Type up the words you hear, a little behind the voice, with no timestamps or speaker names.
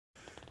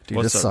Dude,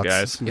 What's this up,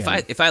 sucks. guys?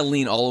 Yeah. If I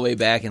lean all the way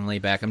back and lay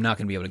back, I'm not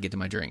going to be able to get to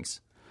my drinks.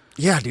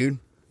 Yeah, dude.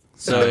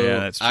 So yeah,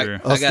 that's true.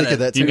 I was thinking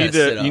that You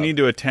too. need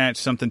to attach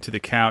something to the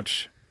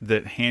couch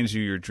that hands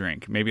you your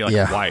drink. Maybe like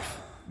Yeah. a wife.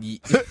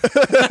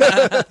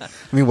 I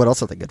mean, what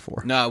else are they good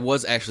for? No, I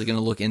was actually going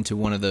to look into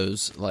one of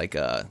those, like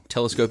not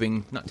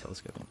telescoping,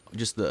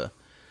 just the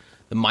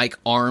mic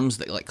arms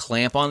that like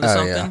clamp onto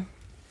something, yeah.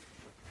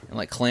 and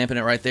like clamping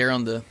it right there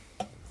on the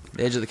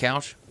edge of the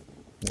couch.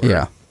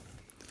 Yeah.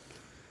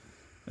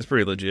 That's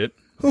pretty legit.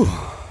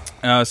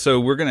 So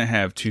we're gonna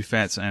have two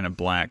fats and a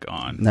black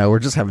on. No, we're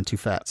just having two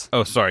fats.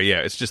 Oh, sorry. Yeah,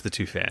 it's just the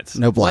two fats.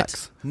 No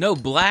blacks. No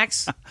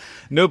blacks.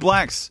 No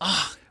blacks.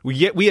 We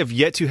have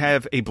yet to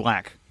have a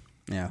black.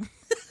 Yeah.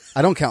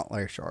 I don't count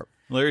Larry Sharp.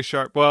 Larry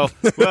Sharp. Well,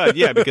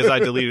 yeah, because I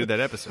deleted that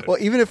episode. Well,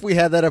 even if we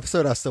had that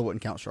episode, I still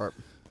wouldn't count Sharp.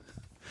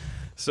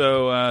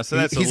 So that's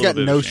He's a got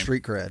little bit no of a shame.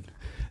 street cred.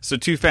 So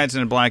Two Fats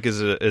and a Black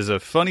is a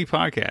funny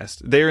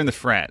podcast. They're in the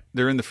frat.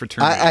 They're in the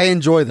fraternity. I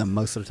enjoy them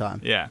most of the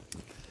time. Yeah.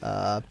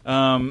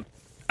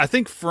 I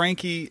think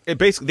Frankie.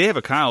 Basically, they have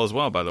a Kyle as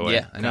well. By the way,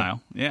 Yeah, I know.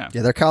 Kyle. Yeah.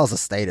 Yeah, their Kyle's a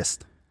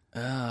statist. Oh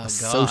God,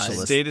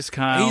 socialist. Status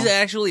Kyle. He's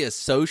actually a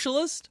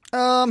socialist.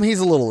 He's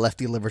a little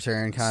lefty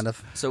libertarian kind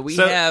of. So we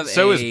so, have.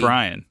 so a, is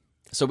Brian.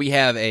 So we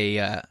have a.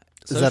 Is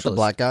Socialist. that the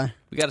black guy?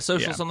 We got a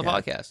socialist Yeah. on the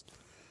podcast.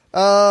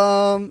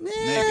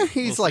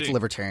 He's We'll like see.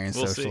 libertarian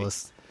We'll see.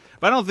 socialist.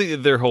 But I don't think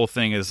that their whole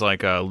thing is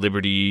like a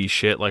liberty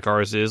shit like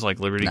ours is, like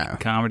liberty No.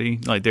 comedy.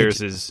 Like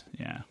theirs is,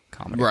 yeah.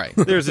 Comedy. Right.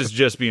 Theirs is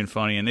just being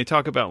funny, and they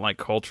talk about like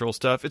cultural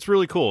stuff. It's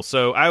really cool.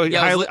 So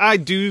I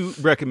do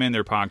recommend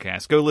their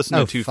podcast. Go listen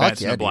Oh, to Two fuck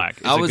Fats yeah, and a dude. Black.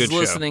 It's I a was good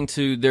listening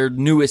to their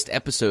newest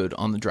episode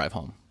on the drive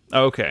home. show.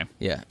 Oh, okay.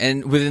 Yeah,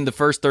 and within the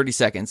first 30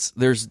 seconds,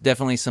 there's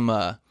definitely some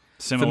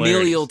Similarities.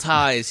 familial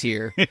ties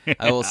here,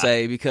 I will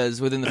say, because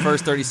within the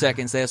first 30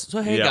 seconds, they ask,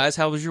 so, hey, Yeah. guys,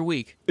 how was your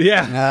week?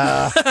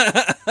 Yeah.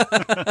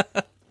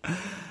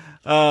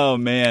 Oh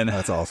man.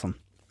 That's awesome.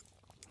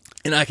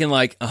 And I can,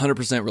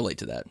 100% relate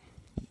to that.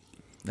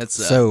 That's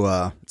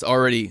So, it's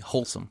already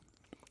wholesome.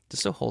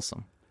 Just so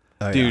wholesome.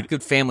 oh, Dude.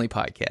 Good family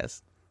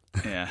podcast.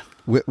 Yeah.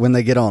 when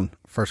they get on,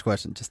 first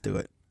question, just do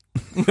it.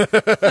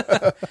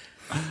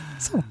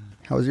 So,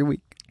 how was your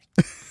week?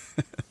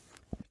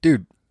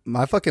 Dude,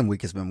 my fucking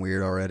week has been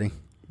weird already.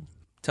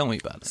 Tell me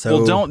about it.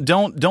 So, Well,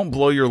 don't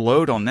blow your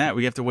load on that.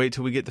 We have to wait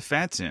till we get the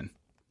fats in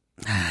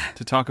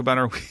to talk about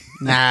our week.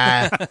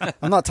 Nah,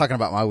 I'm not talking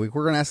about my week.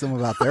 We're going to ask them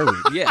about their week.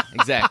 Yeah,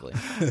 exactly.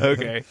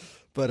 Okay.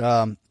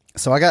 But,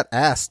 so I got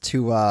asked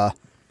to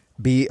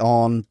be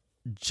on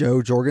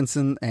Joe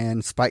Jorgensen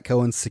and Spike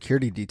Cohen's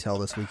security detail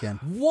this weekend.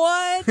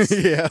 What?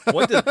 Yeah.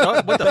 What the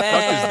fuck does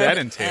that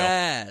entail?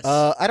 Ass.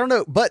 I don't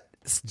know, but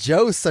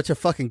Joe's such a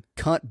fucking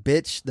cunt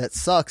bitch that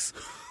sucks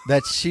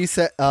that she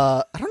said,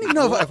 I don't even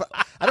know if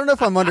I don't know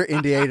if I'm under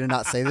NDA to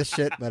not say this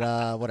shit,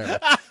 but whatever.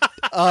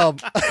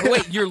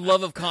 Wait, your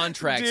love of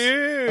contracts.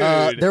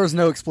 Dude. There was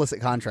no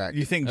explicit contract.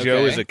 You think Joe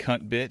Okay. is a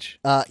cunt bitch?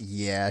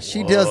 Yeah,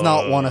 she does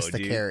not want us to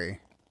dude. carry.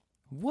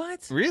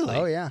 What? Really?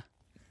 Oh yeah.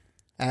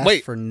 Asked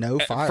Wait, for no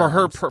for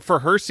firearms. for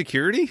her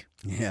security?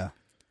 Yeah.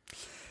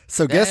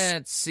 So guess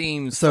That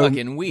seems so-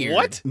 fucking weird.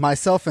 What?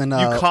 myself and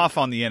You cough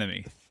on the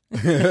enemy.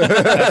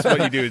 That's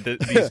what you do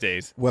these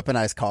days.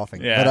 weaponized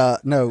coughing. Yeah.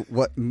 But no,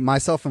 what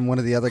myself and one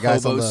of the other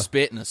guys Hobo on the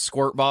spit in a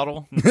squirt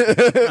bottle?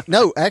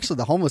 no, actually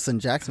the homeless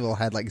in Jacksonville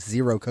had like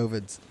 0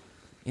 COVIDs.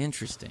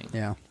 Interesting.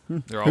 Yeah.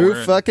 They're all Who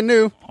wearing, fucking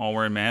knew? all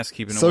wearing masks,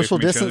 keeping Social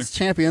away from distance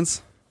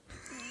champions.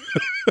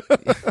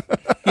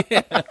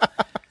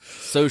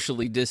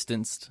 Socially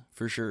distanced,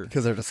 for sure.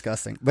 Because they're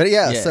disgusting. But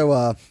yeah, Yeah.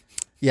 so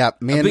yeah,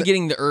 I've man, been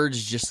getting the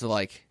urge just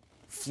to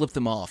flip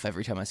them off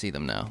every time I see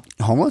them now.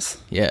 homeless.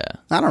 Yeah.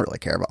 I don't really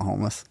care about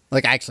homeless.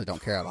 Like, I actually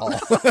don't care at all.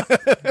 each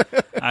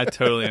other. I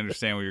totally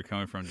understand where you're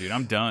coming from, dude.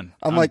 I'm done.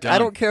 I'm like, done. I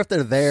don't care if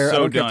they're there. I So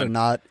don't care if they're done.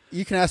 not.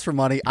 You can ask for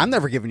money. I'm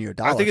never giving you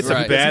 $1. I think it's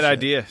Right. a bad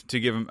idea to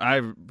give them.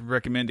 I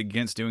recommend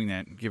against doing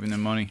that, giving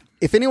them money.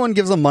 If anyone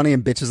gives them money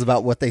and bitches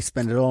about what they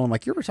spend it on, I'm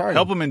like, you're retarded.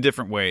 Help them in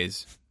different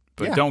ways,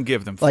 but Yeah. don't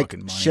give them like,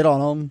 fucking money. shit on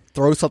them.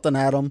 Throw something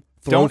at them.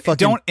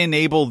 Don't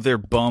enable their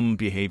bum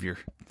behavior.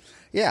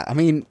 Yeah, I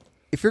mean,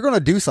 if you're going to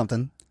do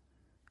something,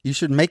 you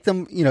should make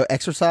them,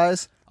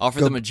 exercise. Offer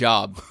Go- them a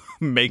job.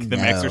 Make them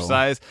No.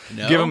 exercise.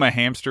 No? Give them a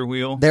hamster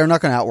wheel. They're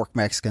not going to outwork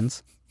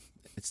Mexicans.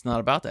 It's not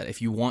about that.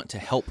 If you want to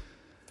help,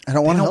 I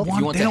don't want to They help. don't you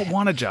want, want they to- don't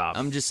want a job.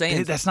 I'm just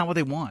saying. That's not what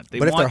they want. They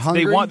But if want they're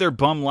hungry- they want their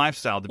bum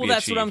lifestyle to well, be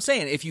that's achieved. what I'm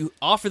saying. If you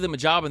offer them a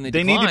job and they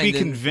They need decline, to be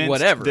then convinced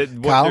whatever. that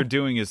what Kyle? they're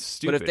doing is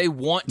stupid. But if they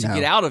want to No.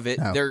 get out of it,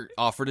 No. they're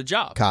offered a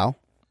job. Kyle,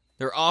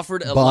 They're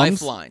offered a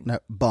bums, lifeline. no,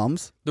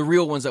 bums The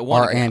real ones that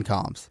want are to.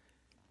 ANCOMs.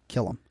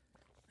 Kill them.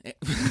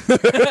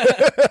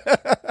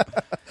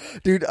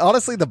 Dude,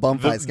 honestly, the bum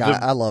fights guy,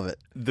 I love it.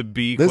 the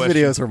B Those question.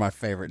 videos are my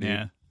favorite, dude.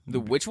 Yeah. The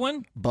which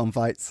one? Bum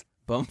fights.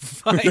 Bum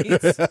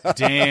fights.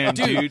 Damn,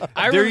 Dude, dude.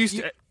 I There re- used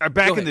you- to,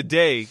 back go in the ahead.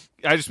 day.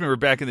 I just remember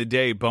back in the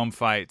day, bum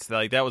fights.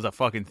 Like that was a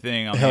fucking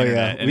thing on Hell the yeah.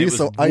 internet, and I it used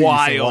was to watch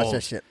wild.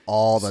 that shit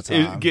all the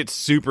time. It gets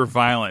super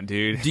violent,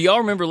 dude. Do y'all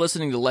remember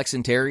listening to Lex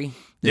and Terry?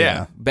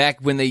 Yeah. Back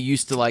when they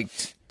used to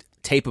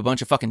tape a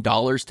bunch of fucking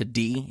dollars to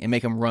D and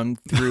make him run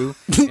through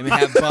and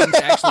have bums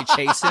actually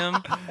chase him.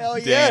 Hell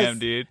yes. Damn,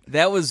 dude.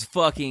 That was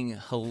fucking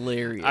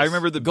hilarious. I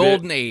remember the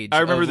golden bit, age. I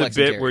remember of the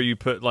Lexington. bit where you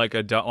put like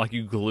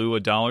you glue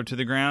 $1 to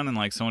the ground and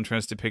like someone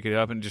tries to pick it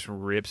up and it just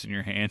rips in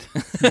your hand.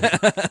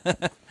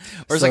 or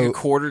it's like a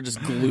quarter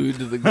just glued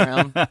to the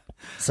ground.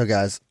 So,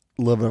 guys,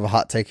 a little bit of a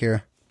hot take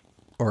here,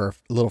 or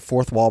a little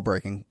fourth wall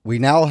breaking. We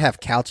now have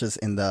couches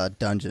in the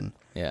dungeon.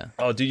 Yeah.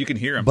 Oh, dude, you can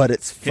hear him. But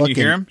it's Can fucking... you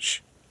hear him? Shh.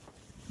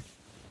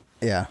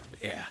 Yeah.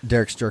 Yeah.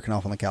 Derek's jerking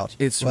off on the couch.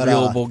 It's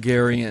real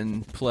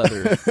Bulgarian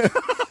pleather.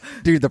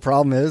 Dude, the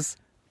problem is,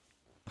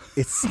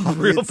 it's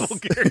Real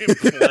Bulgarian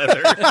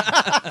leather.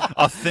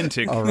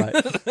 Authentic. All right.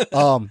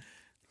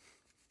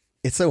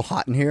 It's so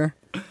hot in here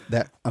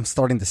that I'm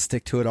starting to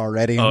stick to it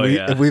already. And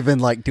yeah. we've been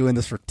like doing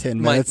this for 10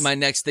 minutes. My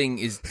next thing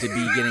is to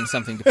be getting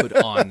something to put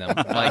on them,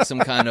 like some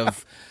kind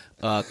of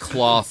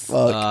cloth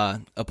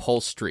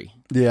upholstery.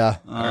 Yeah.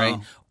 All right.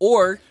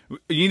 Or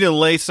You need to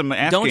lay some you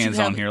Afghans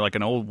have- on here like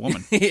an old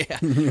woman. yeah,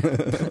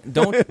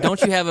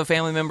 don't you have a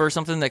family member or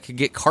something that could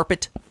get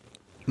carpet?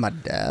 My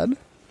dad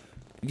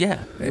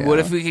Yeah. What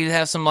if we could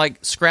have some like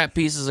scrap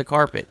pieces of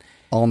carpet?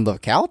 on the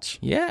couch?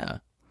 Yeah.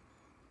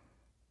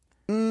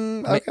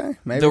 Okay,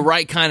 maybe. The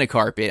right kind of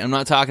carpet. I'm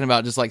not talking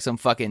about just like some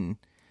fucking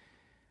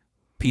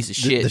piece of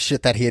shit. The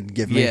shit that he'd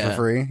give me Yeah. for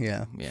free.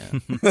 Yeah. Yeah.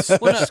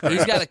 Well, no,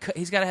 he's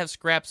got to have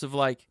scraps of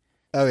like.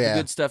 Oh, yeah.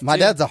 good stuff, My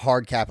too. dad's a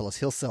hard capitalist.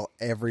 He'll sell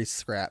every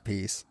scrap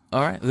piece.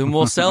 All right, then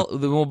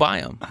we'll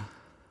buy them.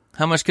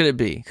 How much could it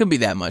be? Couldn't be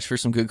that much for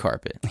some good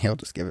carpet. He'll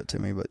just give it to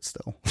me, but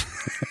still.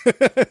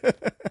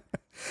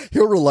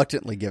 He'll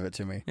reluctantly give it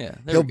to me. Yeah,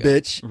 there He'll we go.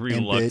 bitch. and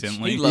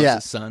Reluctantly. He loves Yeah.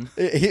 his son.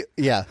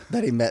 Yeah,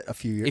 that he met a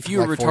few years. If you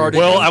were like 4 retarded- years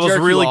Well, ago. I was Jerk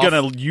you really off.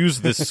 going to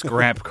use this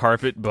scrap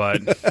carpet,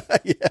 but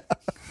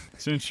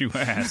since you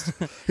asked.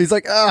 He's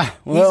like, he's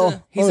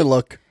let me a-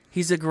 look.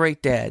 He's a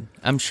great dad.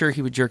 I'm sure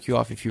he would jerk you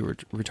off if you were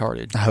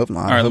retarded. I hope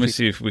not. All right, let me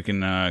see if we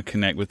can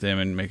connect with them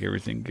and make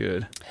everything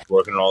good.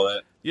 Working on all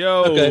that.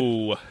 Yo.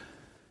 Okay.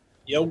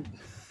 Yo,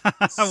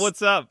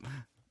 What's up?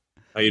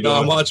 how you doing?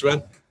 Not much,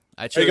 man.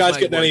 I Are chose you guys my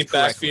getting any words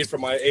correctly. backfeed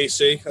from my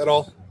AC at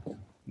all?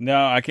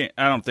 No, I can't.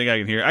 I don't think I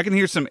can hear. I can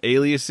hear some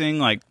aliasing,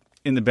 like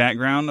in the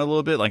background a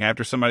little bit, like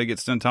after somebody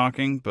gets done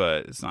talking,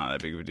 but it's not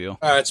that big of a deal.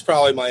 All right, it's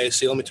probably my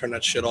AC. Let me turn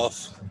that shit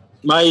off.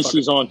 My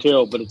AC's on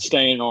too, but it's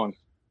staying on.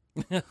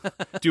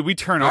 Dude, we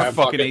turn All our right,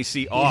 fuck fucking it.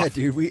 AC off. Yeah,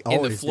 dude, we In the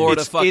always do.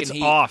 Florida it's fucking it's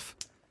heat. off,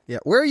 Yeah,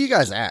 where are you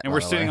guys at? and by we're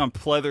the sitting way? on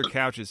pleather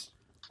couches.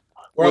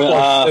 We're up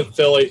Well, in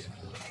Philly.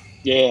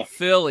 Yeah.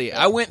 Philly.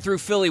 I went through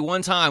Philly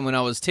one time when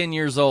I was 10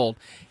 years old,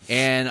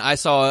 and I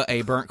saw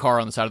a burnt car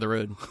on the side of the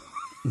road.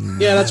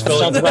 Yeah, that's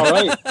Sounds Philly. about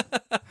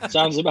right.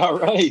 Sounds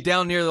about right.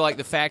 Down near like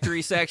the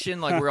factory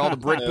section, like where all the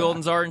brick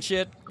buildings are and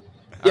shit.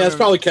 Yeah, it's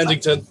probably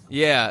Kensington.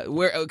 Yeah,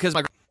 where because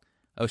my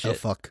oh Oh shit,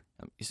 fuck!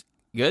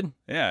 good.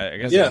 Yeah, I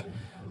guess. Yeah.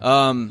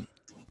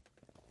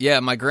 Yeah,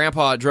 my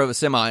grandpa drove a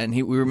semi, and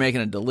we were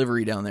making a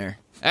delivery down there.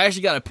 I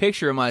actually got a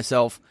picture of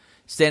myself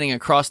standing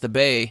across the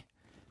bay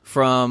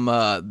from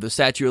the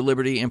Statue of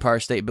Liberty, Empire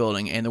State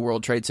Building, and the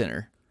World Trade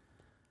Center.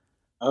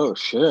 Oh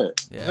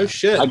shit. Yeah. Oh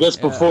shit. I guess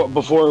before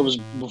it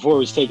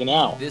was taken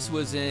out. This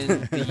was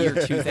in the year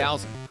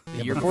 2000.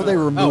 The year Before they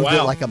removed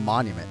wow. it like a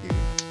monument, dude.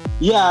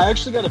 Yeah, I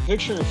actually got a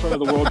picture in front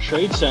of the World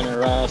Trade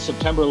Center,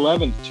 September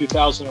 11th,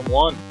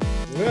 2001.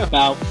 Yeah.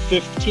 About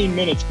 15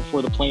 minutes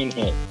before the plane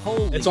hit.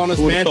 Holy It's on his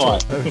Who would've mantle.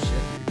 thought? Oh shit,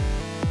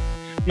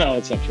 dude. No,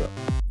 it's not true.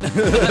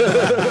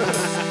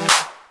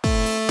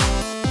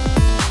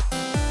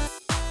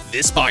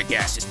 This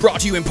podcast is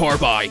brought to you in part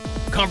by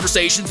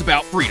Conversations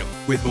About Freedom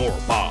with Moral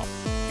Bob.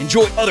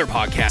 Enjoy other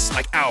podcasts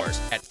like ours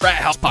at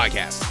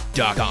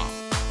frathousepodcast.com.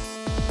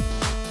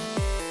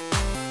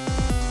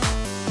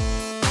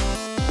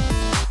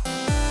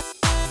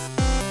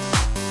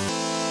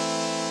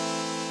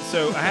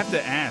 So I have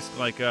to ask,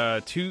 like,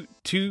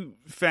 two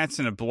fats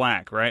and a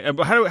black, right?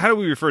 How do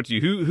we refer to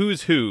you? Who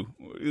is who?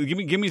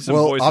 Give me some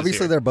Well, voices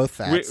obviously here. those both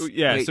fats.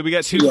 Yeah, so we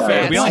got two Yeah.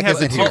 fats. We only Black have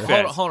isn't two here.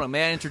 fats. Hold on.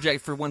 May I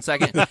interject for 1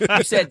 second?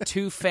 You said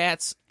two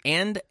fats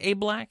and a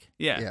black?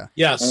 Yeah.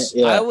 Yes.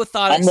 Yeah. I would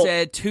thought it I'm a-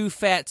 said two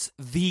fats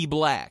the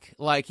black.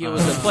 Like it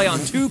was a play on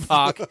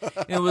Tupac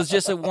and it was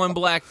just a one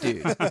black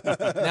dude.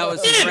 That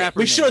was his rapper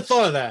We name. should have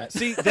thought of that.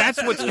 See,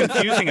 that's what's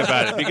confusing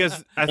about it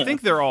because I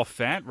think they're all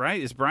fat,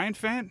 right? Is Brian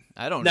fat?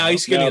 I don't No, know.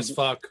 he's skinny No. as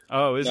fuck.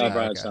 Oh, is No, he?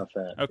 Brian's okay. not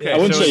fat. Okay, I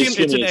wouldn't so say it's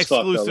skinny an as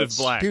fuck, though. exclusive Let's-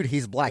 black. Dude,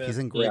 he's black. He's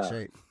in great Yeah.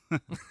 shape.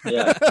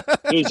 Yeah.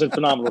 He's in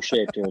phenomenal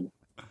shape, dude.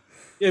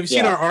 Yeah, have you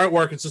seen Yeah. our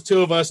artwork? It's the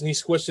two of us, and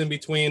he's squished in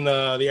between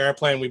the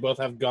airplane. We both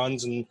have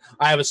guns, and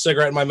I have a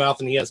cigarette in my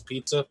mouth, and he has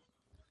pizza.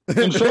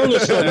 In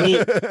fairness,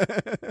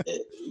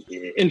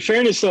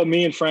 though,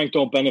 me and Frank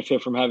don't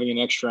benefit from having an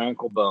extra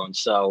ankle bone,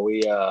 so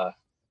we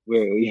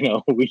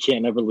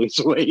can't ever lose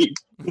weight.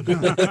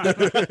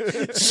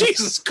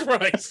 Jesus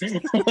Christ.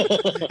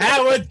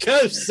 Howard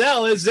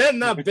Cosell is in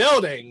the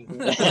building.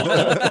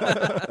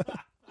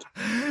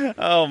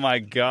 Oh my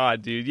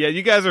god, dude! Yeah,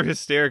 you guys are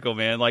hysterical,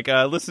 man. Like,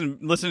 listen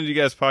to you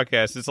guys'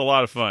 podcast. It's a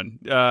lot of fun.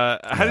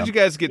 How did you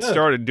guys get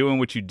started doing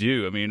what you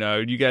do? I mean,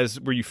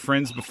 were you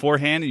friends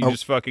beforehand? And you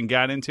just fucking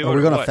got into it? Are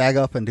we gonna what? fag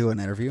up and do an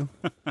interview?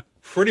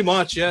 Pretty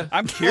much, yeah.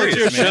 I'm What's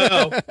curious, your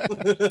man.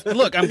 show?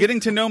 Look, I'm getting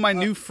to know my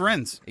new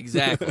friends.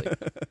 Exactly.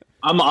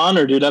 I'm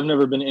honored, dude. I've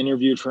never been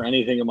interviewed for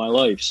anything in my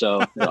life,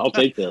 so I'll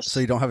take this.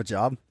 So you don't have a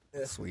job?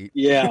 Sweet.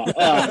 Yeah,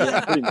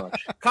 pretty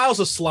much. Kyle's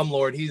a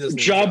slumlord. He doesn't.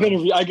 Job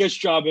interview. I guess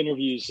job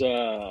interviews.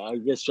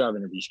 Job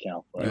interviews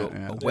count. But,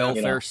 A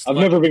welfare. I've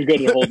never been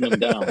good at holding them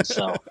down.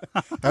 So.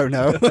 Oh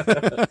no.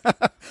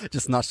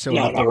 Just not showing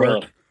No, up to not work.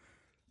 really.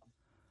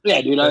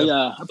 Yeah, dude.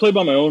 I play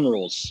by my own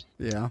rules.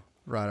 Yeah.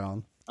 Right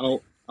on.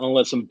 I don't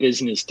let some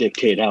business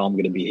dictate how I'm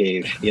going to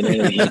behave. You know what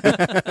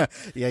I mean?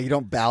 Yeah, you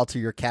don't bow to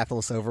your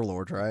capitalist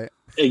overlord, right?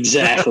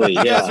 Exactly.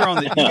 You guys Yeah. are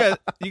on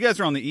you guys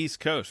are on the East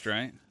Coast,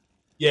 right?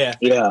 Yeah.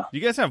 Yeah. Do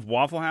you guys have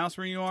Waffle House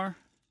where you are?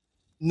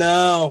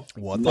 No.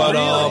 What the But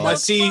hell? I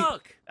see.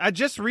 I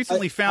just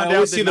recently I found out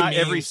always see that the not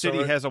every memes, city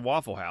sorry. has a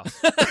Waffle House.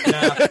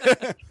 Nah.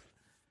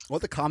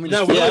 What the communist?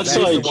 No, we Yeah, don't it's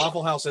use like- the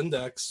Waffle House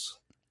Index.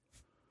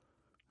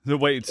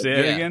 Wait, say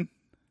it Yeah. again.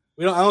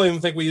 I don't even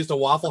think we used a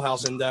Waffle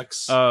House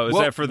Index. Oh, is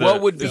What- that for the?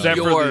 what would be is that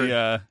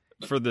your-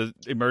 for the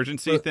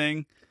emergency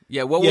thing?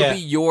 Yeah, what would be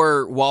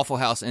your Waffle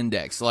House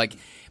index? Like,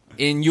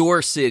 in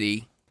your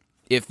city,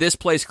 if this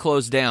place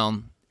closed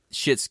down,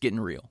 shit's getting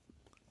real.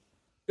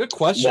 Good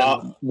question.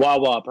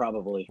 Wawa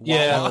probably.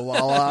 Yeah.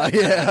 Wawa,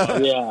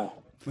 yeah.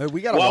 Yeah.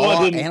 We got a Wawa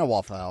Wawa didn't- and a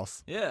Waffle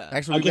House. Yeah.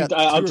 Actually, we got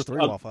 2 or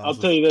 3 Waffle I'll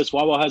Houses. tell you this: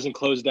 Wawa hasn't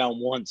closed down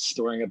once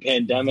during a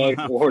pandemic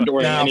or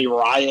during No. any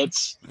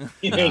riots.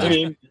 You know what I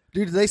mean?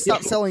 Dude, did they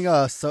stop selling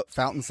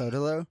fountain soda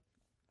though?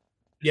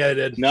 Yeah, they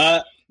did.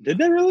 Not did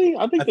they really?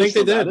 I think I think they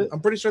still got did. it. I'm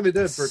pretty sure they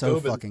did for So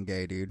COVID. fucking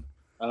gay, dude.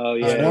 Oh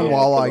yeah. There's yeah, one yeah,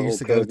 Wawa for I the used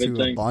to whole go to COVID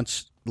a thing.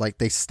 bunch. Like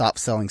they stopped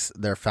selling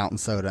their fountain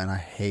soda, and I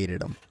hated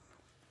them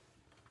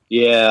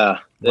Yeah,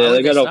 Why would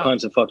they got they all stop?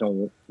 kinds of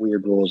fucking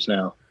weird rules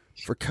now.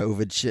 for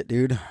COVID shit,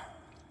 dude.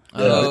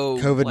 Oh,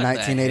 COVID what the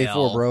 1984,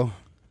 hell? bro.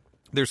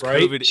 There's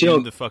Right? COVID Chill.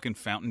 in the fucking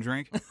fountain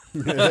drink.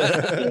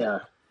 Yeah,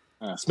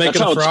 It's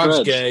making how the it frogs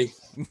spreads.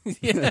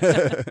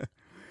 gay.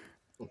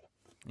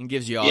 And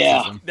gives you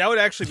Yeah. autism. That would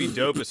actually be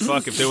dope as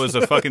fuck if there was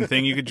a fucking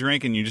thing you could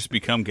drink and you just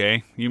become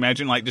gay. You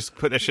imagine like just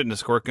put that shit in a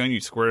squirt gun,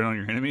 you squirt it on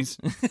your enemies.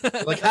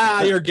 Like,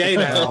 you're gay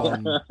now.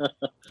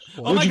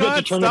 Oh my you get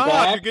to god, turn it stop!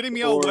 back, You're getting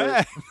me all or-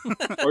 wet.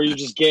 or you're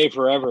just gay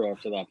forever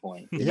after that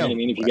point. You know what I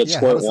mean? If you get yeah, how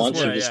squirt does this once,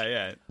 work? you're just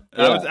Yeah.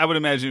 Yeah. I would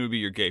imagine it would be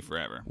you're gay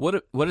forever.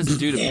 What does it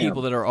do to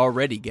people that are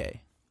already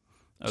gay?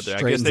 Oh, I guess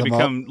Straightens they them up.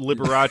 become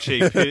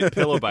Liberace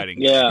pillow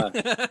biting. yeah,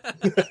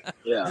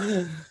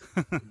 yeah.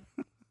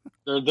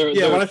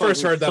 Yeah, when I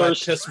first heard that, I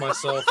thirst- pissed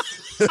myself.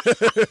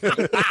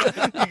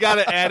 You got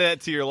to add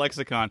that to your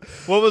lexicon.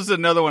 What was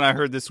another one I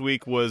heard this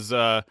week was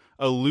a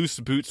loose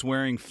boots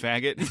wearing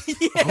faggot.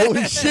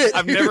 Holy shit!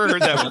 I've never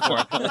heard that before.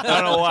 I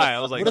don't know why. I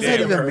was like, What does that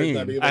damn, even Heard mean?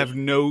 that either. I have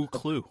no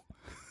clue.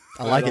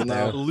 I like it don't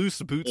know. though.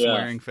 Loose boots Yeah.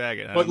 wearing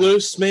faggot. I don't know.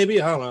 Footloose,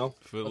 maybe? I don't know.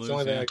 Footloose, That's the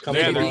only thing yeah. that comes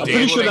Yeah, to they're mind. I'm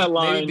pretty sure dangling. that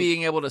line. Maybe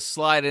being able to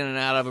slide in and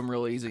out of them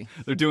real easy.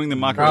 They're doing the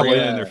Probably,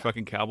 Macarena in yeah. their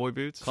fucking cowboy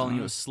boots. Calling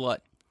you a slut.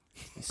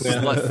 Yeah.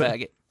 Slut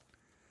faggot.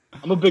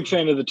 I'm a big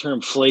fan of the term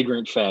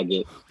flagrant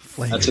faggot.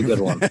 That's a good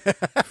one.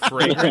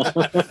 Fragrant.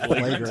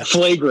 Flagrant.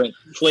 Flagrant,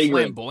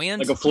 Flamboyant?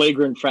 like a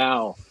flagrant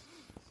foul.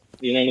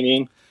 You know what I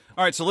mean?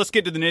 All right, so let's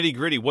get to the nitty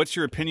gritty. What's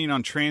your opinion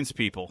on trans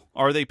people?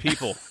 Are they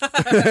people?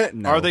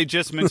 No. Are they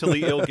just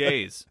mentally ill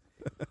gays?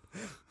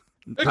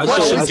 Good I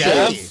question, say-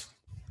 Gav.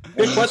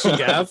 Good question,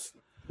 Gav.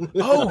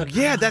 Oh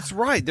yeah, that's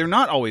right. They're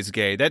not always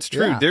gay. That's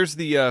true. Yeah. There's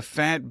the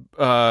fat.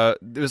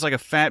 There's like a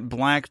fat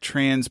black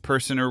trans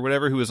person or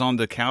whatever who was on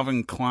the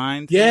Calvin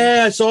Klein. thing.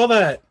 Yeah, I saw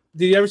that.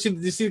 Did you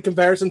see the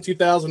comparison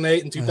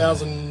 2008 and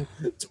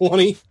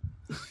 2020?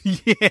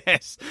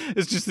 Yes,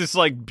 it's just this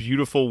like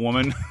beautiful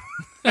woman,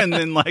 and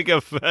then like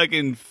a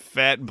fucking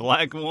fat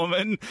black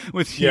woman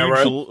with huge, Yeah,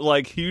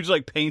 right. huge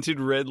painted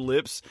red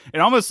lips.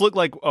 It almost looked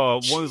like one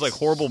of those like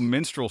horrible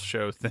minstrel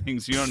show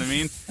things. You know what I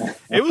mean?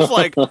 It was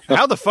like,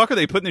 how the fuck are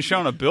they putting this show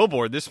on a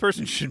billboard? This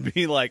person should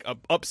be like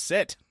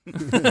upset.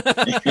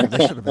 They should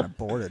have been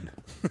aborted.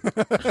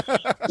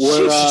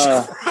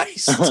 We're,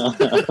 Christ.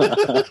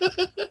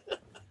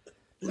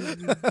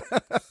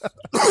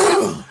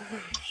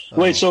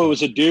 wait, so it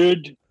was a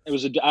dude. It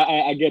was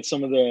I get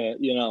some of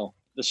the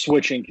the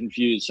switching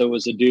confused. So it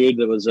was a dude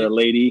that was a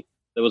lady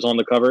that was on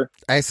the cover.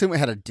 I assume it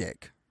had a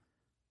dick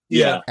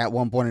Yeah. at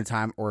one point in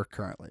time or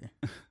currently.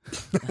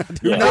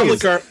 Yeah. Not It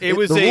was, liquor. it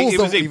was the a rules it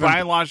was don't a even-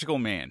 biological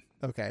man.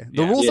 Okay,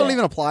 the Yeah. rules don't Yeah.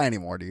 even apply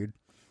anymore, dude.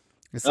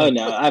 It's Oh like-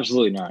 no,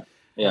 absolutely not.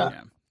 Yeah.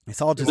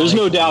 it's all just. There's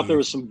no make-believe. doubt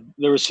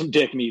there was some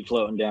dick meat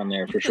floating down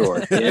there for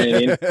sure. You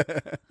know what I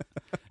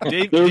mean?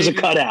 Dave, There was a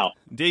Davey- cutout.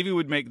 Davey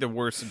would make the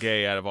worst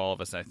gay out of all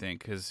of us, I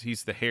think, because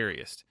he's the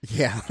hairiest.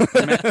 Yeah, it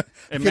could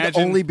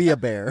Imagine, only be a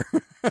bear.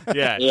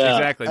 yeah, Yeah.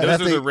 exactly. I'd Those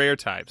have are to- the rare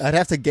types. I'd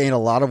have to gain a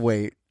lot of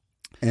weight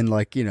and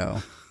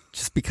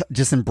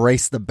just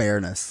embrace the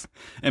bareness.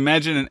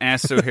 Imagine an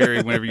ass so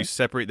hairy. Whenever you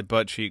separate the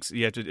butt cheeks,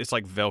 you have to. It's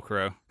like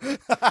Velcro.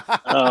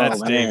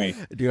 That's man.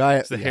 Davey. Dude,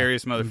 It's the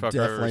hairiest motherfucker I've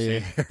ever definitely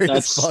seen. hairy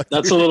as fuck,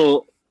 That's dude.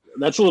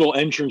 a little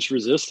entrance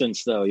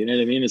resistance, though. You know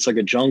what I mean? It's like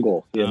a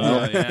jungle. You know?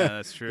 Oh, yeah,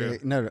 that's true. Yeah,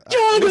 no,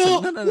 Jungle!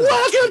 listen, no.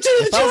 Welcome to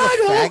If the I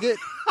was jungle! a faggot,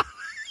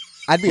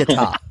 I'd be a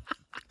top.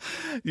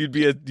 You'd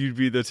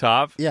be the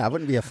top. Yeah, I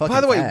wouldn't be a fucking.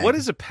 By the way, fag. what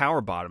is a power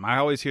bottom? I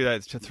always hear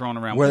that thrown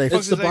around. Where What the they- fuck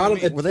It's the does that bottom.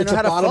 mean? Well, they It's know a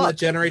how to bottom fuck. that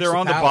generates. They're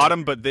on the power.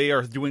 bottom, but they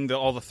are doing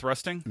all the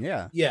thrusting.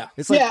 Yeah, Yeah.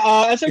 it's like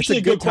That's it's actually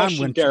a good time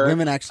question, when Derek.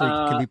 women actually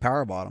can be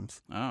power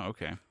bottoms. Oh,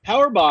 okay.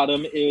 Power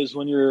bottom is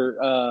when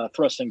you're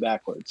thrusting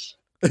backwards,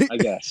 I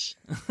guess.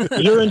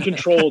 You're in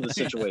control of the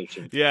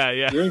situation. Yeah.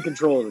 You're in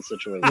control of the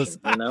situation,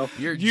 you know?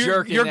 You're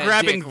jerking You're that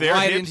grabbing dick their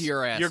right hips. into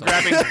your ass. You're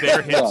grabbing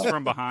their hips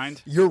from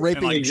behind. You're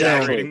raping like, them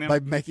exactly. them. by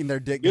making their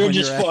dick You're go in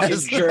just your fucking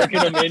ass. jerking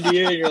them into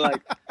you, and you're like,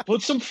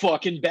 put some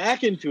fucking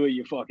back into it,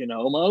 you fucking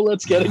homo.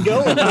 Let's get it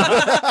going.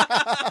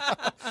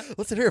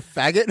 Listen here,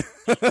 faggot.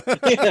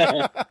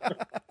 Yeah.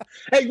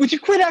 Hey, would you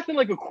quit acting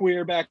like a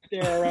queer back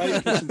there, all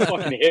right? Put some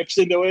fucking hips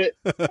into it,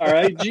 all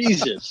right?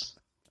 Jesus.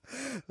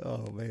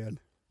 Oh man.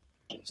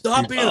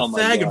 Stop being Oh a my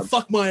fag God. and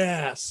fuck my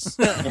ass.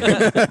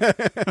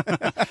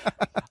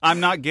 I'm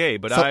not gay,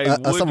 but So, I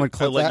would someone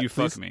clip let that, you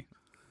fuck please. me.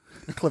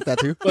 Clip that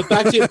too. But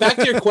back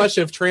to your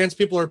question: if trans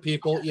people are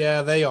people,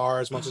 yeah, they are.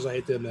 As much as I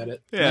hate to admit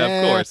it, Yeah,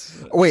 Eh. of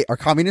course. Wait, are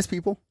communist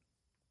people?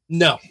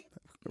 no.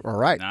 All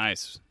right.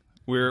 Nice.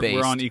 We're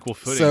Based. on equal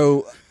footing.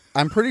 So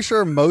I'm pretty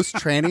sure most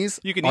trannies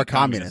You can are eat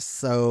communists.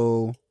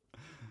 communists. So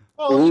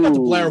Oh, you got the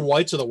Ooh. Blair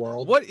Whites of the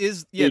world. what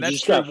is? Yeah, Dude, that's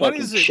just true. got What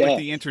fucking is it with checked.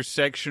 the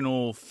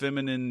intersectional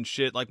feminine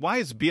shit? Like, why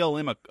is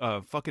BLM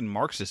a fucking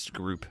Marxist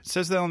group? It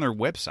says that on their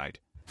website.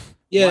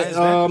 Why is that-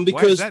 why is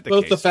Because that the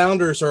both the case?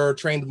 founders are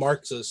trained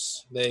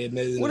Marxists. They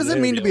admitted. what in does it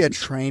an mean to be a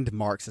interview. trained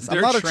Marxist? I'm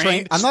They're not a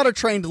trained- I'm not a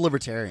trained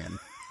libertarian.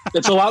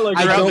 It's a lot like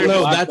I They're out don't there know.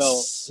 black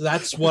belt.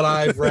 That's what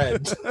I've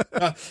read.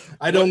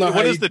 I don't know What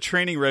how does you, the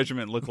training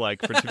regiment look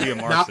like to be a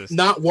not Marxist?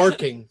 not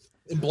working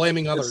and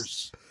blaming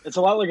others. It's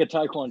a lot like a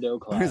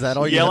taekwondo class. Is that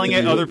all you Yelling have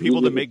at to do? other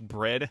people to make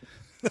bread.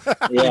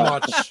 Pretty Yeah.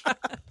 much.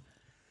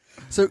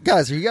 So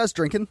guys, are you guys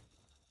drinking?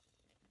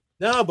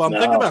 No, but I'm No.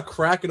 thinking about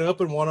cracking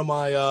open one of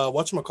my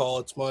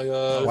whatchamacallits, my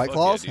White fuck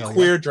Claws? yeah, dude. Hell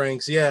queer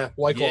drinks. Yeah,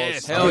 White Claws.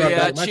 Yes. I'll Hell be right yeah!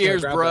 back. I'm actually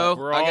Cheers, gonna bro. grab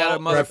We're I got a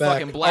all- right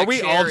back. motherfucking black Are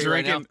we all cherry right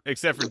drinking now.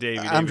 except for Davey?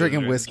 I'm Davey drinking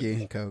doesn't whiskey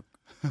and Coke.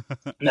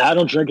 No, I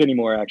don't drink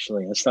anymore,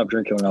 actually. I stopped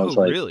drinking when I was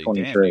Oh, like really? Damn,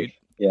 23. dude.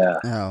 Yeah.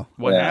 Oh,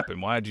 What Yeah.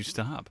 happened? Why did you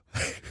stop?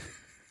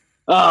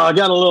 Oh, I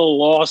got a little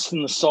lost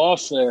in the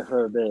sauce there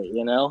for a bit,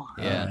 you know?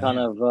 Yeah. Kind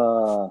of,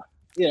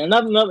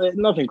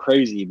 nothing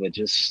crazy, but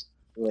just,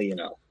 well, you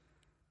know,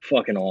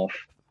 fucking off.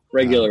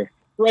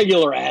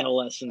 Regular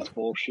adolescence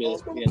bullshit,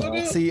 you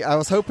know? see, I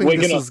was hoping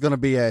Waking this up. was going to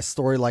be a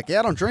story like, yeah,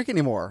 I don't drink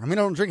anymore. I mean,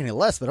 I don't drink any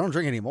less, but I don't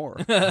drink anymore.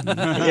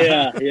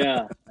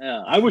 Yeah.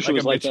 I wish Like it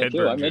was a like Mitch that,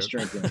 too. I Hedberg miss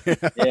joke.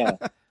 drinking. Yeah.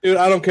 Dude,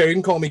 I don't care. You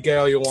can call me gay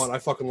all you want. I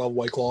fucking love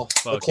White Claw. The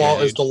Fuck claw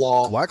yeah, is dude. the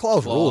law. White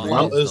Claws rule,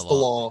 Claw dude. Claw is the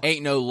law.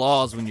 Ain't no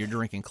laws when you're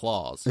drinking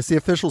claws. It's the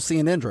official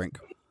CNN drink.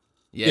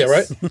 Yes. Yeah,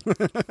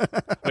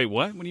 right? Wait,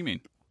 what? What do you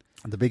mean?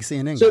 The big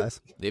CNN So- guys.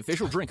 The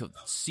official drink of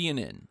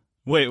CNN.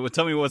 Wait, well,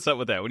 tell me what's up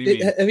with that. What do you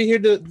mean? Have you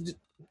heard the?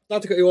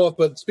 Not to cut you off,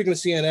 but speaking of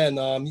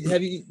CNN,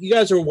 have you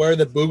guys are aware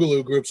that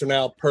Boogaloo groups are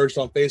now purged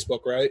on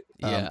Facebook, right?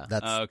 Yeah.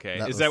 That's Okay.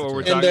 that Is was that the what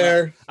we're joke. talking And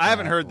they're about? I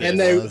haven't heard this. and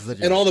That they was the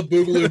joke. and all the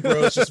Boogaloo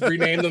bros just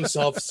renamed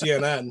themselves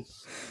CNN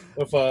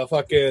with a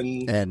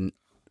fucking And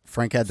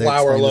Frank had to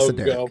flower explain this to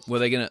Derek. logo. Were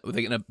they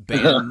gonna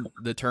ban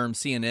the term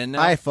CNN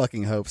now? I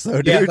fucking hope so,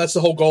 dude. Yeah, that's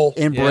the whole goal.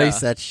 Embrace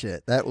Yeah. that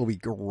shit. That will be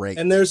great.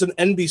 And there's an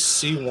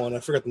NBC one. I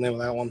forgot the name of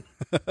that one.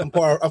 I'm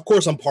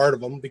part of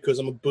them because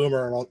I'm a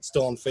boomer and I'm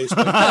still on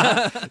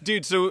Facebook.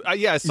 Dude, so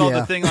yeah, I saw Yeah.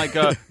 the thing like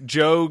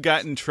Joe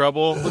got in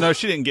trouble. Well, no,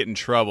 she didn't get in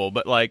trouble,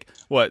 but like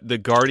what? The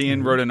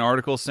Guardian wrote an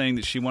article saying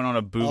that she went on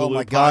a Boogaloo Oh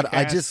my god,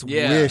 I podcast? just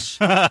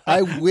Yeah.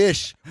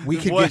 wish we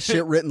could What? get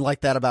shit written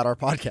like that about our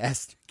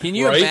podcast. Can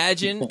you Right?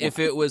 imagine if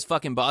it was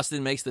fucking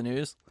Boston Makes the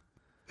News?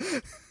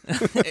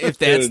 If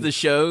that's Dude. the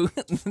show,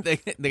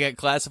 they got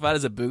classified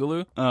as a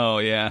boogaloo. Oh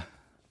yeah.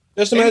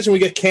 Just imagine we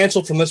get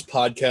canceled from this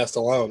podcast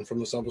alone from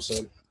this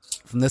episode.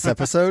 From this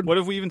episode. What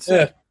have we even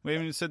said? We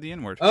haven't even said the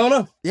N word. I don't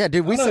know. Yeah,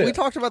 dude, we Oh, said, yeah. we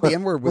talked about the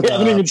N word with We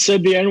haven't even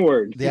said the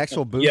N-word. the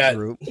actual boob Yeah.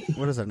 group.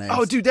 What is their name?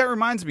 Oh, dude, that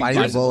reminds me.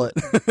 Biting the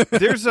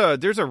There's,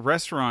 bullet. there's a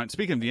restaurant.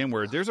 Speaking of the N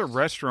word, there's a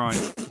restaurant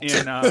in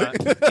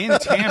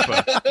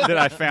Tampa that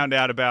I found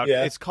out about.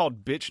 Yeah. It's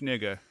called Bitch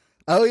Nigga.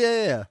 Oh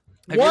yeah, yeah.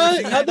 Have you ever What?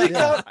 seen How'd that? they,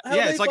 Yeah. how'd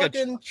Yeah, they it's like a-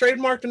 fucking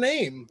trademark the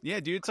name? Yeah,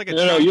 dude, it's like a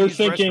No, Chinese you're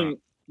restaurant. thinking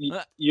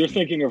you're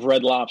thinking of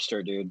Red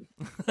Lobster, dude.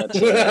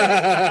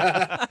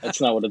 That's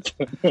not what it's.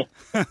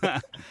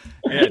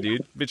 Yeah,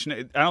 dude.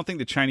 Bitch, I don't think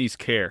the Chinese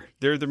care.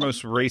 They're the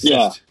most racist.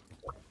 Yeah.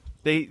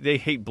 They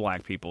hate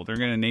black people. They're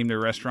going to name their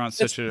restaurant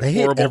such a They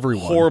hate horrible,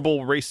 everyone. horrible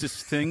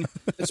racist thing.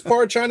 It's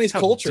part of Chinese How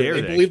culture. dare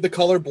They they? believe the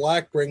color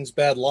black brings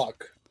bad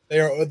luck. They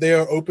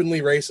are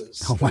openly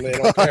racist. Oh my and they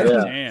don't God. care.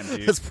 Yeah. Damn,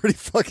 dude. That's pretty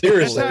fucking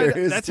Seriously.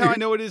 hilarious. That's how I dude.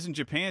 know it is in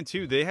Japan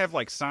too. They have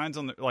like signs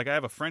on the like. I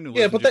have a friend who lives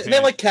Yeah, in but Japan. they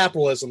like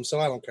capitalism, so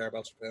I don't care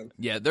about Japan.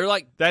 Yeah, they're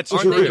like That's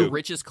aren't they true. the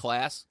richest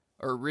class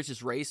or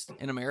richest race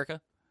in America?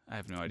 I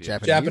have no idea.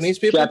 Japanese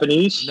people.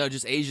 Japanese. No,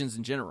 just Asians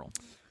in general.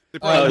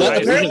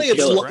 Apparently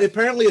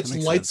it's That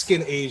makes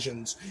light-skinned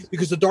Asians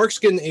because the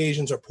dark-skinned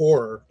Asians are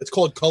poorer. It's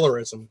called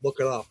colorism. Look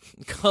it up.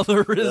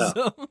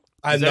 Colorism.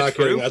 I'm that not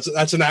true? kidding.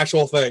 That's an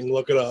actual thing.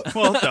 Look it up.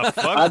 What the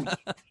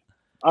fuck?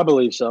 I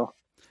believe so.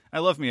 I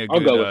love me a I'll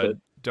go with good it.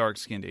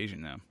 dark-skinned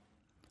Asian though,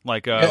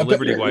 like Yeah,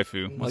 Liberty but-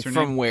 Waifu. What's Like her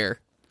from name? where?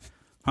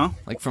 Huh?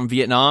 Like from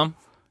Vietnam?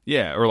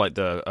 Yeah, or like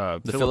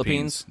the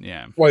Philippines?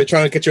 Yeah, Why, you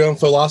trying to get your own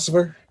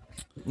philosopher?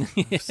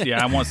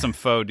 yeah. I want some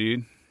pho,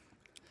 dude.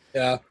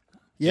 Yeah.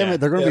 Yeah, Yeah. man,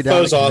 they're going to Yeah, be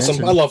down. Fo's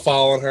awesome. I love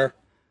following her.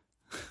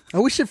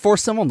 Oh, we should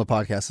force them on the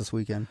podcast this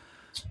weekend.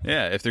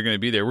 Yeah, if they're going to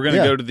be there, we're going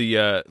to Yeah. go to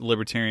the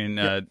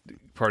Libertarian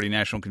Party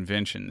National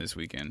Convention this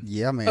weekend.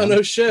 Yeah, man. Oh,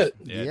 no shit.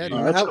 Yeah, dude.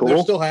 dude. That's They're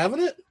cool. still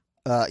having it?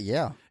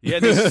 Yeah. Yeah,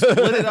 they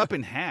split it up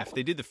in half.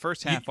 They did the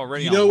first half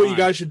already. You know what you online.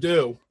 guys should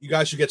do? You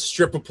guys should get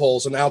stripper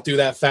poles and outdo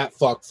that fat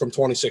fuck from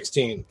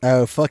 2016.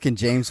 Oh, fucking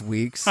James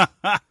Weeks.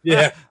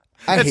 Yeah.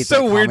 I That's hate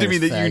so that weird to me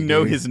communist that you fag,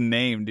 know dude. his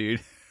name, dude.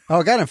 Oh,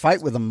 I got in a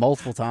fight with him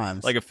multiple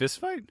times. Like a fist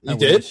fight? You I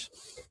did? wish.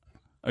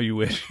 Oh, you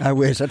wish. I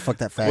wish I'd fuck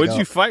that fag What'd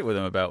you up. fight with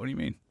him about? What do you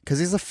mean? Because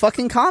he's a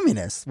fucking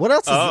communist. What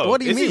else? Oh,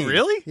 What do you is he mean?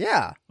 really?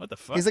 Yeah. What the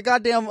fuck? He's a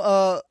goddamn.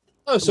 Oh,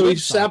 so he Website,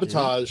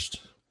 sabotaged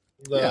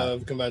the Yeah.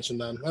 convention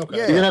then. Okay.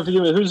 Yeah. You're gonna have to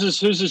give me who's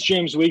this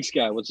James Weeks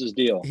guy? What's his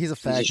deal? He's a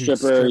fag. He's a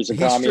stripper. He's a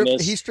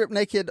communist. He stripped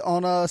naked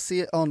on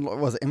what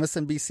was it,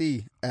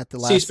 MSNBC at the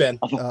last C-SPAN.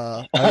 Oh,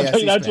 yeah, That's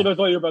C-SPAN. what I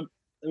thought you were about.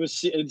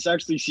 It's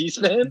actually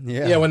C-SPAN.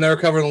 Yeah. Yeah, when they were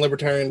covering the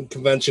Libertarian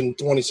Convention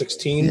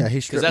 2016. Yeah, he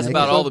Because stripped that's naked.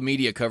 about all the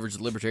media coverage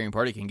the Libertarian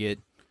Party can get.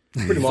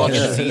 Pretty much.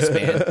 Fucking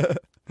C-SPAN.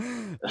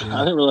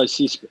 I didn't realize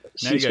Now you gotta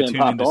C-SPAN tune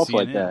popped into off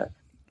like CNN. that.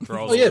 For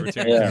all Oh, yeah.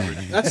 libertarian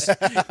Yeah. coverage.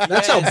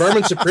 That's how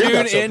Berman Supreme Tune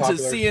got so into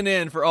popular.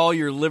 CNN for all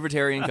your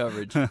libertarian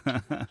coverage.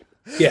 I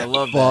Yeah.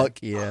 love that. Fuck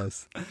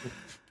yes.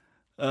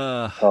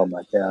 Oh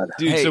my god.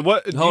 Dude, Hey, so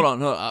what? Hold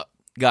on,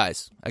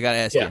 guys. I gotta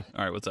ask Yeah. you.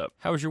 All right, what's up?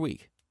 How was your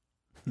week?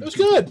 It was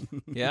good.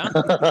 Yeah.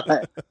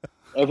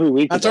 Every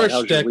week. That's is our like,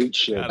 how's your shtick. week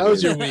shit? That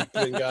was your week,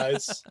 then,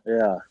 guys.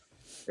 Yeah.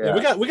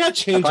 Yeah, we got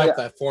to change I- up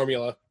that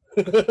formula.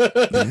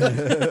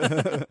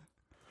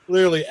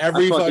 Literally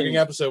every I fucking- fucking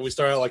episode, we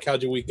start out like,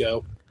 "How'd your week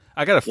go?"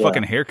 I got a Yeah.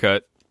 fucking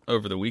haircut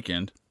over the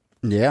weekend.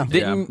 Yeah.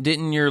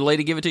 Didn't your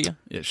lady give it to you?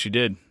 Yeah, she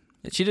did.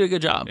 She did a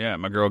good job. Yeah,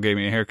 my girl gave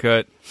me a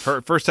haircut.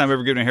 Her first time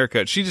ever getting a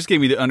haircut. She just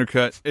gave me the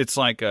undercut. It's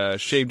like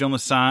shaved on the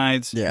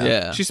sides. Yeah.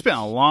 Yeah. She spent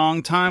a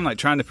long time like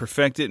trying to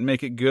perfect it and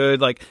make it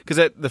good. Like, because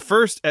at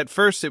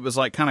first it was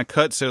like kind of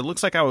cut, so it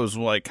looks like I was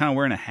like kind of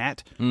wearing a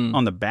hat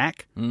on the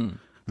back. And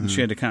she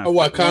had to kind Oh, of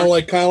what? Kind of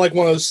like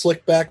one of those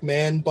slick back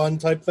man bun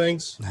type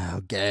things.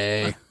 Oh,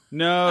 gay.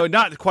 No,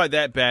 not quite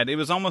that bad. It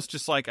was almost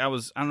just like I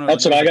don't know.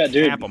 That's there what I was got, a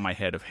dude. cap on my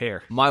head of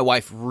hair. My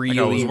wife I was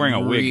really, wearing a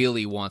wig.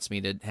 really wants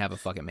me to have a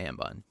fucking man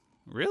bun.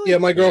 Really? Yeah,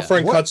 my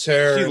girlfriend What? cuts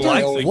hair. She and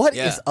likes I only- it. What is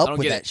Yeah, I up don't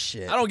with get that it.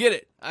 shit? I don't get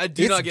it. I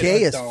do It's not get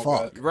gay it. as Don't,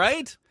 fuck.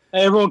 Right?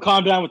 Hey, everyone,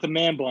 calm down with the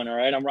man bun. All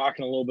right, I'm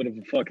rocking a little bit of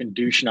a fucking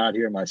douche knot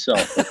here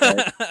myself.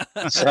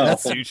 Okay? So,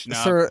 Douche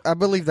knob. Sir, I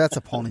believe that's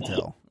a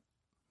ponytail.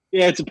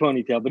 yeah, it's a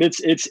ponytail, but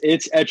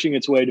it's etching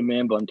its way to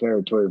man bun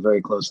territory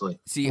very closely.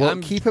 See, Well,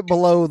 I'm keep it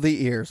below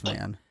the ears,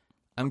 man.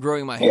 I'm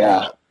growing my hair Yeah.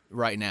 out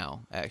right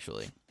now,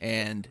 actually,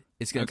 and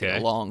it's gonna take Okay.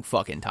 a long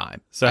fucking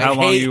time. So I how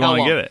long do hate you how want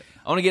to long. get it?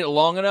 I want to get it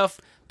long enough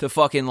to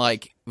fucking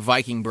like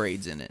Viking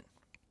braids in it.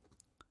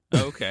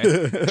 Okay.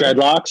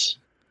 Dreadlocks.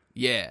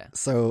 Yeah,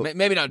 So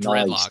Maybe not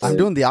Nice. dreadlocks. I'm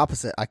doing the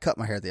opposite. I cut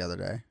my hair the other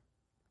day.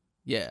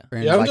 Yeah.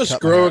 Granted, Yeah, I'm I just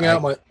cut my growing hair.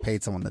 out my. I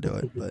paid someone to do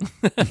it,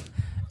 but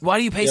Why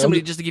do you pay Yeah,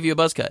 somebody I'm- just to give you a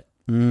buzz cut?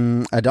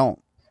 I don't.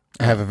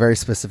 I have a very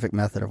specific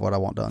method of what I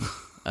want done.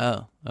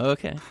 Oh,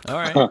 okay, all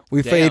right.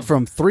 We Damn. fade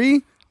from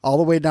 3 all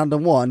the way down to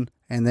 1,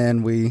 and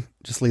then we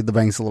just leave the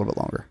bangs a little bit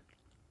longer.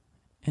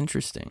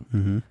 Interesting.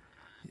 Mm-hmm.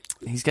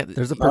 He's got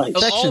There's a Nice. of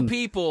all perfection.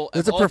 people.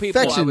 There's of a all people,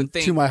 I perfection would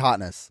think, to my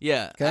hotness.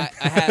 Yeah, Okay.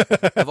 I have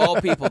of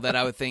all people that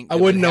I would think. I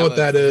that wouldn't would know have what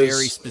that a is.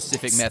 Very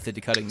specific method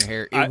to cutting their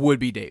hair. It I- would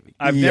be Davey.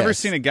 I've never Yes.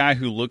 seen a guy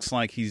who looks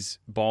like he's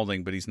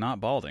balding, but he's not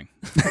balding.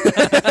 Tell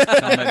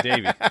that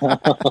Davey.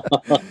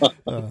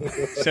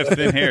 Except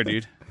thin hair,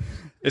 dude.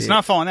 It's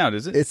not falling out,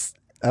 is it?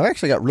 I've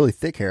actually got really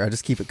thick hair. I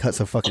just keep it cut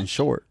so fucking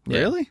short.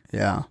 Really?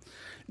 Yeah.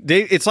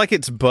 It's like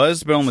it's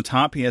buzzed, but on the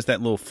top he has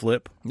that little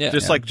flip. Yeah.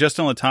 Just like just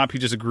on the top, he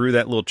just grew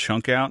that little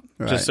chunk out,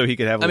 Right. just so he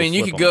could have. A I little mean,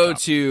 you flip could on the go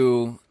top.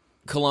 to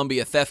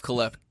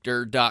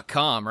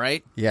ColumbiaTheftCollector.com,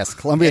 right? Yes.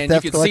 Columbia And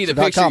you can see the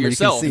picture and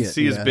yourself. You You can see it.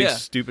 See his yeah. big Yeah.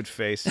 stupid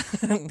face.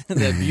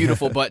 The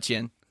beautiful butt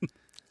chin.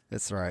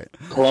 That's right.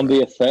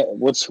 Columbia.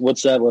 What's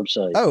that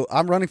website? Oh,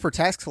 I'm running for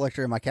tax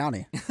collector in my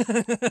county.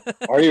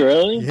 Are you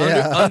really?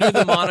 Yeah. Under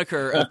the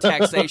moniker of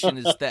taxation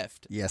is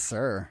theft. Yes,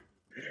 sir.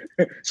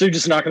 So you're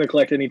just not going to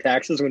collect any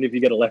taxes if you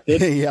get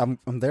elected? Yeah,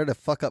 I'm there to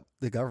fuck up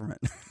the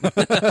government.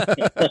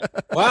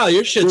 Wow,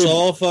 your shit's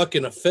all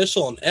fucking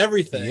official and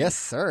everything. Yes,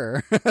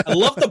 sir. I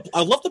love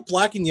the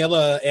black and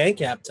yellow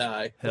ANCAP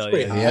tie. That's Hell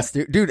pretty yeah. hot. Yes,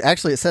 dude.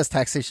 Actually, it says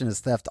taxation is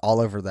theft all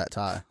over that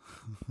tie.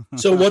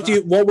 So what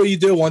will you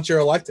do once you're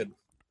elected?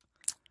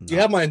 You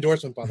have my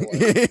endorsement, by the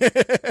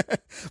way.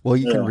 Well,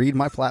 you can Yeah. read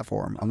my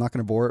platform. I'm not going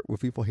to bore it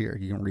with people here.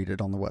 You can read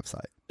it on the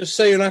website. Just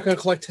say you're not going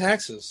to collect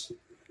taxes.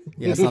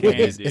 Yeah, it's not that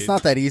Man, easy. dude. It's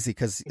not that easy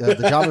because the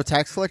job of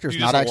tax collector is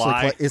You not just actually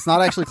lie. it's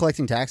not actually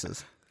collecting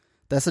taxes.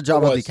 That's the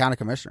job of the was. county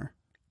commissioner.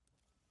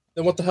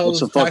 Then what the hell What's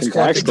is a fucking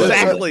tax collector?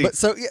 Exactly.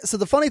 So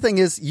the funny thing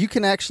is, you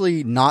can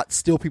actually not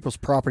steal people's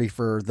property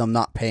for them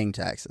not paying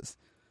taxes.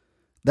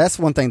 That's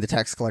one thing the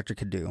tax collector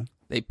could do.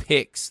 They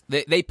picks.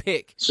 They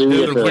pick. So The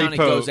you The get county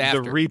goes the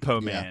after.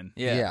 repo man.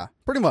 Yeah.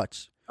 pretty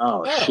much.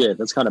 Oh shit,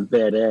 that's kind of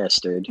badass,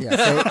 dude.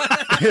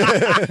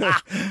 Yeah.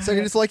 So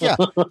you're just like, yeah,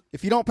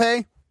 if you don't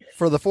pay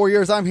for the 4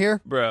 years I'm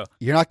here, Bro,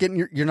 you're not getting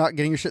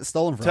your shit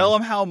stolen from. tell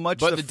them how much.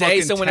 But the day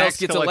fucking someone else tax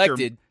gets collector-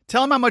 elected-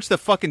 Tell them how much the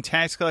fucking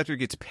tax collector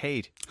gets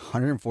paid.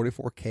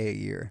 $144K a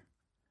year.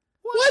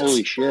 What?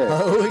 Holy shit.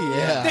 Oh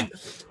yeah. In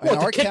What,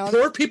 our to kick county-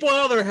 poor people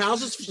out of their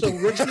houses so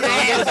rich people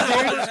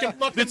can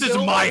fucking This is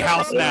build? my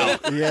house now.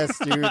 Yes,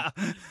 dude.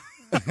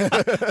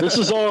 This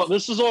is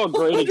all a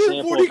great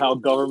example of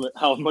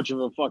how much of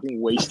a fucking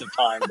waste of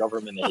time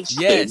government is.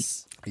 dude.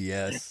 Yes.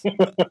 Yes.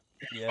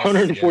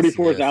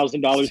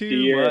 $144,000 a Too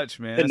year much,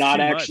 man. to That's not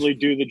too much. actually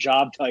do the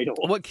job title.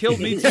 What killed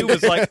me too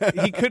was like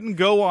he couldn't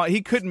go on.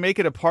 He couldn't make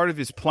it a part of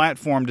his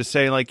platform to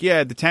say like,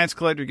 yeah, the tax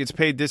collector gets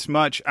paid this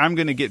much. I'm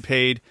going to get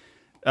paid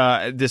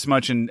this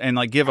much, and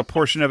like give a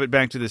portion of it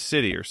back to the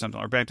city or something,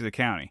 or back to the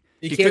county.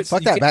 You can't-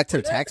 Fuck you that can't back to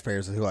do the that?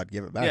 taxpayers is who I'd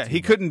give it back Yeah, to.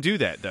 he couldn't do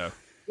that though.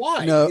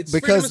 Why? No, It's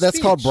freedom because of that's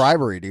called speech.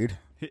 bribery, dude.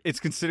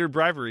 It's considered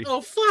bribery. Oh,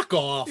 fuck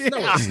off. No,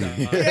 it's not.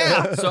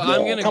 Yeah, So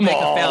I'm gonna Come make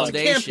on. a It's a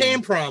foundation.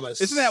 campaign promise.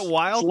 isn't that It's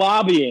wild?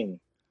 lobbying.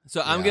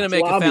 So I'm Yeah. gonna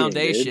make a Lobbying,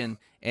 foundation,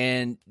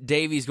 and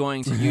Davey's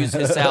going to use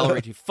his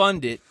salary to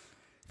fund it.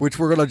 Which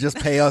we're gonna just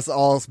pay us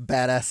all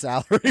badass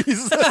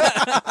salaries.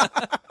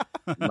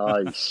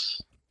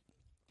 Nice.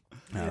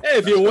 Hey,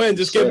 if you win,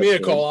 just give me a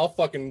Shit, call. I'll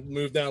fucking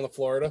move down to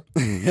Florida.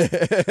 What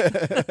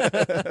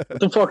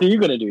the fuck are you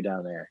gonna do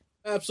down there?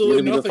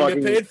 Absolutely You're gonna nothing.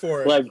 be Get the paid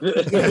for it. Like,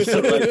 so,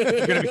 like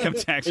You're gonna become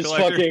tax it's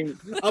collector. fucking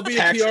I'll be a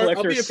tax PR. I'll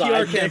collector be a PR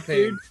side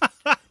campaign.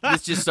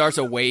 This just starts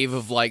a wave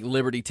of like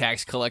Liberty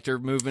tax collector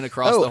movement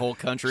across Oh. the whole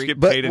country. Get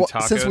But paid in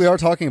tacos. since we are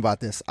talking about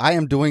this, I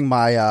am doing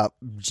my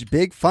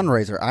big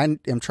fundraiser. I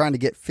am trying to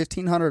get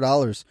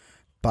 $1,500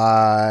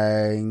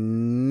 by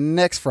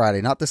next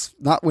Friday. Not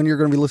when you're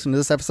going to be listening to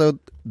this episode.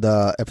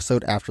 The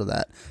episode after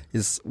that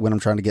is when I'm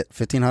trying to get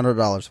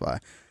 $1,500 by.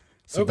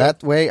 So Okay.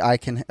 that way I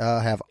can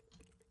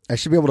I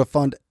should be able to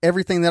fund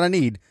everything that I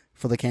need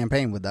for the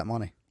campaign with that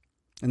money,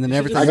 and then You should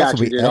everything I else got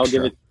will you, be dude.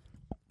 extra.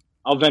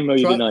 I'll Venmo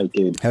you Try- tonight,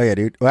 dude. Hell yeah,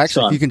 dude! Well,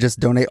 actually, Son. if you can just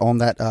donate on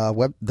that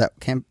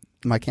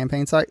my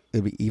campaign site,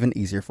 it'd be even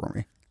easier for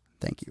me.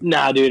 Thank you.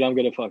 Nah, dude, I'm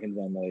gonna fucking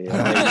Venmo you.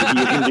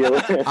 You can deal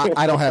with it.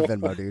 I don't have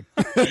Venmo, dude.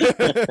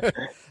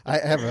 I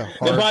have a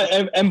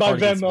hard. And by hard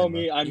against Venmo Venmo.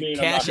 me, I mean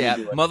Cash I'm not app, gonna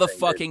do anything,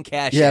 motherfucking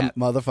cash Yeah, app.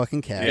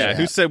 motherfucking cash. Yeah,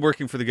 who app. said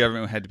working for the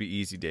government had to be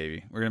easy,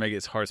 Davey? We're gonna make it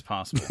as hard as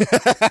possible.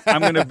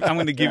 I'm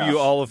gonna give you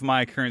all of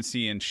my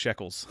currency in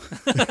shekels.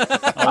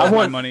 All of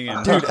my money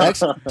in, Dude,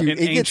 actually, dude,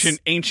 in it gets,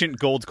 ancient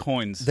gold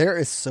coins. there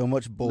is so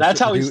much bullshit. That's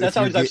how to he's. do That's if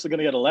how you he's get- actually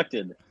gonna get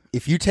elected.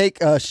 If you take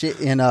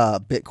shit in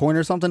Bitcoin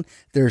or something,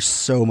 there's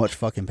so much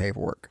fucking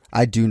paperwork.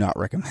 I do not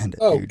recommend it.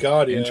 Oh dude.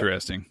 God, yeah.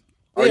 Interesting.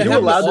 Are Yeah, you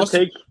have allowed to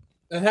Austin- take?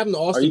 That happened to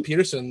Austin Are you-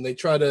 Peterson. They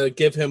try to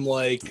give him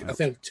like I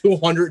think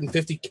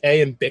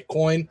 $250K in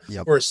Bitcoin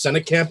Yep. for a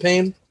Senate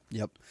campaign.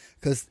 Yep.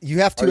 Because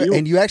you have Are to, you-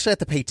 and you actually have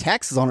to pay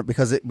taxes on it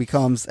because it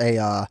becomes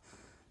a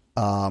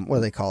what do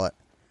they call it?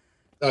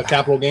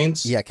 Capital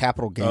gains. Yeah,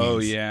 capital gains. Oh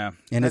yeah,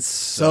 and That it's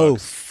so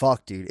sucks.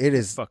 fucked, dude. It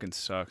is. Fucking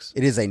sucks.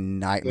 It is a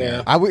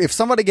nightmare. Yeah. If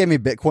somebody gave me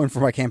Bitcoin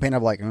for my campaign, I'd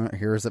be like,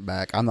 here's it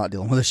back. I'm not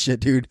dealing with this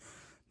shit, dude.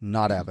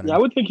 Not happening. Yeah, I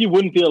would think you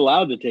wouldn't be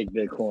allowed to take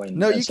Bitcoin.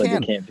 No, you as, like, a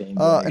can. campaign And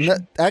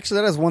donation.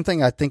 that is one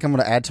thing I think I'm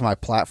going to add to my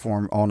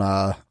platform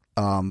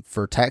on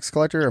for tax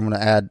collector. I'm going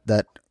to add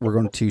that we're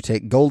going to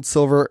take gold,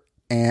 silver,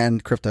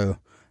 and crypto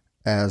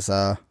as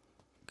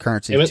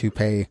currency Damn it. to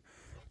pay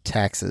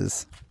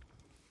taxes.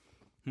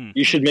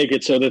 You should make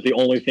it so that the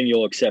only thing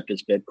you'll accept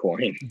is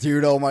Bitcoin.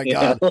 Dude, oh my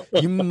Yeah. god,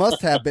 you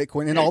must have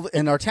Bitcoin,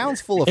 and our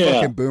town's full of Yeah.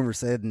 fucking boomers.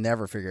 So they'd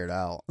never figure it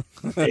out.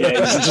 Yeah,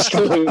 it's just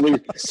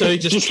completely. So you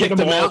just get kick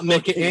them all out and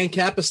make it fucking-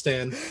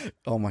 Ancapistan.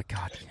 Oh my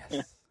god,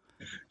 yes.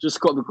 Just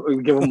give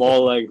them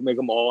all make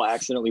them all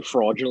accidentally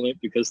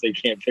fraudulent because they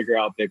can't figure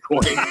out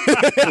Bitcoin.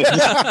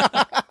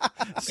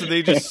 So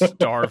they just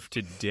starve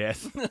to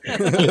death.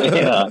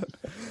 Yeah.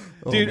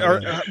 Dude, Oh,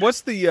 man.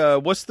 what's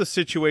the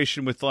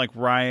situation with like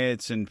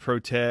riots and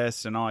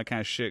protests and all that kind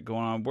of shit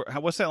going on?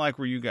 What's that like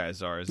where you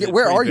guys are? Is Yeah, it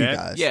where pretty are you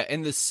bad? guys? Yeah,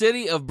 in the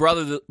city of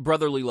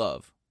brotherly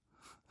love,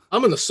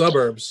 I'm in the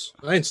suburbs.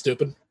 I ain't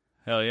stupid.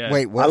 Hell yeah!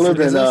 Wait, what I live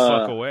city is in, this?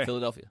 fuck away.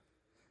 Philadelphia.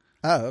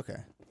 Oh, okay.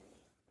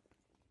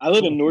 I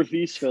live in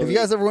Northeast Philly. Have you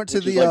guys ever went to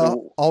which is the like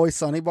Always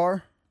Sunny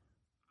bar?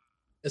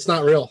 It's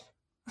not real.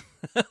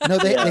 No,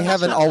 they Yeah.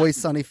 have an Always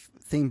Sunny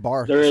themed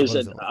bar. there is.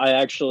 supposedly. I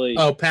actually.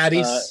 Oh,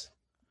 Patty's. Uh,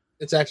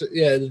 it's actually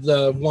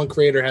the one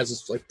creator has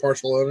this like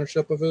partial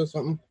ownership of it or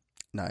something.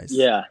 Nice.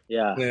 Yeah.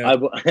 Yeah.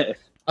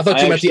 I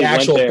thought you meant the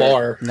actual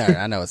bar. No,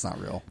 I know it's not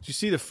real. Did you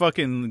see the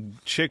fucking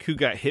chick who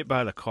got hit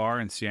by the car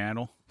in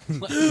Seattle?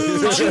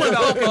 Just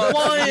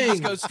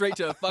go straight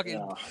to a fucking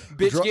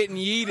bitch getting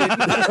yeeted.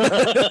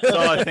 That's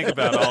all I think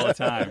about all the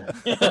time.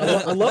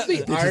 I love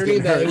the irony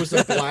that it was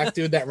a black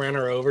dude that ran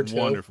her over too.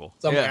 Wonderful.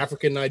 Some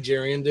African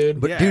Nigerian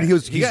dude. But Yeah. dude,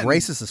 he's He got-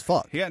 racist as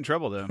fuck. He got in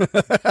trouble though.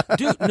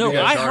 Dude, no,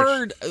 Yeah, I charged.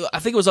 heard, I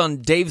think it was on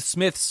Dave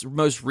Smith's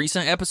most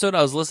recent episode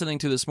I was listening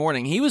to this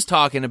morning. He was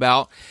talking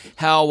about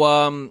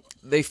how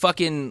they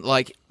fucking,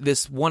 like,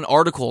 this one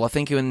article, I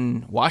think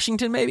in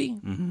Washington, maybe?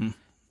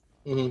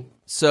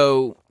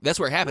 So that's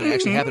where it happened. It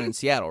actually happened in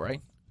Seattle,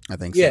 right? I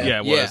think so. Yeah, Yeah,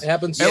 it Yeah. was. It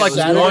happens At like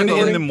Saturday 1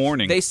 morning. in the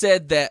morning. They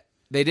said that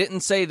they didn't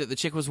say that the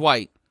chick was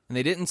white. And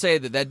they didn't say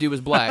that dude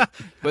was black,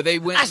 but they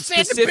went and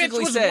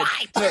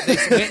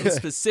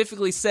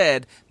specifically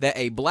said that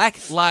a Black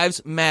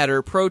Lives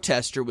Matter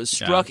protester was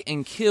struck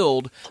and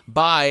killed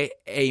by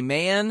a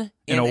man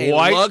in a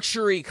white-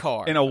 luxury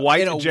car, in a white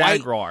Jaguar,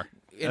 Jaguar.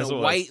 in That's a what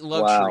it white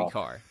luxury Wow.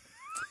 car.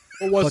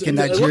 What was Fucking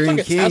it? It looked Nigerian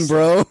like a king, Tesla.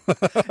 bro.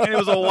 And it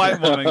was a white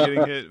woman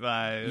getting hit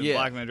by a Yeah.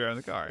 black man driving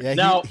the car. Yeah,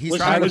 Now, he's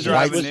was tired Trying to of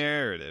drive whites. a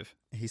narrative.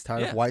 He's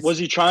tired Yeah. of whites. Was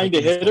he trying to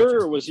taking his hit her,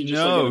 culture. or was he just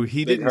No, like in a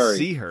he big didn't hurry?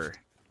 see her.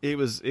 It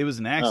was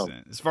an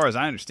accident, as far as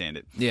I understand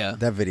it. Yeah,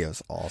 That video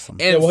is awesome.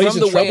 and well, he's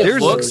from in the way trouble it for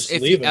looks,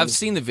 leaving. I've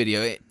seen the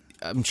video.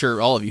 I'm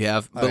sure all of you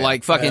have, but yeah.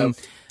 like fucking.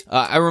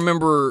 I have. I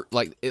remember,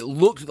 like, it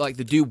looked like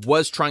the dude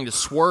was trying to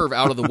swerve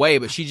out of the way,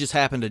 but she just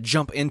happened to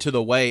jump into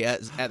the way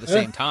at the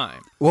same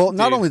time. Well,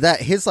 not Dude. only that,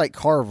 his like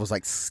car was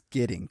like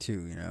skidding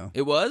too. You know,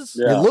 It was?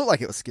 Yeah. it looked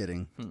like it was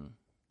skidding.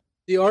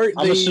 The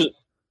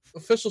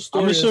official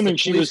story. I'm is assuming the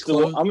she police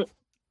was closed-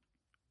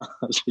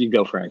 so you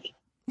go, Frank.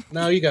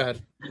 No, you go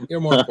ahead. You're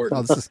more Oh,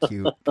 important. this is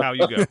cute. How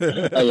you go?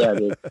 Oh yeah,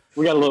 dude.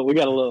 We got a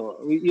little.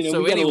 You know. So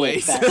we got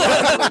anyways. a little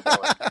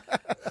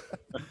fat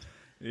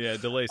Yeah,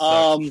 delay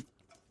sucks.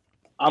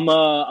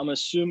 I'm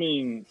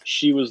assuming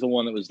she was the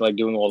one that was like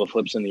doing all the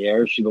flips in the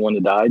air. Is she the one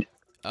that died?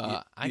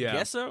 I Yeah.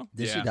 guess so.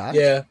 Did she Yeah. die?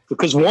 Yeah.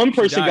 Because one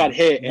person died. got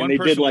hit One and they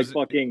did person like was-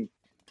 fucking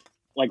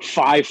like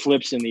 5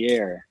 flips in the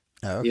air.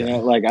 Oh, okay. You know,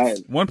 like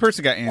One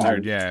person got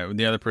injured, yeah.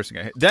 The other person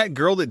got hit. That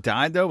girl that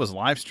died, though, was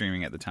live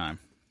streaming at the time.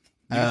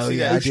 You can Oh see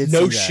yeah, that? I did. No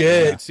see that,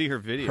 shit. You can see her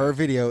video. Her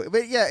video,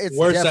 but yeah, it's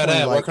Where's that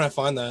definitely at? Where like, can I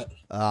find that?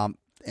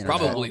 internet.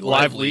 Probably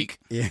Live Live Leak.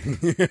 Yeah.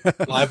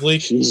 Live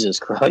leak. Jesus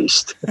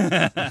Christ.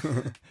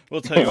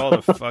 We'll tell you all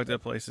the fucked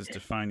up places to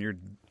find your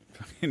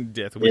fucking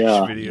Death Wish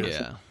Yeah. videos.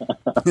 Yeah.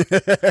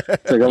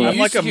 It's like, You I'm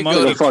like a used to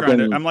monkey go to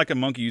fucking- I'm like a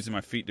monkey using my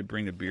feet to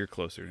bring the beer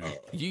closer to me.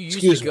 You used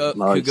Excuse to me. go,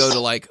 Nice. could go to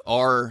like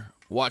our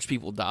Watch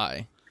People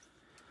Die,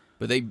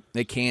 but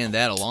they canned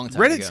that a long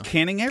time Reddit's ago.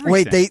 canning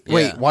everything. wait,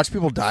 Yeah. Watch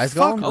People Die's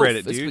Fuck gone. Oh, Reddit,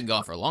 it's dude. been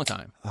gone for a long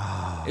time.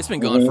 It's been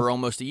gone for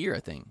almost a year, I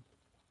think.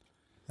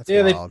 That's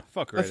Yeah, they- wild.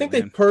 Fuck Reddit, I think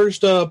man. they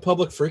purged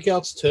public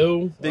freakouts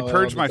too. They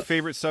purged my but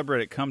favorite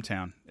subreddit,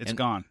 Cumtown. It's And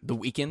gone. The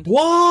Weekend,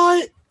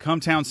 What?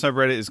 Cumtown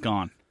subreddit is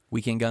gone.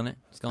 Weekend Gun It.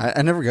 It's gone.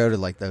 I never go to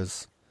like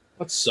those.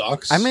 That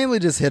sucks. I mainly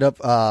just hit up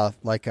Wait,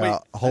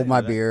 hold I my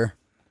know that. beer.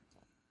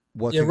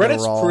 What yeah, could go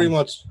Reddit's wrong? pretty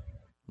much.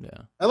 Yeah.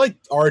 I like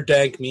R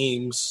dank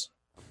memes,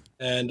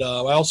 and I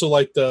also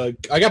like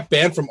I got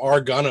banned from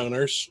R gun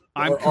owners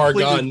I'm or R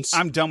completely- guns.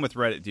 I'm done with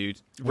Reddit, dude.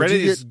 What'd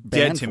Reddit you is get dead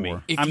banned to me.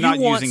 for? If I'm you not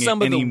want using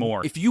some it of the,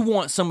 anymore. If you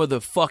want some of the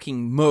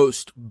fucking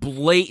most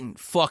blatant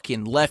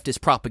fucking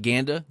leftist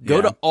propaganda, go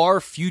Yeah. to our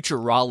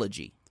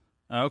Futurology.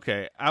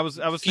 Okay, I was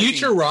thinking,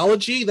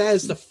 Futurology? That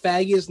is the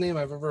faggiest name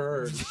I've ever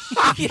heard.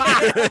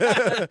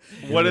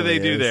 what do they really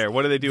do is. there?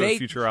 What do they do They-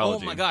 with Futurology? Oh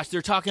my gosh,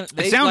 they're talking.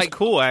 They, It sounds like,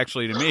 cool,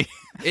 actually, to me. It-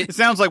 It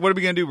sounds like, what are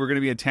we going to do? We're going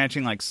to be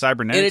attaching like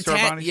cybernetics to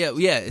our bodies?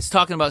 yeah, it's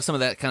talking about some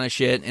of that kind of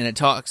shit, and it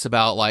talks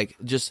about like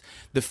just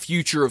the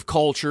future of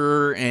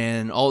culture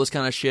and all this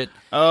kind of shit.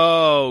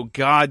 Oh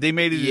God, they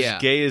made it Yeah.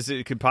 as gay as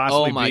it could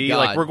possibly Oh, my be. God,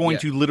 Like we're going yeah.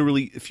 to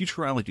literally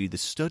Futurology, the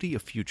study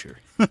of future,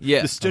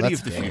 Yeah, the study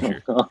that's of the gay.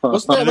 future.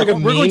 Wasn't that like a We're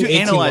meme going to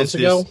 18 analyze months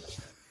ago?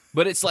 this.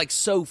 but it's like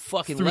so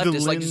fucking Through the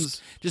leftist. Like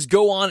lens. just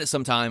go on it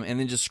sometime and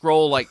then just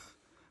scroll like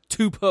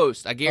 2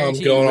 posts. I guarantee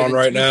I'm going you on within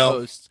right 2 now.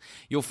 posts,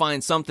 you'll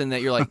find something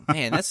that you're like,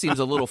 man, that seems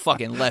a little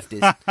fucking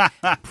leftist,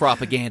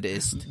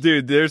 propagandist.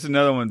 Dude, there's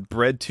another one,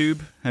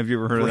 BreadTube. Have you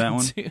ever heard of that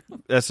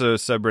one? That's a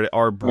subreddit,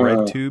 our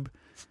BreadTube,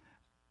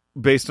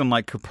 based on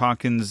like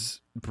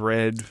Kropotkin's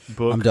bread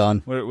book. I'm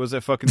done. What was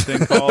that fucking thing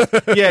called?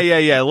 yeah.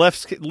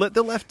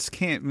 The lefts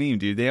can't meme,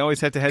 dude. They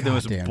always have to have the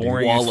most Goddamn, dude.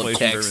 boring Wall of explanation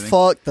text. everything.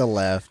 Fuck the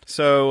left.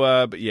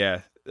 So, but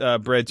yeah,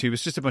 BreadTube.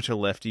 It's just a bunch of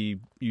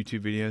lefty YouTube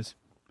videos.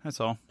 That's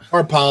all.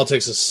 Our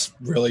politics is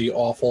really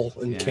awful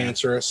and Yeah.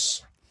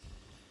 cancerous.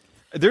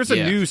 There's a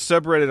Yeah. new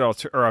subreddit,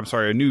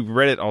 a new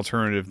Reddit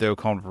alternative though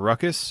called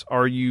Ruckus.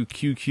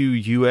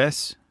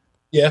 RUQQUS.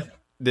 Yeah.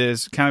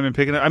 There's kind of been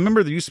picking up. I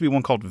remember there used to be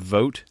one called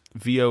Vote,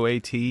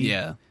 VOAT.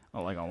 Yeah,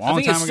 like a I long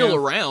think time it's ago. still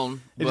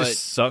around, It but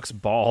just sucks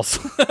balls.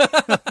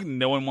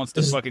 No one wants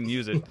to fucking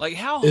use it. like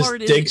how Is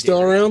hard is Dig it?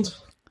 still around?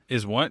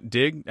 Is what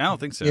Dig? I don't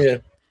think so. Yeah.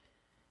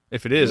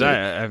 If it is, I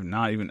have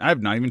not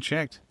even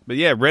checked. But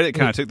yeah, Reddit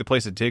kind of took the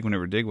place of Dig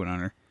whenever Dig went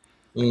under.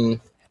 Mm.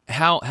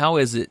 How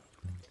is it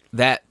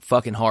that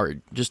fucking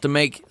hard just to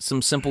make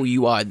some simple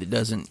UI that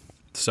doesn't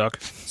Suck.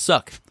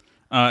 suck.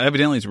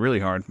 Evidently, it's really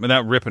hard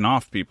without ripping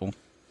off people.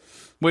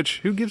 Which,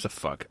 who gives a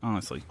fuck,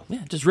 honestly?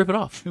 Yeah, just rip it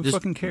off. Who Just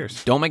fucking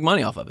cares? don't make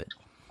money off of it.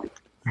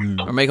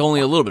 Or make only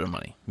a little bit of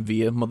money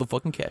via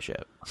motherfucking Cash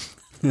App.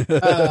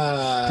 Dude,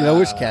 I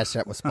wish Cash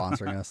App was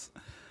sponsoring us.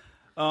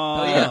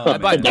 Oh, yeah. I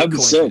buy that'd be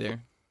Bitcoin sick. through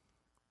there.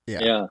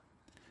 Yeah.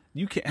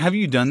 You can, have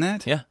you done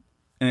that? Yeah.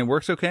 And it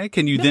works okay?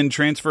 Can you then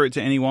transfer it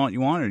to any wallet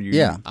you want? Or you?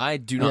 Yeah. I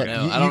do not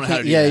know. you- I don't you know how to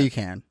can- do Yeah, that. you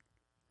can.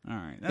 All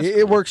right. That's It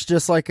cool. works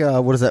just like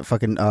what is that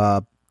fucking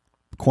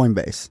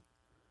Coinbase?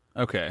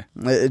 Okay.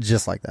 It's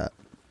just like that.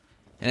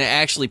 And it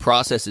actually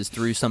processes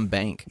through some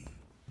bank.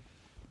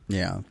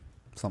 Yeah,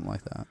 something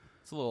like that.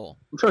 It's a little...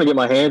 I'm trying to get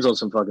my hands on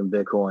some fucking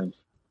Bitcoin.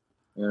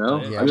 You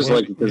know, Yeah, I just well,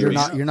 like it because you're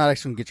not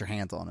actually gonna get your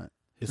hands on it.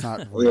 It's not.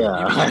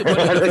 Yeah, You can put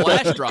it in a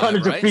flash drive, Kind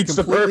of right? defeats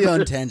the completely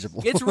purpose.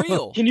 untangible. It's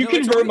real. Can you No, it's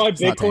convert real. my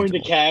It's not Bitcoin to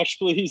tangible. cash,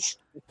 please?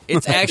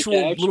 It's actual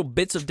Cash? little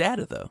bits of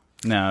data, though.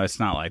 No, it's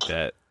not like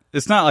that.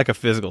 It's not like a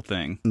physical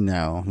thing.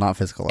 No, not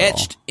physical at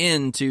Etched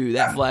into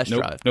that flash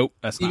Nope. drive. Nope.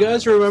 That's You not.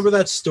 guys remember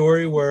that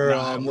story where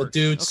No, it the works.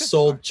 dude Okay.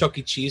 sold Chuck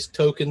E. Cheese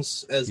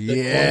tokens as all. Bitcoin?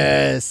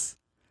 Yes,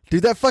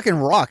 dude, that fucking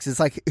rocks. It's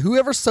like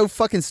whoever's so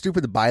fucking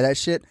stupid to buy that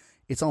shit,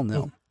 it's on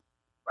them.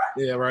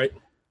 Yeah, right.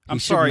 I'm He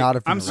should sorry. not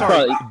have been I'm around.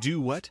 sorry. Probably- Do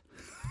what?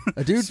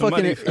 A dude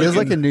Somebody fucking. It was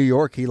like fucking- in New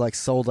York. He like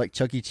sold like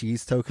Chuck E.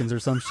 Cheese tokens or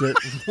some shit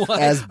What?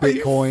 as Are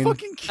you Bitcoin.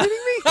 fucking kidding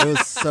me? It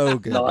was so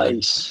good. dude.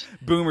 Nice.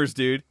 Boomers,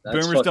 dude. That's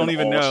Boomers don't fucking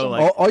even know. awesome.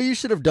 Like, All you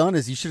should have done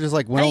is you should have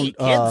like went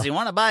on.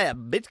 want to buy a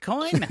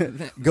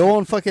Bitcoin? Go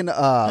on fucking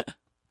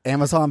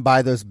Amazon,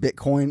 buy those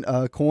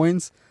Bitcoin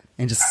coins,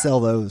 and just sell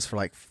those for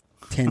like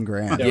 10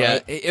 grand. Yeah. Yeah,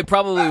 right. it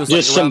probably was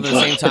Just like around some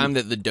the same fucking- time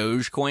that the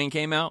Dogecoin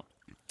came out.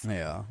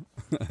 Yeah.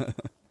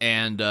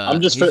 And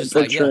I'm just he's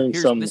picturing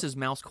some- This is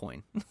Mouse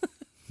Coin.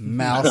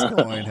 Mouse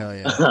coin, hell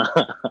yeah.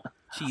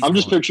 Cheese I'm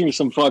just coin. picturing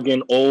some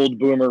fucking old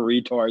boomer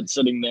retard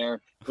sitting there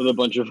with a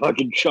bunch of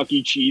fucking Chuck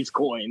E. Cheese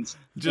coins.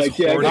 Just Like,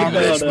 yeah, hoarding, I'm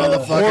them. rich,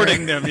 motherfucker.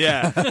 Hoarding them,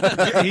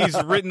 yeah.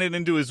 He's written it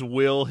into his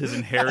will, his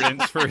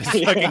inheritance for his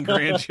fucking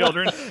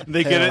grandchildren.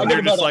 They get it, I and I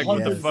they're got just about like,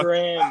 what the 100 fuck?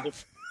 grand.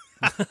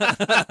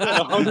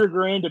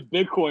 100 of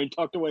Bitcoin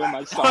tucked away in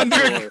my sock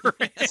 100 drawer.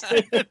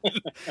 grand.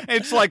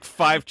 It's like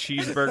 5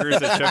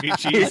 cheeseburgers at Chuck E.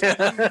 Cheese.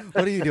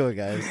 What are you doing,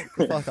 guys?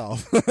 Fuck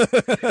off.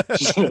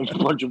 Just a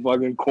bunch of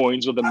fucking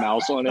coins with a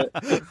mouse on it.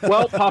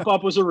 Well, Pop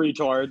Up was a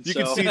retard. You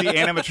so. can see the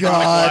animatronic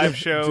God. live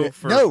show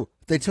for, No,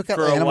 they took out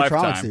for the a animatronics,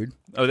 lifetime. dude.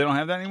 Oh, they don't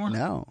have that anymore?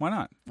 No. Why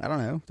not? I don't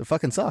know. They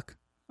fucking suck.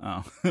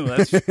 Oh,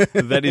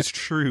 that is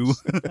true.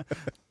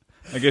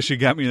 I guess you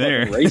got me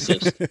there.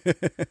 Racist.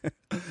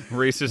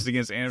 Racist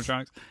against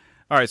animatronics.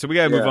 All right, so we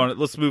gotta move Yeah. on.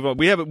 Let's move on.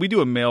 We do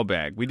a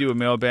mailbag. We do a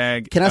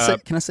mailbag. Can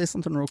I say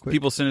something real quick?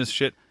 People send us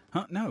shit.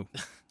 Huh? No.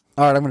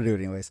 All right, I'm going to do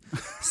it anyways.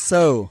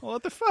 So, Well,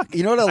 what the fuck?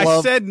 You know what I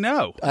love? said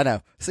no. I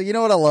know. So, you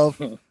know what I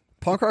love?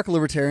 Punk Rock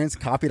Libertarians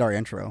copied our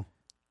intro.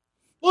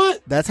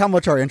 What? That's how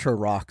much our intro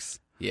rocks.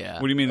 Yeah.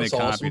 What do you mean That's they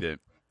awesome. copied it?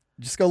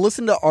 Just go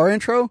listen to our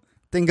intro,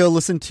 then go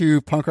listen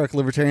to Punk Rock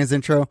Libertarians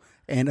intro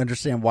and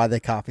understand why they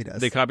copied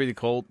us. They copied the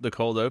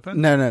cold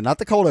open? No, not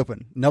the cold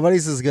open.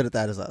 Nobody's as good at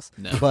that as us.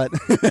 No. But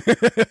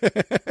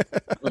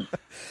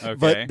Okay.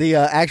 but the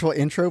actual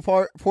intro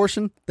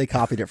portion, they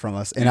copied it from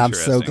us, and I'm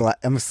so Interesting. glad.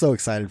 I'm so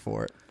excited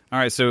for it. All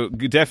right, so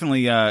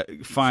definitely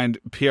find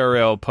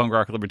PRL Punk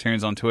Rock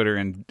Libertarians on Twitter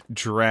and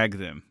drag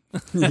them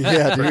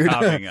Yeah, for dude.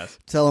 copying us.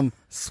 Tell them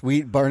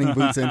sweet Burning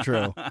Boots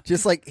intro.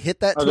 Just like hit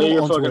that Are tool they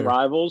your on fucking Twitter.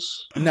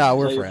 rivals? No, Are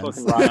we're they your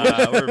friends. fucking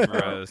rivals? We're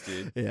bros,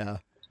 dude. Yeah,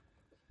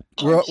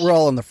 we're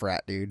all in the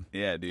frat, dude.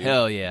 Yeah, dude.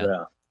 Hell yeah.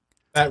 Yeah.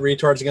 At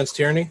retards against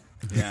tyranny.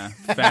 Yeah.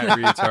 Fat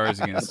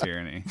retards against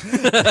tyranny.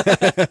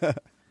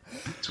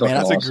 It's fucking Man,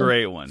 That's a awesome.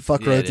 great one.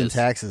 Fuck Yeah, roads it and is.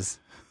 taxes.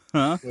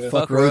 Huh?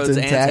 Fuck roads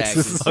and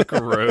taxes. Fuck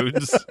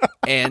roads.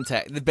 And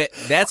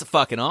that's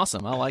fucking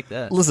awesome. I like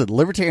that. Listen,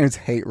 libertarians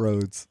hate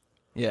roads.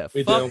 Yeah.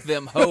 We Fuck do.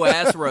 them hoe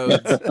ass roads.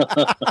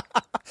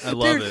 I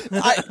love Dude,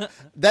 it.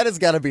 that has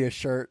got to be a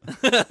shirt.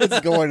 It's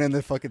going in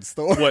the fucking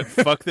store. What?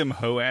 Fuck them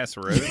hoe ass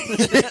roads?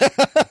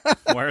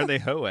 Why are they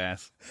hoe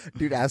ass?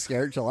 Dude, ask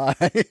Eric July.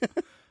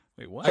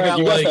 Wait, what? I got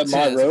You got like that My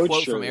Says, Road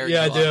quote from shirt. Eric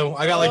Yeah, I July. do.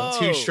 I got like Oh.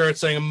 2 shirts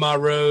saying "My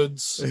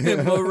roads."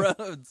 Yeah, Hoe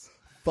roads.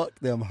 Fuck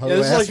them.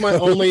 this is like my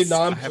only roads.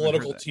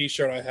 non-political that.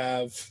 T-shirt I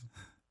have.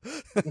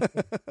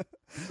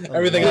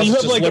 Everything Yeah, else you is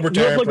have just like,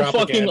 libertarian fucking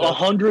propaganda.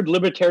 100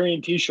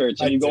 libertarian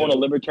T-shirts, and I you go on do. a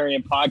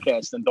libertarian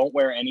podcast and don't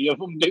wear any of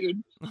them,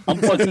 dude. I'm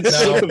fucking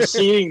sick of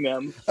seeing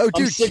them. Oh, I'm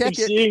dude, sick check of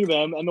it. seeing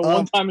them, and the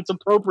one time it's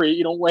appropriate,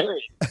 you don't wear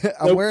it.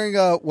 I'm wearing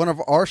one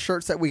of our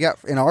shirts that we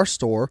got in our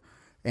store,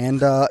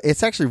 and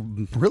it's actually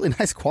really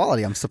nice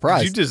quality. I'm Did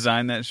surprised. you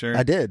design that shirt?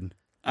 I did.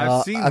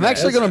 I've seen I'm that.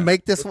 actually going to That's-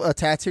 make this a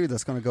tattoo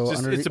that's going to go Just,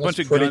 underneath. it's a bunch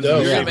of pretty guns dope.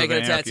 and You're shape gonna of make an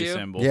it a anarchy tattoo?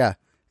 symbol. Yeah,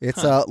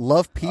 it's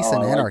love, peace, Oh,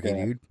 and I like anarchy,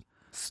 that. dude.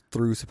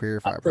 Through Superior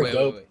Fire Pretty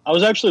Power. dope. I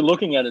was actually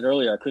looking at it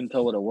earlier. I couldn't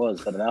tell what it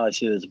was, but now I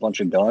see there's a bunch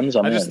of guns.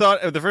 I just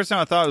thought the first time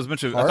I thought it was a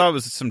bunch of. I Heart, thought it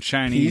was some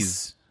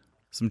Chinese,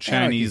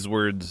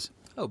 words.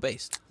 Oh,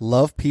 based.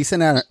 Love, peace,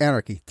 and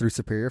anarchy through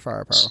Superior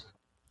Firepower.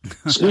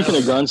 Speaking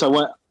of guns, I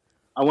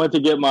I went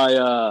to get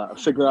my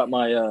figure out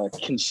my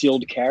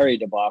concealed carry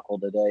debacle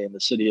today in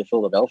the city of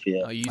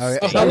Philadelphia. Oh, you Oh,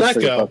 yeah. So How'd was that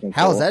pretty go? fucking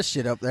How's cool. that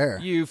shit up there?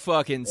 You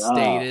fucking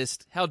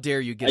statist. How dare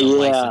you get a Yeah.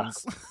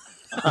 license?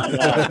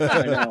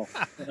 I know.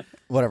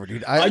 Whatever,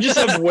 dude. I just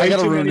have way I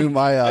gotta too renew many.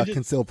 my I just-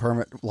 concealed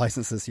permit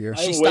license this year. I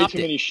She have way stopped too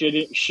it. many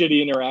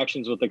shitty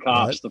interactions with the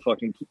cops to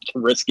fucking to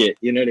risk it.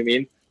 You know what I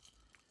mean?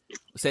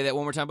 Say that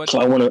one more time, bud.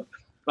 So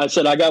I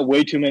said I got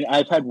way too many.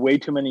 I've had way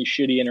too many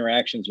shitty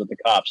interactions with the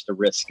cops to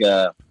risk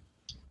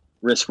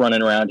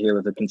running around here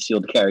with a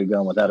concealed carry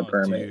gun without a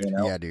permit. dude. You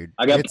know, Yeah, dude.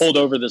 I got It's pulled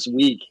over this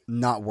week.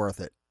 not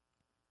worth it.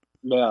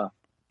 Yeah.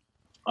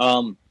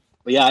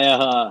 But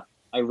yeah,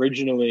 I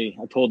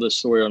told this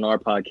story on our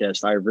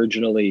podcast. I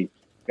originally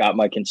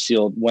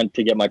went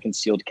to get my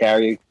concealed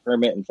carry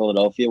permit in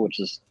Philadelphia, which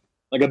is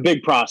like a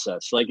big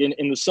process. Like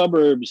in the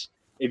suburbs,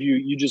 if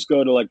you just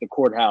go to like the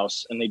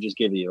courthouse and they just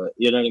give you it,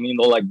 you know what I mean?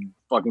 They'll like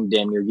fucking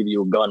damn near give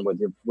you a gun with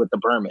the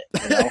permit.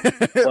 You know?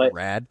 But-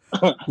 Rad.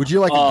 Would you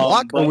like a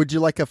Glock or but- would you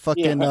like a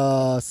fucking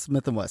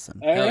Smith and Wesson?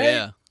 All Hell right,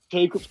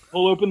 yeah.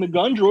 pull open the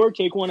gun drawer,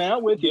 take one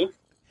out with you.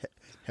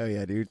 Hell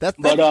yeah, dude. That's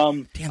But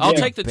damn, I'll that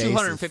take the base is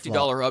 $250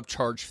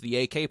 upcharge for the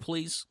AK,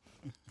 please.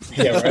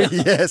 Yeah, right.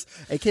 Yes,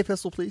 AK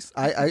pistol, please.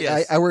 I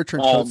Yes. I wear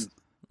trench coats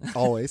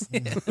always.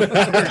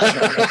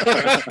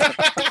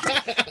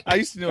 I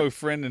used to know a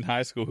friend in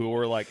high school who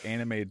wore like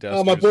anime dusters.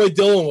 Oh, my boy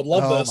Dylan would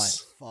love Oh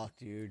this. my fuck,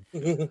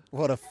 dude!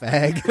 What a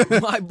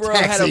fag. My bro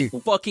Taxi. had a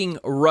fucking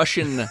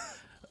Russian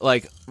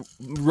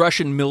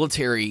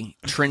military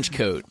trench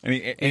coat, and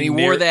and he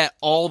wore that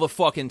all the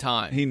fucking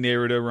time. He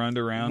Naruto runned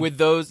around With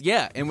those,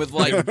 yeah, and with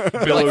like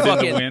Billowed in the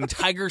fucking wind.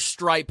 tiger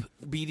stripe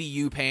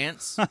BDU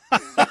pants,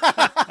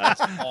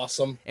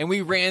 Awesome. and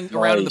we ran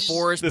around in the Nice.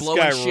 forest This blowing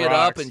guy shit up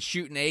rocks. and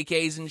shooting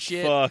AKs and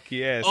shit. Fuck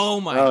yes. Oh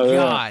my Oh, yeah.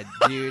 god,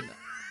 dude!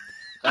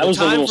 That was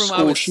a time little from I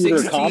school was shooter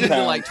 16 to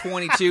compound. like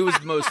 22 was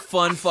the most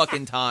fun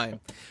fucking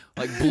time.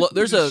 Like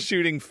there's a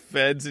shooting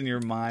feds in your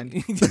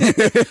mind.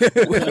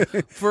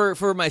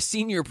 for my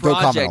senior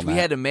comment project, on we that.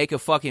 had to make a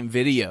fucking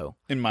video.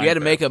 In We had to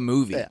Minecraft. make a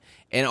movie. Yeah.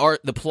 And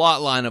the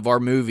plot line of our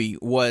movie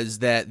was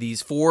that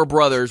these four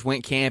brothers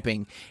went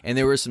camping, and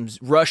there were some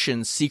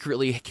Russians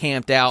secretly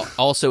camped out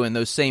also in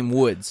those same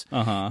woods.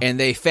 Uh-huh. And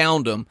they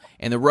found them,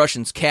 and the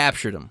Russians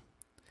captured them.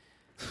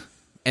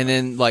 And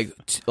then like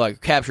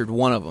captured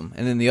one of them,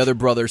 and then the other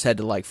brothers had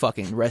to like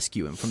fucking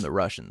rescue him from the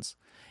Russians.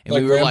 And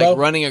Like we were Rambo? like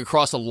running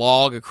across a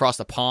log, across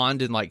a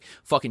pond, and like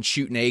fucking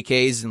shooting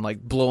AKs and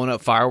like blowing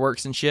up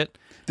fireworks and shit.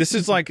 This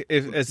is like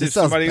if This sounds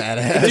somebody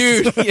badass.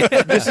 Dude,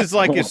 yeah. This is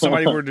like if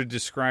somebody were to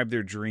describe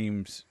their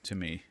dreams to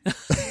me.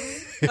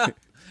 Fuck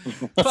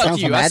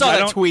Sounds you. I saw magical. I that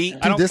don't- tweet.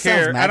 I don't this sounds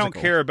care. I don't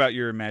magical. care about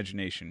your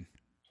imagination.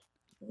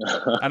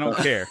 I don't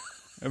care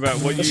about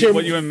what Let's you hear-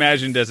 what you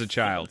imagined as a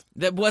child.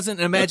 That wasn't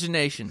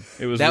imagination.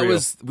 It was that real.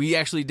 was we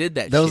actually did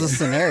that. That was shit. a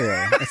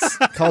scenario. It's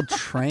called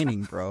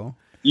training, bro.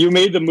 You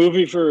made the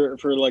movie for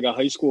like a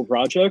high school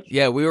project?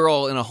 Yeah, we were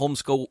all in a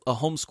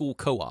homeschool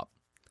co-op.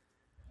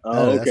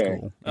 Oh, that's okay.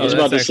 cool. I was Oh,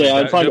 about to that's say,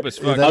 actually I'd find dope as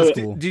fuck. Yeah, that is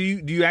I- cool. Do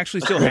you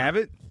actually still have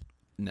it?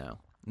 No,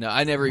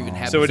 I never even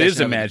had. So it is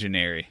possession of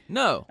imaginary.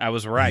 No, I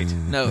was right.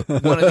 no.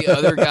 One of the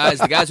other guys,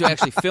 the guys who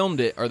actually filmed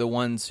it, are the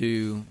ones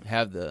who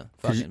have the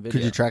fucking video.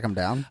 Could you track him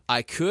down?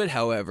 I could,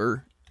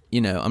 however,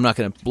 I'm not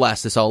going to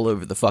blast this all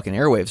over the fucking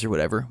airwaves or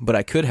whatever, but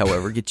I could,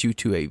 however, get you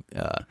to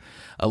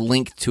a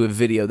link to a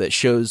video that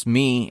shows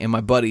me and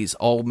my buddies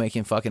all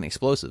making fucking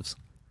explosives.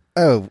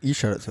 Oh, you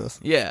showed it to us.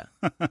 Yeah.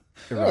 It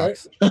All right.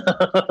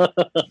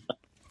 rocks.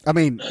 I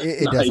mean,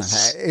 it Nice.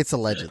 doesn't. It's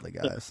allegedly,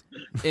 guys.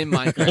 In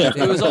Minecraft.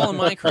 It was all in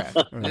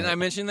Minecraft. Didn't I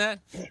mention that?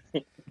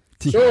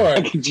 Sure.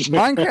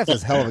 Minecraft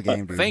is a hell of a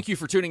game, dude. Thank you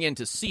for tuning in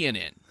to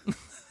CNN.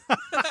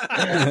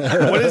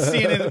 What is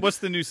CNN? What's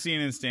the new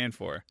CNN stand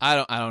for? I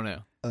don't know.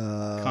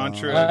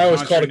 Contra. I always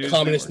Contra called it News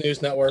Communist Network.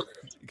 News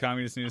Network.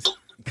 Communist News.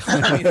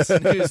 Communist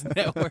News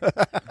Network.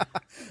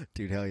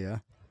 Dude, hell yeah.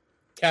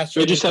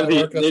 Castro They just News have the-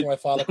 Network. That's they- what my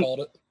father called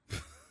it.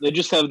 They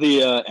just have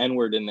the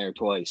N-word in there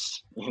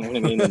twice. You know what I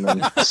mean? And then,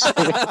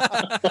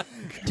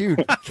 Dude,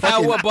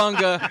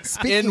 Cowabunga.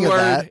 Speaking of Inward.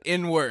 that-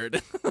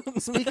 Inward.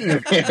 speaking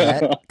of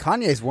that,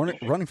 Kanye's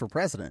running for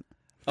president.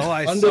 Oh,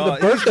 I Under saw the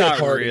it. birthday He's not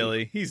party.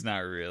 really. He's not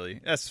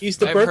really. That's He's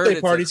the I've heard birthday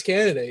it's party's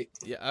candidate.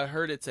 Yeah, I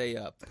heard it's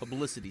a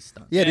publicity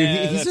stunt. Yeah, dude,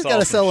 Yeah, he's that's just all got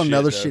to some sell shit,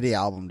 another though. shitty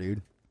album,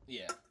 dude.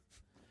 Yeah.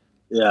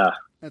 yeah,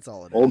 That's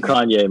all it is. old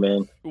Kanye,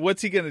 man.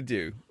 what's he gonna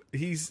do?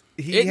 He Isn't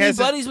he has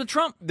buddies with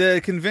Trump? the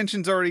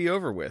convention's already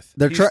over with.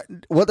 They're He's-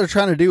 what they're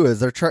trying to do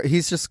is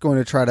he's just going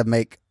to try to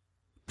make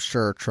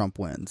sure Trump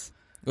wins.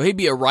 Well, he'd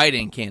be a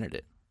write-in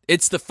candidate.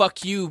 It's the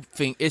fuck you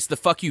thing. It's the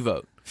fuck you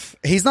vote.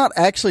 He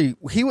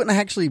wouldn't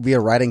actually be a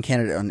write-in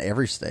candidate on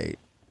every state.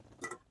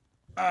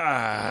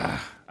 I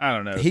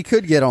don't know. He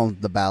could get on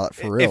the ballot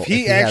for real. if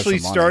he has actually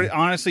some money. started,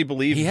 honestly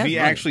believe He if has he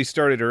money. actually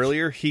started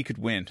earlier, he could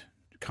win.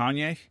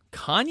 Kanye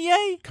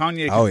Kanye?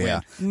 could Oh win.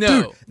 yeah,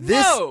 No. dude,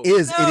 this No.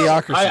 is No.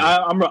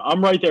 idiocracy.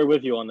 I'm right there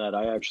with you on that.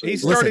 I actually He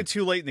agree. started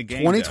too late in the game.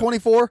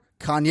 2024,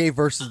 Kanye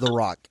versus The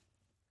Rock.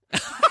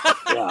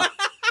 Yeah.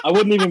 I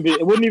wouldn't even be.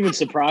 It wouldn't even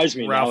surprise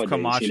me. Ralph nowadays,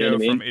 Camacho you know what I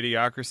mean? from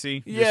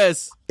Idiocracy.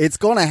 Yes. It's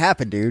going to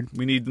happen, dude.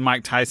 We need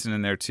Mike Tyson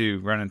in there too,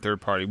 running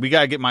third party. We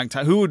gotta get Mike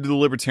Tyson. Who would the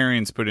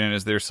Libertarians put in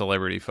as their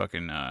celebrity?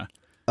 Fucking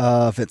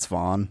Fitz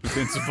Vaughn.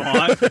 Vince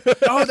Vaughn.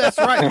 Oh, that's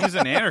right. He's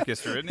an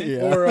anarchist, isn't he?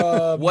 Yeah.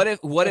 Or What if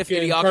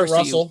fucking Idiocracy? Kurt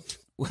Russell.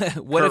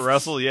 What Kurt if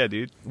Russell, yeah,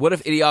 dude. What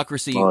if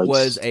Idiocracy Oh,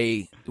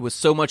 it's- was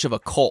so much of a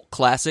cult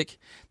classic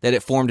that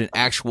it formed an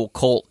actual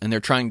cult, and they're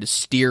trying to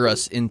steer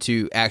us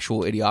into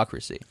actual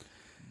Idiocracy?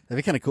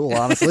 That'd be kind of cool,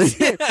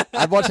 honestly.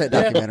 I'd watch that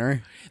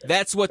documentary.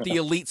 That's what the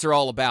elites are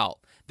all about.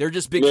 They're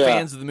just big Yeah.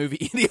 fans of the movie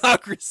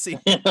Idiocracy.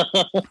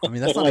 I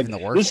mean, that's not even the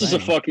worst. This is a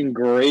thing. fucking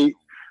great.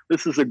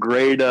 This is a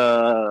great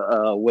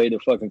way to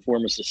fucking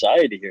form a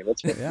society here.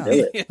 Let's fucking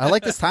do it. I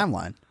like this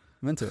timeline.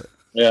 I'm into it.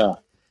 Yeah.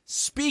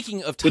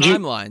 Speaking of Would you-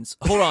 timelines,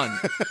 hold on.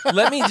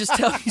 Let me just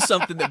tell you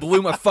something that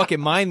blew my fucking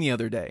mind the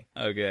other day.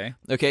 Okay.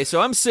 Okay, so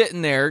I'm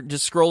sitting there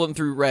just scrolling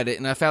through Reddit,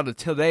 and I found a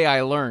Today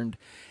I Learned.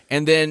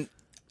 And then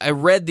I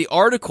read the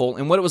article,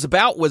 and what it was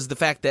about was the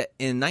fact that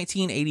in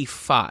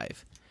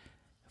 1985,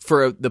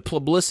 for the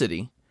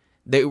publicity,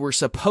 they were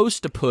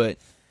supposed to put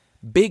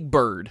Big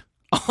Bird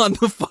on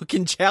the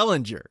fucking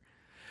Challenger.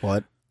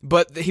 What?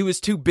 But he was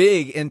too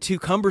big and too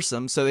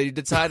cumbersome, so they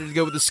decided to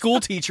go with the school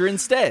teacher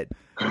instead.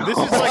 This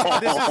is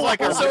like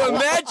a So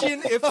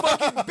imagine if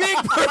fucking Big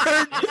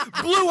Bird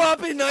blew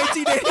up in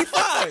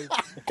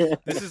 1985.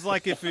 This is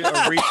like if a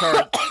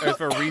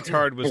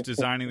retard was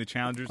designing the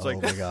Challenger. It's like,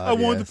 Oh my God, I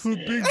wanted yes. to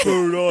put Big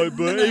Bird on,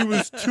 but it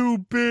was too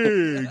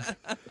big.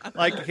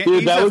 Like, Dude,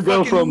 he's that a would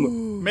go fucking-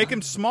 from make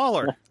him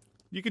smaller.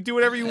 You could do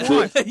whatever you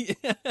want.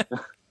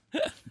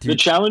 the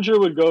Challenger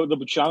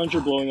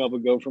blowing up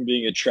would go from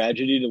being a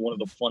tragedy to one of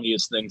the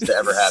funniest things to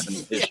ever happen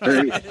in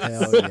history.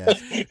 Hell yeah.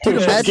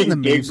 Dude, imagine the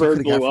Big memes we Bird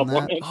could have blew got up from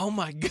on that. it. Oh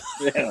my god.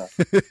 Yeah.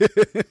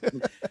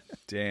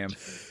 Damn.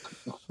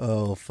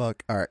 Oh,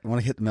 fuck. All right. I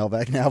want to hit the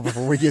mailbag now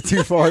before we get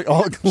too far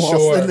all lost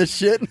Sure. in this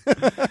shit.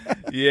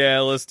 Yeah,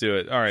 let's do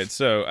it. All right.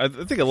 So I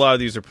think a lot of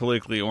these are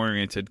politically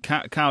oriented.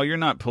 Kyle, you're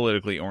not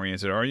politically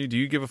oriented, are you? Do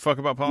you give a fuck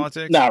about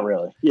politics? Not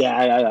really. Yeah.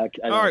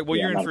 I All right, well,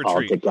 yeah, you're in I'm for a not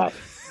treat. politic guy.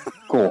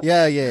 Cool.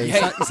 Yeah. You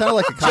sound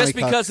like a commie Just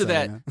because cuck, of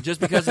that, so, just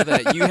because of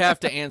that, you have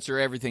to answer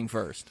everything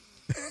first.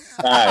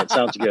 All right.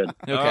 Sounds good.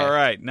 Okay. All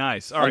right,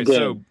 nice. All I'm right, good.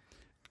 so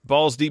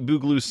Balls Deep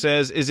Boogaloo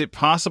says, is it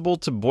possible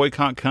to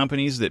boycott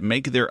companies that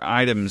make their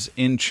items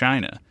in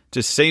China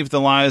to save the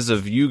lives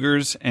of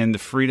Uyghurs and the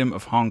freedom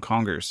of Hong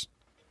Kongers?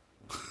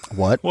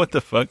 What? What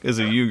the fuck is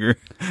a Uyghur?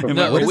 Am I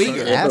No, what is he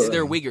Uyghurs. asking?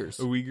 They're Uyghurs.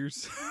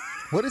 Uyghurs?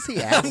 What is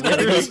he asking? Not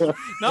Uyghur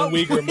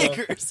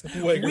Uyghurs.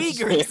 Uyghurs.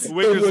 Uyghurs.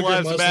 Uyghurs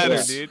lives Muslims.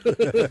 matter, dude.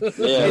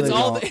 Yeah. It's They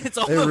all. don't. It's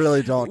all. They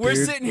really don't, We're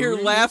dude. sitting here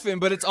laughing,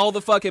 but it's all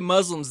the fucking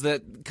Muslims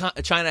that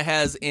China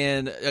has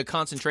in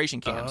concentration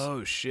camps.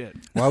 Oh, shit.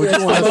 Why would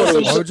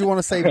you want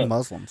to save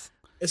Muslims?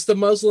 It's the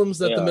Muslims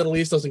that the Yeah. Middle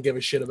East doesn't give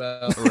a shit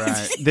about.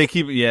 Right. They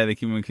keep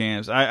them in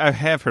camps. I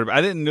have heard of it. I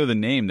didn't know the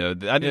name, though. I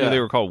didn't know Yeah. they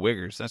were called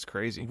Uyghurs. That's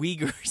crazy.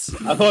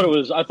 Uyghurs. I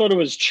thought it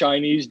was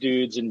Chinese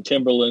dudes in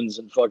Timberlands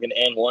and fucking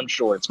N1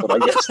 shorts, but I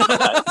guess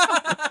not.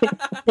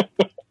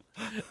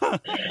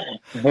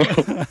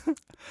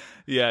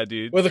 Yeah,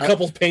 dude. With a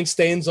couple paint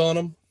stains on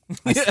them.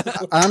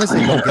 I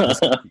honestly don't get this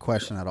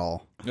question at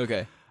all.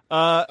 Okay.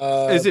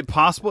 Is it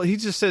possible? He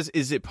just says,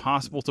 is it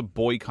possible to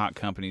boycott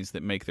companies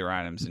that make their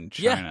items in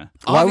China?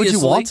 Yeah. Why would you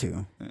Obviously.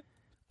 want to?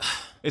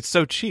 It's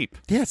so cheap.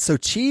 Yeah, it's so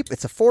cheap.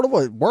 It's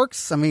affordable. It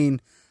works. I mean,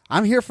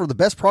 I'm here for the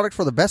best product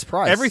for the best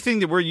price. Everything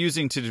that we're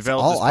using to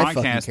develop all this I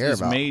fucking podcast care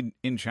is about. made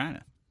in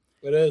China.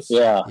 It is.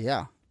 Yeah.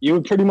 Yeah. You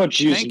would pretty much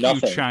use Thank you,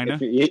 nothing. China.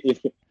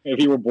 If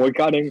you were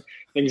boycotting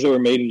things that were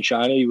made in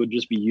China, you would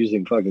just be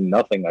using fucking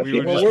nothing. I We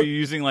feel would just like. be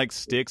using like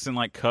sticks and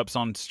like cups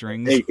on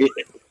strings.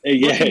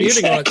 Yeah,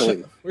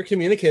 exactly. We're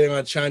communicating on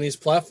a Chinese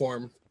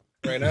platform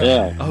right now.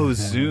 Yeah. Oh,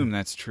 Zoom.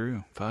 That's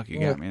true. Fuck, you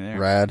got me there.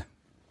 Rad.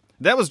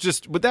 That was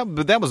just, but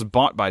that was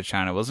bought by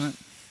China, wasn't it?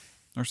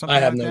 Or something. I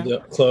have like no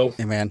that? clue.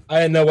 Hey, man.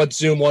 I didn't know what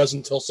Zoom was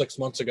until 6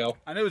 months ago.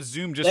 I know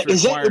Zoom just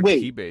Is that- required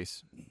wait.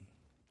 Keybase.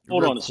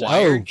 Hold on a second.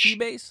 Acquired Oh.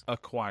 Keybase?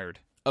 Acquired.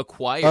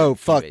 Acquired. Oh,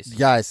 fuck. Keybase.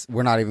 Guys,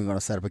 we're not even going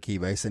to set up a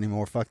Keybase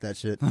anymore. Fuck that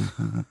shit.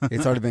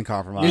 It's already been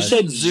compromised. You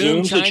said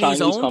Zoom Zoom's a Chinese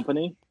Chinese owned?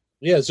 company?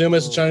 Yeah, Zoom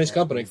is a Chinese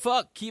company.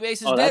 Fuck. Keybase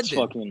is Oh, dead. that's Then.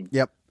 fucking.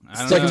 Yep. I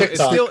don't like know.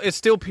 TikTok. It's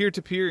still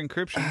peer-to-peer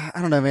encryption.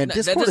 I don't know, man. That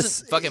Discord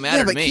doesn't is fucking matter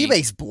Yeah, to but me.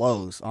 Keybase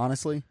blows,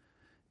 honestly.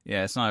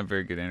 Yeah, it's not a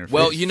very good interface.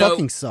 Well, It you know,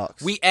 fucking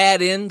sucks. we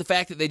add in the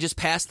fact that they just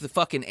passed the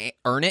fucking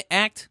Earn It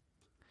Act,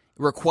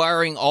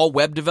 requiring all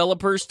web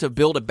developers to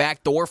build a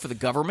backdoor for the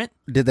government.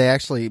 Did they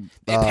actually It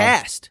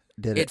passed.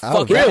 Did it? It Oh,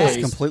 fucking that was passed.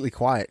 completely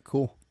quiet.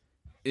 Cool.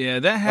 Yeah,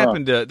 that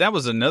happened. That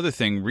was another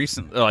thing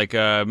recent, like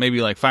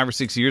maybe like 5 or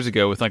 6 years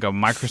ago, with like a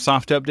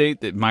Microsoft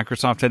update that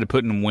Microsoft had to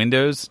put in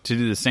Windows to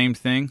do the same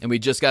thing. And we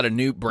just got a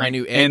brand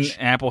new Edge. And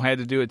Apple had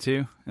to do it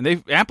too.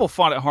 And Apple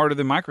fought it harder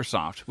than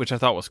Microsoft, which I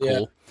thought was cool.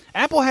 Yeah.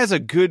 Apple has a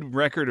good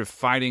record of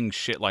fighting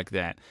shit like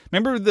that.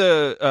 Remember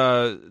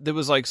there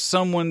was like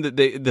someone that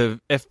the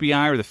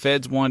FBI or the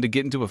feds wanted to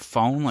get into a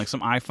phone, like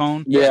some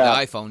iPhone. The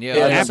iPhone.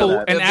 Yeah,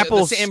 And Apple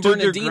the San stood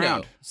their Bernardino.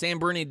 ground. San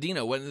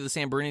Bernardino. Wasn't it the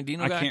San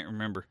Bernardino guy? I can't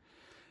remember.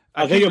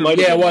 I think it might.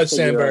 Yeah, it was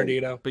San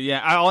Bernardino. But yeah,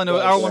 all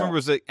I remember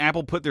was that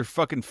Apple put their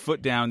fucking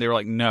foot down. They were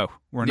like, "No,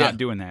 we're not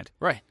doing that.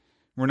 Right.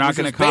 We're not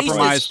going to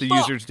compromise the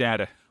user's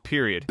data."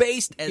 Period.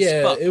 Based as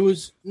Yeah, fuck. it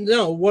was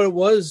what it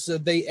was.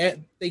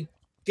 They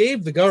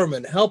gave the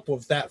government help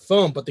with that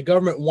phone, but the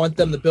government want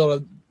them to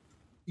build a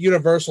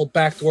universal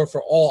backdoor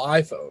for all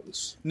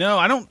iPhones. No,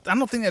 I don't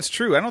think that's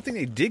true. I don't think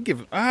they did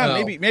give.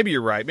 Maybe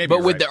you're right. Maybe, But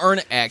you're with right. the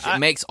Earn Act, it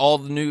makes all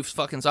the new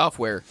fucking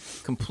software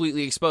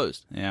completely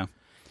exposed. yeah.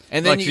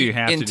 And then Like, so you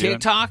have in to do it.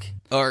 TikTok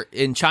or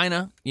in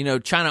China,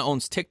 China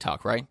owns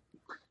TikTok, right?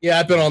 Yeah,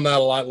 I've been on that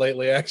a lot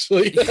lately,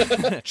 actually.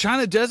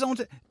 China does own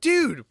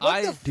dude.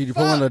 What the Dude, you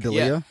pull on a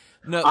Delia? Yeah.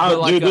 No, but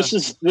like, dude,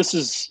 this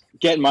is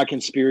getting my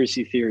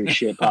conspiracy theory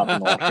shit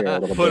popping off here a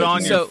little Put bit.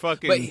 on man. your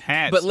fucking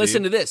hats. But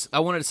listen dude. to this. I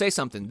wanted to say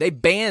something. They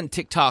banned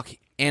TikTok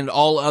and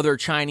all other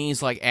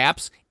Chinese like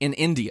apps in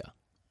India.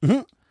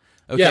 Okay,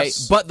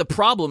 Yes. but the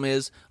problem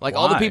is, like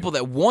all the Why? people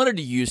that wanted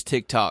to use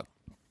TikTok,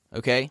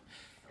 okay,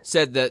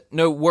 said that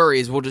no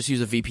worries, we'll just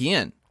use a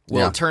VPN.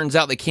 Well, Yeah. it turns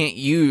out they can't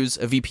use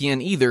a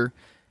VPN either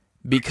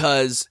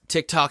because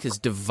TikTok is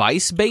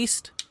device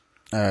based.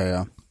 Oh,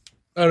 yeah.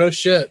 Oh, no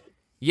shit.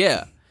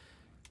 Yeah,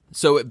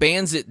 so it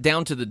bans it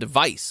down to the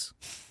device.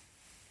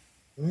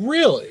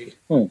 Really?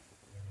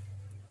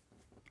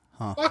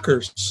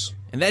 Fuckers.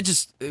 And that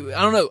just, I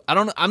don't know.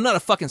 I'm not a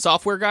fucking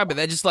software guy, but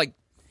that just like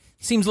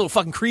seems a little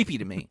fucking creepy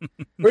to me.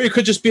 Or you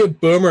could just be a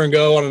boomer and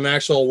go on an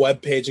actual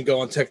web page and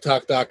go on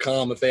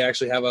TikTok.com if they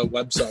actually have a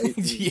website. and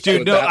do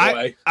Dude, it no, that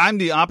way. I'm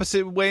the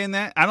opposite way in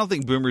that. I don't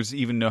think boomers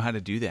even know how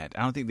to do that.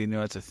 I don't think they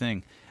know that's a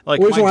thing. Like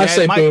Always my when I dad,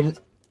 say my, boom,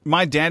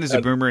 my dad is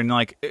a boomer, and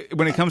like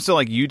when it comes to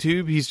like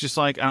YouTube, he's just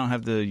like, I don't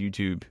have the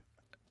YouTube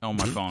on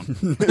my phone,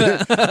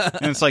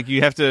 and it's like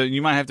you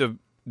might have to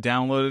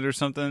download it or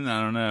something.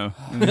 I don't know.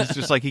 And it's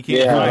just like he can't.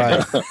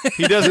 Yeah. find it.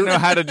 He doesn't know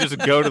how to just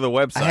go to the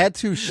website. I had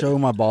to show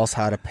my boss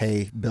how to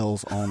pay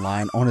bills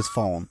online on his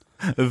phone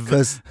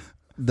because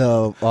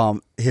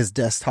his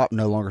desktop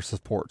no longer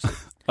supports it.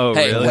 oh,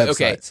 Hey, really?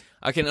 okay, Websites.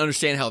 I can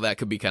understand how that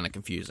could be kind of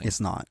confusing.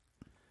 It's not.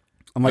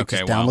 I'm like, Okay,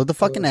 just well. download the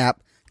fucking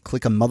app,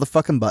 click a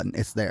motherfucking button.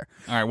 It's there.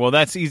 All right. Well,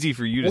 that's easy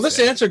for you to well, this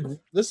say. answer,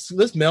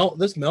 this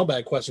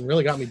mailbag question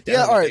really got me down.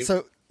 Yeah, all right. Dave.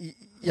 So,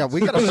 yeah,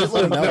 we got a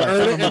shitload of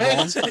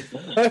mailbags.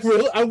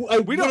 I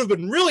would have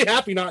been really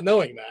happy not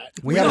knowing that.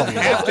 We We don't have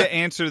a have lot, to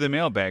answer the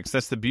mailbags.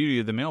 That's the beauty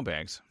of the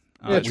mailbags.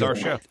 Yeah, It's our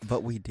true. show.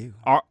 but we do.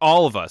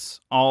 All of us.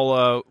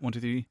 All 1, 2,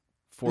 3,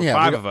 4, Yeah,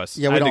 5 we of us.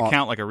 yeah, I we had to don't-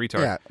 count like a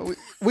retard. Yeah,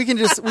 we can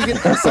just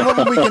some of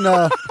them we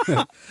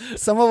can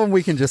some of them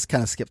we can just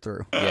kind of skip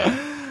through.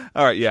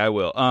 All right, yeah, I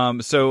will.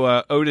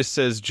 So Otis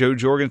says Joe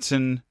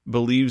Jorgensen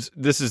believes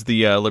this is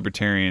the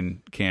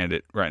libertarian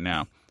candidate right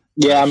now.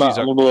 Yeah, She's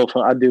I'm a little.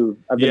 I've been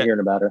Yeah. hearing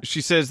about her. She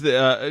says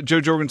that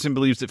Joe Jorgensen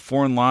believes that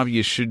foreign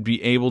lobbyists should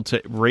be able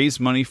to raise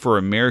money for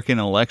American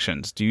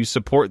elections. Do you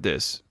support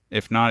this?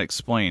 If not,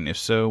 explain. If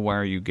so, why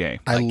are you gay?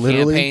 I Like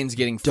literally campaigns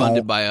getting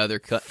funded don't by other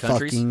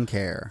countries. fucking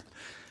care.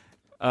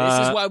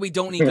 This is why we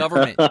don't need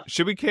government.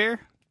 Should we care?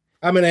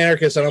 I'm an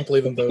anarchist. I don't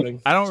believe in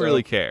voting. I don't So-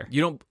 really care.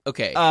 You don't.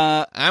 Okay,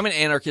 Uh, I'm an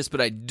anarchist,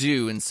 but I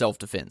do in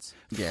self-defense.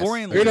 Yes.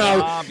 Foreign You're not.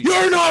 lobbyists.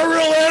 You're not a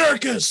real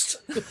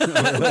anarchist.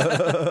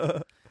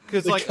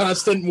 Because The like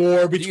constant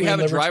war between have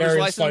a driver's libertarians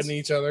license? fighting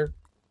each other.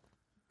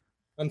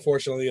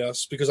 Unfortunately,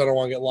 yes, because I don't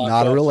want to get locked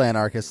Not up. a real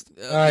anarchist.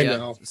 I Yeah.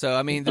 know. So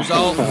I mean, there's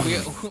all.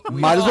 We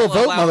Might as well all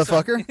vote, allow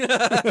some-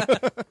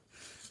 motherfucker.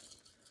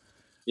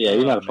 Yeah,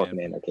 you're not a man. fucking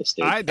anarchist,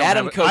 dude. I don't,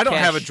 Adam I don't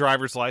have a Kokesh.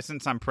 driver's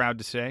license. I'm proud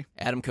to say.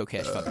 Adam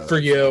Kokesh fucking For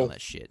you. all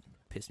that shit.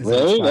 Pissed me off.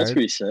 Really? That's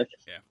expired.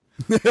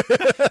 pretty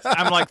sick.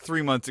 I'm like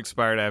 3 months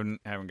expired. I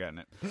haven't gotten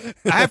it.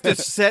 I have to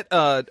set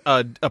a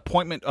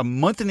appointment a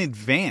month in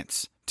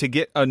advance to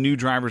get a new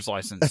driver's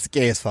license. That's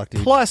gay as fuck,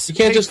 dude. Plus, You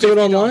can't pay just do it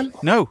online.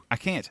 No, I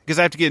can't because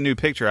I have to get a new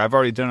picture. I've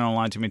already done it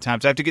online too many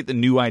times. I have to get the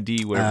new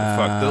ID, whatever the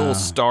fuck, the little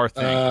star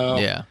thing.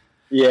 Yeah.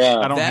 Yeah,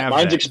 I don't that- have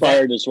mine's that.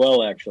 expired as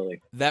well.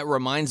 Actually, That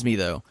reminds me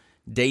though,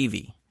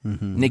 Davey,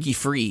 Nikki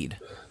Freed,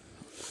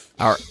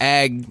 our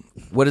ag.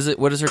 What is it?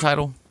 What is her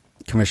title?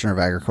 Commissioner of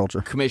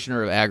Agriculture.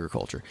 Commissioner of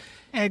Agriculture.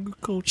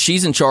 Agriculture.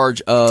 She's in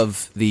charge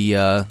of the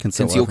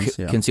Concealed weapons,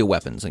 yeah. concealed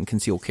weapons and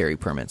concealed carry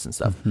permits and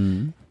stuff.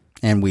 And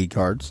weed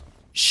cards.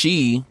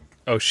 She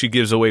Oh, she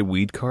gives away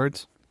weed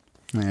cards.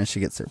 Yeah, she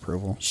gets the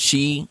approval.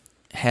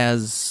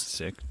 has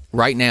Sick.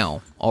 right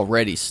now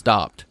already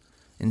stopped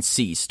and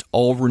ceased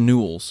all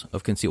renewals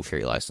of concealed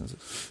carry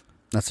licenses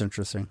That's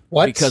interesting.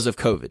 What? because of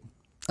COVID.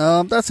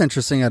 That's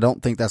interesting. I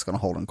don't think that's going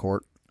to hold in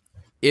court.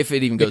 If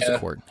it even goes to Yeah.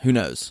 court, who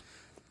knows?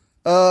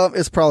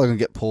 It's probably gonna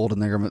get pulled,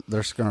 and they're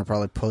just gonna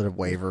probably put a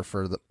waiver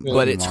for the.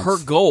 But it's her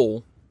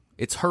goal.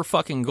 It's her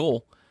fucking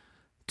goal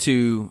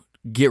to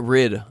get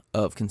rid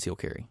of concealed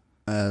carry.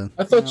 I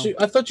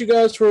thought you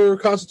guys were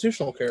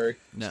constitutional carry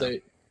No.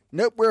 state.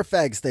 Nope, we're a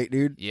fag state,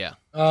 dude. Yeah.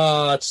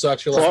 It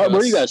sucks. You're Florida, like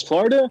where are you guys?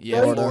 Florida?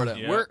 Yeah, Florida.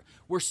 Yeah.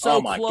 We're so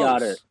Oh my close.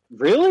 god!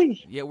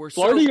 Really? Yeah, we're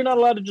Florida, so you're not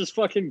allowed to just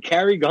fucking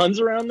carry guns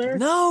around there.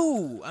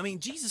 No, I mean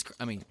Jesus.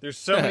 I mean, There's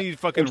so many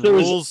fucking If there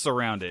was- rules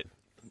around it.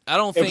 I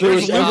don't If think there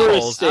any was ever a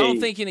cops. I don't state-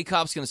 think any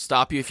cop's going to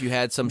stop you if you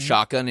had some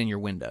shotgun in your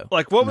window.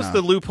 Like, what was No.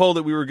 the loophole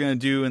that we were going to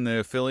do in the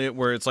affiliate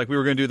where it's like we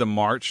were going to do the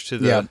march to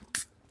the. Yeah.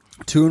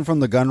 To and from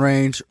the gun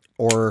range,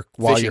 or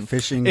while Fishing. you're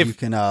fishing, If- you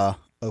can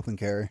open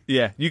carry.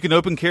 Yeah, you can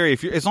open carry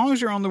if you're as long as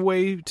you're on the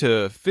way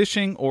to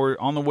fishing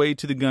or on the way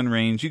to the gun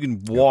range. You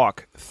can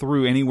walk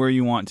through anywhere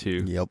you want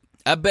to. Yep.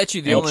 I bet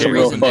you the And only to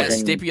go reason that fucking-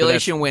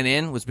 stipulation went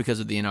in was because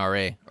of the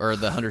NRA or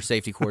the Hunter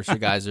Safety Corps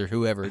guys or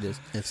whoever it is.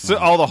 It's So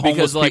not. all the homeless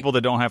Because, like- people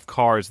that don't have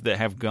cars that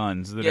have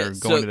guns that Yeah, are going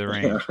so- to the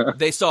range.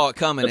 They saw it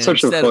coming, That's and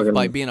such a instead of fucking-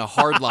 like being a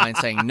hard line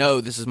saying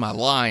no, this is my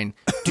line,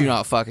 do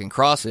not fucking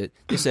cross it.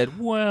 They said,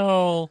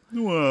 well,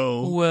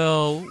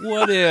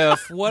 what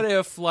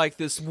if like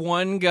this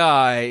one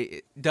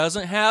guy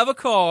doesn't have a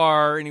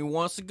car and he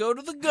wants to go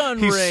to the gun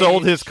He range?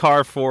 sold his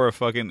car for a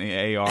fucking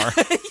AR.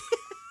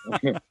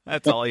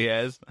 That's all he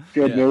has.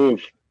 Good Yeah.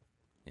 move.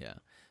 Yeah.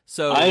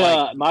 So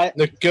I like,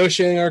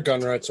 negotiating our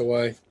gun rights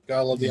away.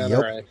 Gotta love the Yep.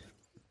 NRA.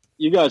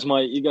 you guys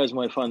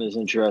might find this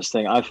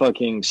interesting.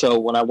 So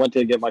when I went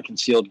to get my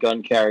concealed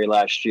gun carry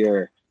last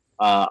year,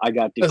 I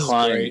got This is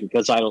declined great.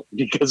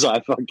 because I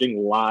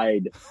fucking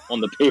lied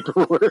on the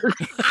paperwork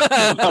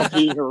about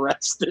being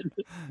arrested.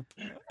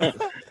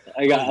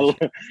 I got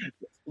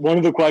one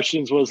of the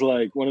questions was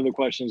like,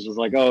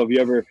 oh,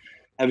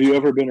 have you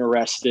ever been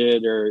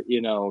arrested or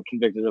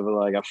convicted of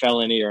like a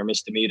felony or a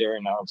misdemeanor?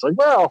 And I was like,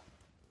 well,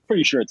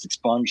 pretty sure it's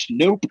expunged.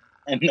 Nope.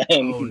 And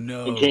then Oh,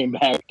 no. it came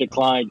back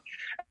declined.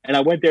 And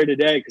I went there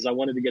today because I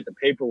wanted to get the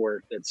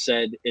paperwork that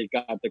said it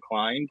got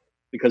declined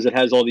because it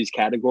has all these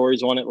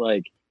categories on it.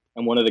 Like,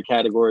 and one of the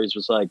categories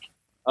was like,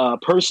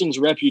 person's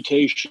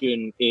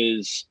reputation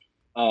is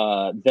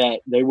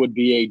that they would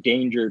be a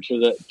danger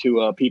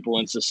to people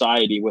in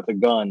society with a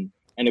gun,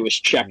 and it was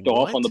checked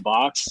off on What? the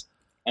box.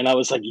 And I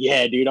was like,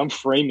 yeah, dude, I'm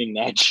framing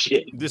that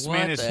shit. This What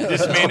man is the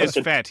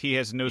hell? fat. He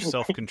has no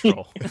self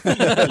control.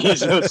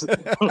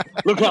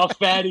 Look how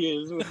fat he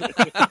is.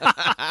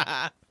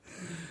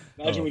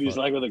 Imagine what he's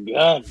like with a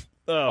gun.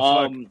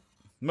 Oh fuck.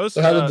 Most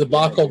So how did the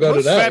debacle go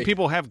most today? fat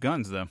people have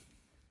guns though.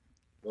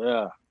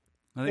 Yeah.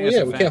 I think Well, that's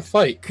yeah, a we fact. can't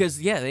fight. because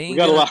yeah, they ain't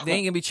got a gonna, lot- they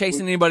ain't gonna be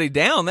chasing anybody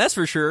down. That's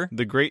for sure.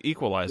 The great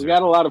equalizer. We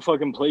got a lot of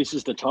fucking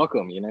places to tuck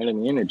them. You know what I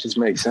mean? It just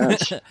makes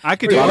sense. I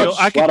could Lot kill, of-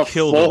 I lot could of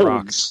kill the folds.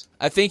 rocks.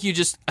 I think you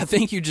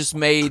just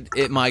made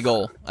it my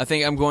goal. I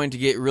think I'm going to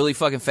get really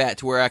fucking fat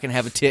to where I can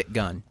have a tit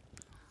gun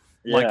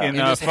Yeah. Like in and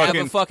just have a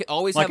fucking fucking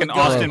always like have a an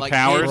gun Austin like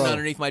Powers? hidden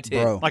underneath my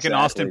tit. Bro. like an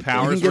Exactly. Austin You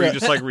Powers can where you get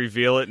just like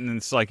reveal it and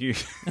it's like you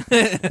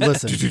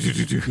Listen,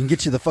 you can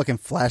get you the fucking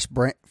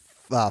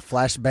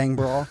flashbang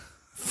brawl.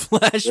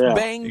 Flash Yeah.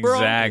 bang, bro.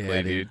 exactly,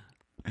 Yeah, dude.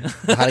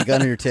 Hide a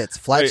gun in your tits.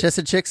 Flat Wait.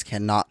 chested chicks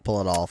cannot pull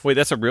it off. Wait,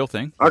 that's a real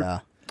thing? Yeah,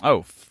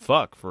 Oh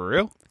fuck, for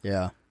real?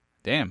 yeah.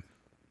 Damn,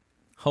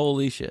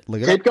 Holy shit!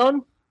 Look it Tit up.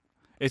 gun?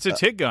 it's a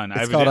tit gun.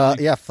 It's called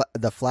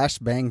the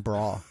flashbang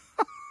brawl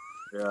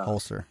Yeah.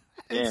 holster.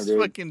 Damn, It's dude.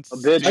 fucking A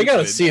bitch, I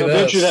gotta see a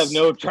this. bitch should have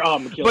no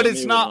problem killing But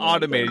it's me not with one of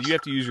automated. those. You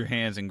have to use your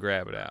hands and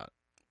grab it out.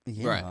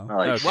 Yeah. Right. I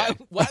like Okay.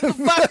 shit. Why the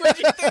fuck would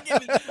you think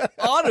it was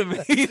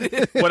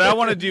automated? What I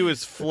want to do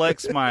is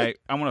flex my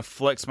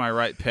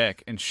right pec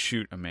and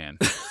shoot a man.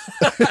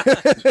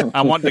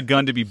 I want the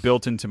gun to be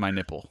built into my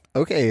nipple.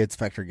 Okay,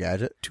 Inspector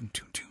Gadget. Toom,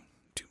 toom, toom,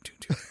 toom, toom,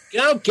 toom.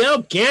 Go,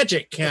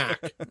 gadget cock.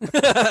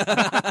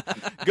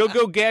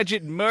 Go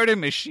gadget murder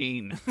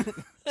machine.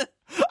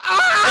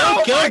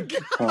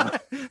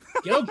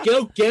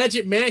 Go,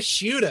 gadget mass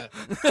shooter.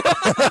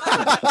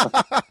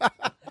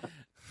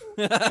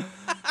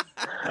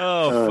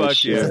 Oh, fuck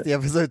shit. Is yeah. that the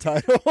episode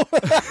title?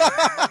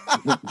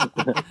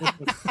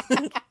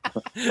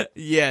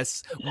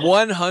 Yes,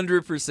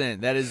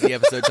 100%. That is the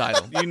episode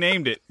title. You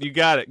named it. You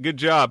got it. Good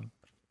job.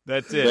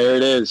 That's it. There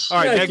it is. All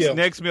right, Thank you.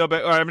 next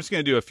mailbag. All right, I'm just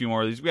going to do a few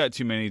more of these. We got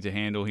too many to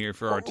handle here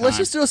for our time. Let's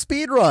just do a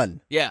speed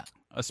run. Yeah,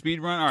 a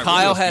speed run? All right,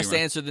 Kyle we'll do a has speed to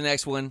run. answer the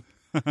next one.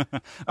 All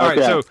right,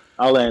 Okay, so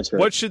I'll answer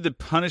what it. should the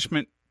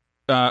punishment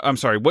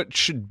what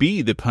should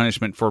be the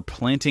punishment for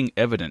planting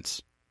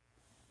evidence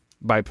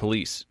by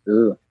police?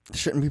 Ooh,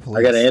 Shouldn't be police.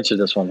 I got to answer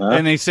this one, huh?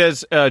 And he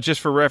says,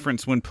 just for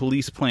reference, when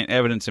police plant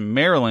evidence in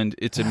Maryland,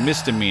 it's a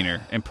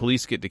misdemeanor, and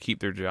police get to keep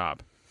their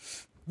job.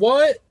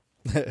 What?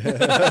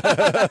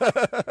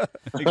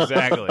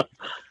 Exactly.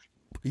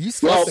 You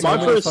Well, skipped my so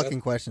many first-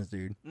 fucking questions,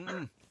 dude.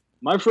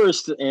 My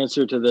first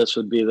answer to this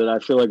would be that I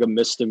feel like a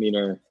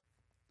misdemeanor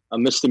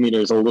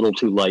is a little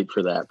too light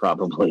for that,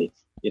 probably.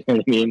 You know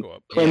what I mean? Go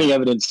up. Planting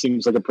evidence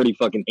seems like a pretty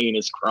fucking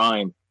heinous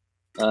crime.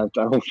 I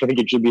don't think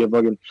it should be a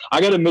fucking. I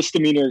got a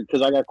misdemeanor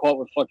because I got caught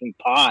with fucking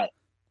pot.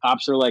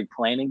 Cops are like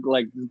planning,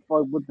 like,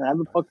 how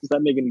the fuck does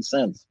that make any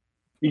sense?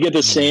 You get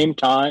the same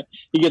time.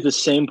 You get the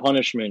same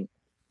punishment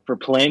for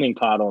planning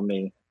pot on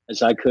me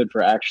as I could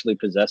for actually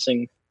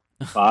possessing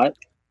pot.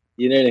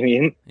 You know what I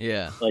mean?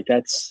 Yeah. Like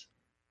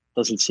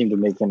doesn't seem to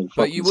make any.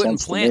 But you wouldn't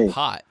sense to plant me.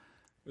 pot.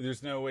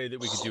 There's no way that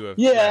we could do a.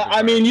 Yeah,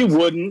 I mean, you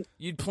wouldn't.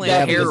 You'd Yeah,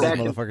 plant because heroin.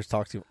 those motherfuckers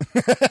talk to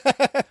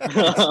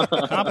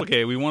you.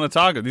 Complicated. We want to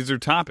talk. These are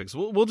topics.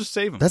 We'll just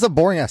save them. That's a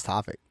boring ass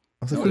topic.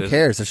 I was like, No, it who isn't.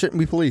 cares? There shouldn't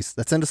be police.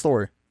 That's end of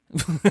story.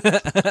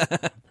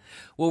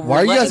 Well, Why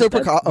are you guys we are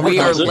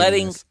overconfident?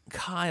 letting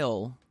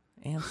Kyle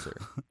answer.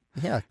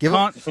 Yeah, give him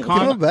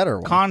a better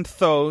one.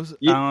 Conthos.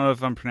 I don't know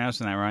if I'm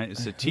pronouncing that right.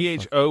 It's a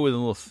THO with a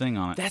little thing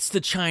on it. That's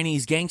the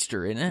Chinese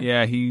gangster, isn't it?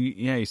 Yeah,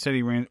 he said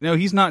he ran. No,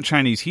 he's not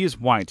Chinese. He is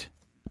white,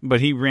 but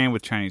he ran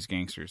with Chinese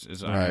gangsters,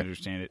 as I Right.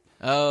 understand it.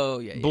 Oh,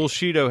 yeah.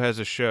 Bullshido has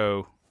a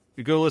show.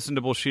 You go listen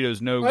to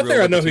Bullshido's No I Grill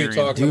think I know who you're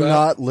Libertarian. talking Do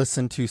about. not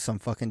listen to some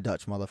fucking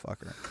Dutch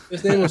motherfucker.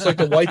 His name was like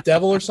the White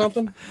Devil or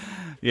something.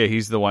 Yeah,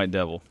 he's the white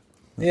devil.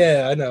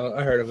 Yeah, I know.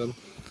 I heard of him.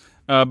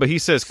 But he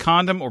says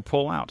condom or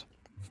pull out.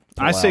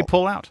 I say out.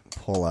 pull out.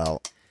 Pull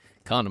out.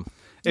 Condom.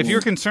 If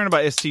you're concerned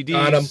about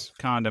STDs,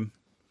 condom.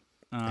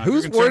 If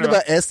Who's you're worried concerned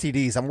about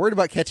STDs? I'm worried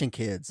about catching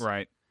kids.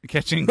 right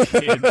catching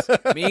kids?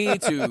 Me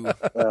too.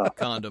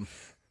 Condom.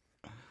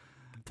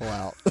 Pull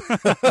out.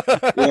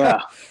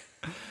 Yeah.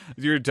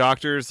 Your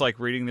doctor's like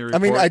reading the I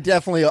report. mean, I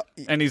definitely.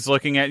 and he's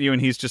looking at you,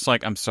 and he's just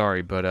like, "I'm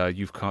sorry, but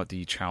you've caught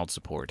the child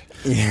support."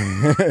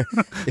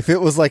 If it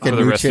was like a For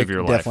the new rest of chick,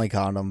 your life. definitely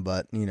condom.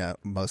 But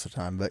most of the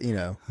time. But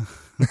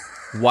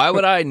Why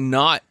would I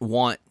not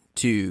want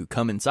to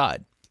come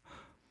inside?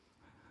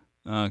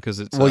 Because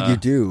it's well, you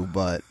do.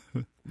 But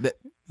I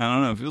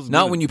don't know. It feels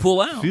Not good. when you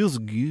pull out. feels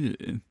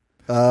good.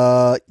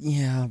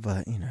 yeah.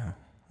 But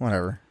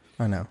whatever.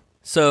 I know.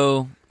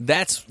 So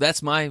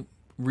that's my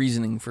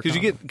reasoning for Because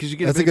condom. you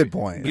get That's a baby- good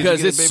point. you because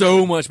get a it's baby-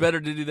 so much better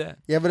to do that.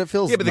 Yeah, but it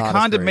feels. Yeah, but the not as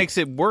condom great. makes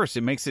it worse.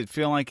 It makes it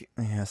feel like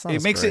Yeah, it's not it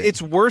as makes great. it.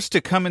 It's worse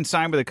to come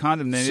inside with a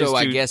condom than it is So to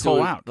I guess it pull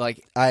would, out.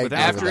 like I agree without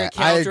after with it that.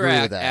 I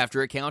agree with that.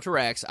 after it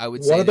counteracts, I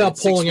would What say that about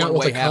it's pulling 6 out one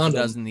with way, a half a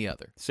condom? dozen the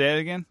other. Say it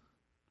again.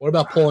 What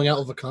about pulling out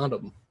with a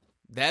condom?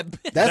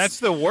 That's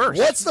the worst.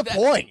 What's the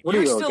point? What are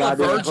You're you, still a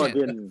goddamn virgin.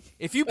 fucking-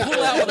 If you pull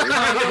out with a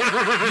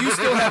condom, you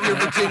still have your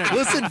virginity.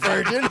 Listen,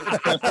 virgin.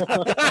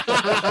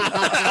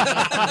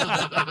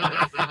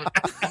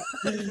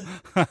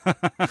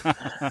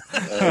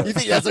 You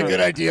think that's a good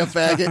idea,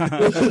 faggot?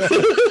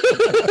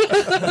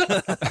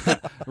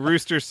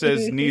 Rooster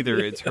says neither.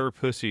 It's her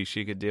pussy.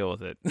 She could deal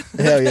with it.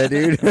 Hell yeah,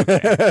 dude.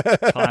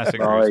 Classic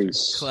Rooster.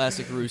 Nice.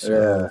 Classic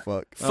Rooster. Oh,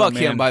 fuck. Fuck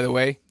man. him, by the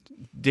way.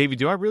 Davey,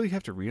 do I really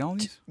have to read all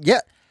these? Yeah,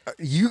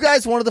 you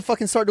guys wanted to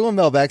fucking start doing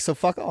mailbags, so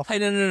fuck off. Hey,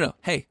 no.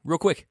 Hey, real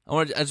quick.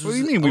 I just, What do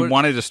you mean we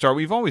wanted to start?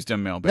 We've always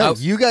done mailbag. No,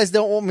 you guys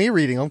don't want me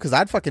reading them because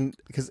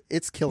because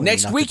it's killing me.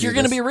 Next not to week do you're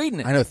going to this. be reading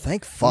it. I know.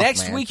 Thank fuck.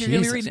 Next man. week you're gonna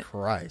be Jesus reading it.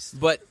 Christ.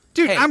 But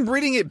Dude, hey, I'm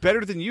reading it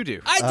better than you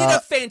do. I did a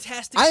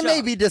fantastic I job.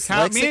 may be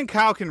Kyle, me dyslexic. and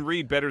Kyle can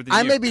read better than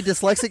I you. may be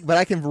dyslexic, but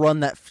I can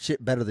run that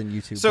shit better than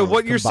you two. So both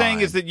what you're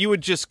saying is combined. that you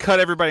would just cut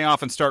everybody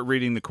off and start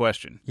reading the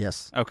question.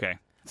 Yes. Okay.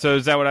 So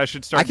is that what I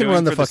should start I can doing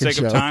run the for the fucking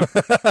sake of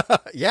show. time?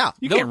 Yeah.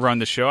 You can't run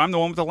the show. I'm the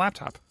one with the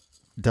laptop.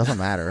 Doesn't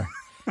matter.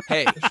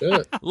 Hey,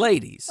 Shit.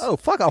 ladies. Oh,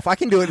 fuck off. I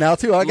can do it now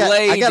too. I got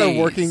a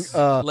working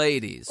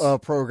ladies.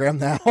 program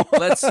now.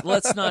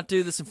 Let's not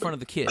do this in front of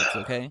the kids,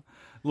 okay?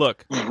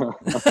 Look.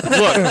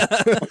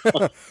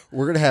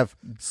 We're gonna have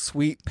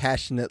sweet,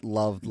 passionate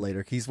love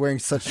later. He's wearing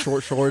such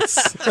short shorts.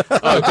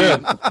 Oh,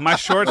 dude. My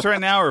shorts right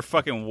now are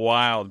fucking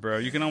wild, bro.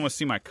 You can almost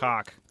see my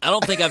cock. I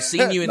don't think I've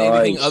seen you in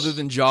anything Nice. other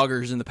than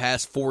joggers in the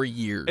past 4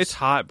 years. It's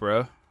hot,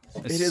 bro.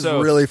 It's It is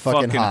so really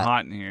fucking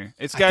hot. in here.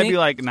 It's got to be think-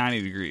 like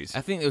 90 degrees.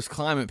 I think those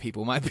climate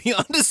people might be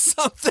onto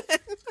something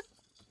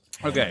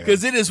Okay.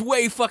 because it is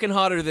way fucking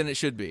hotter than it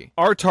should be.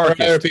 I'd rather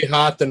Artarkist, be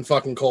hot than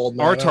fucking cold.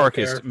 Man. I don't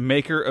care. Artarkist,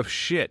 maker of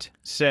shit,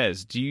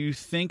 says, do you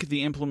think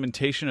the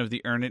implementation of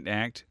the Earn It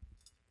Act,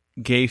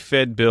 gay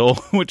fed bill,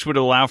 which would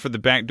allow for the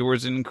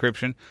backdoors and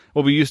encryption,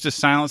 will be used to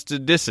silence the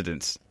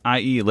dissidents,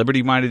 i.e.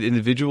 liberty-minded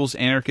individuals,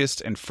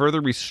 anarchists, and further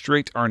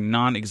restrict our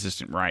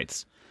non-existent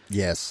rights?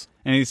 Yes.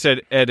 And he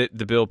said, edit,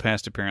 the bill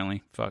passed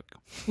apparently. Fuck.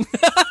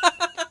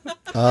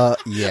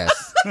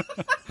 Yes.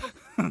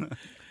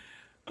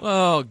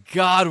 Oh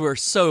God, we're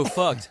so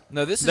fucked.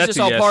 No, this is That's just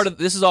a all yes. part of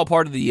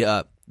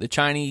the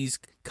Chinese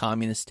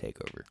communist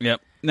takeover.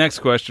 Yep. Next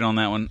question on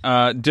that one.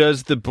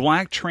 Does the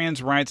black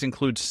trans rights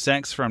include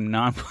sex from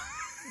non...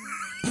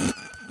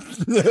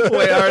 Wait,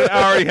 I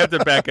already have to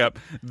back up.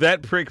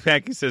 That prick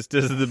Packy says,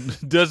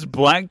 does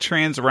black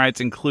trans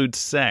rights include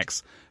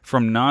sex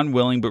from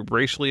non-willing but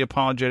racially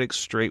apologetic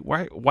straight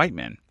white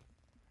men?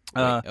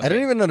 I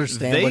don't even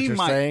understand what you're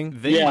saying.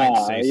 They might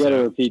Yeah, say you gotta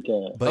so. repeat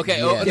that. But Okay,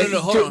 yes. no,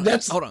 hold Dude, on,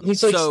 that's, hold on.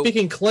 He's like So-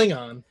 speaking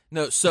Klingon.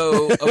 No,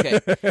 so okay,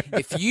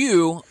 if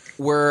you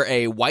were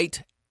a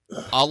white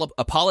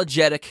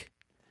apologetic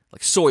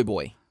like soy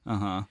boy,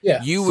 Uh-huh.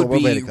 Yeah. you So would what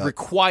be way to go?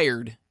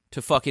 required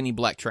to fuck any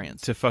black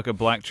trans. To fuck a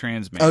black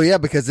trans man. Oh yeah,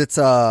 because it's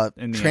In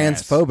the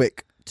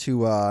transphobic to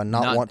not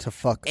Not- want to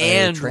fuck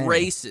and a trans.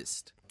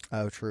 racist.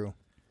 Oh, true.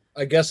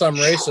 I guess I'm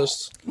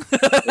racist.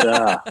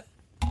 Yeah.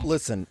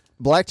 Listen,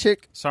 black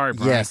chick. Sorry,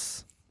 Brian.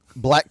 Yes.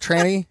 Black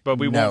tranny. But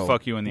we no. won't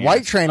fuck you in the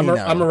White ass. tranny. No.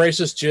 I'm a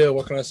racist Jew.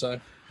 What can I say?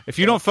 If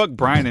you don't fuck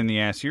Brian in the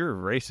ass, you're a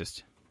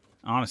racist.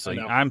 Honestly,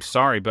 I know. I'm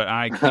sorry, but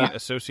I can't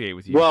associate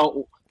with you.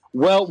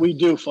 Well, we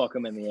do fuck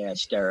him in the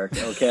ass, Derek.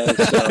 Okay,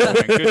 so All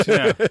right, good to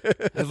know.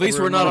 At least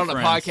We're we're not no on a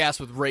friends. podcast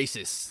with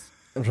racists.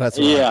 That's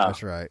right. Yeah.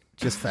 That's right.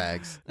 Just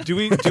fags. Do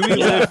we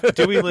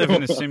live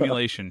in a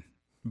simulation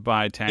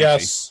by Taxi?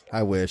 Yes,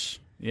 I wish.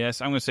 Yes,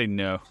 I'm going to say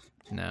no.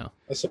 No.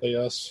 I say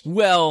yes.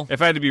 Well,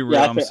 If I had to be real,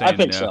 yeah, I'm I saying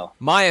think no. so.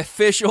 my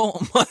official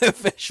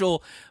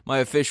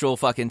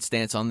fucking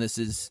stance on this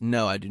is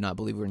no. I do not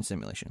believe we're in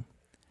simulation,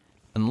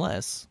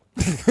 unless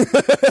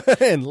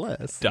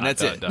Unless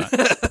That's it.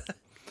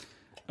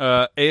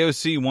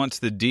 AOC wants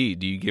the D.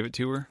 Do you give it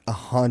to her?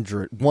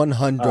 100,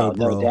 100, Oh,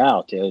 bro. no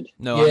doubt, dude.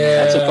 no.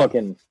 Yeah. That's a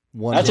fucking.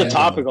 100. That's a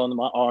topic on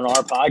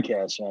our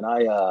podcast, man.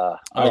 I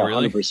Oh,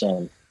 really?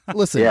 100%.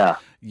 Listen, Yeah.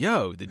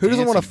 Yo, the who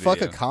doesn't want to dancing fuck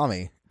video. a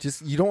commie?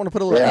 Just you don't want to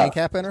put a little Yeah. hand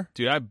cap in her?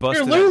 Dude, I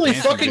busted You're literally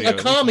that dancing fucking video.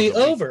 a commie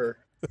over.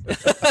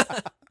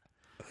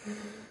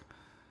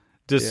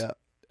 Does,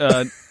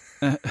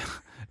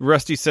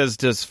 Rusty says,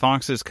 does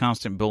Fox's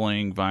constant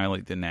bullying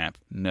violate the NAP?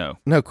 No.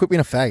 No, quit being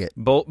a faggot.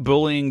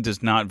 Bullying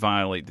does not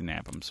violate the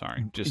NAP. I'm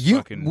sorry. Just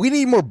fucking. We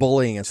need more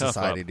bullying in tough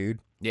society, up. dude.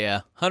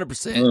 Yeah, 100%.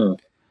 Mm.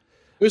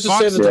 Who's to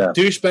Fox- say that Yeah.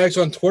 the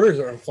douchebags on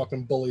Twitter are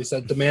fucking bullies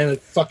that demand to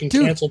fucking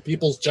Dude. cancel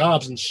people's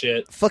jobs and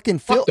shit? Fucking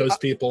Phil. Fuck those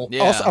people.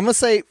 Yeah, Also, I'm gonna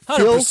say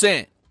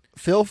 100%.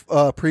 Phil,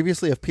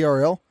 previously of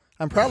PRL.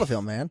 I'm proud of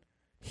him, man.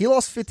 He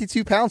lost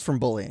 52 pounds from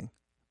bullying.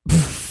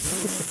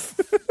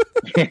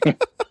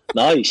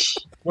 Nice.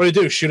 What did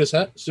he do? Shoot his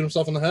head? Shoot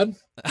himself in the head?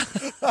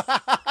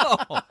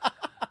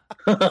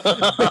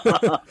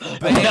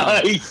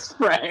 Nice,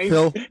 Frank.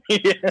 Phil,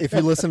 Yeah. if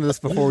you listen to this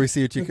before we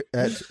see you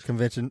at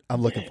convention,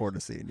 I'm looking forward to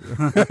seeing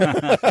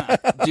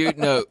you. Dude,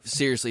 no,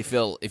 seriously,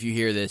 Phil, if you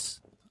hear this,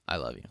 I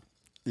love you.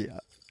 Yeah,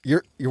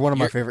 you're one of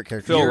my favorite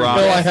characters. Phil You're Rock.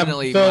 Phil, I have,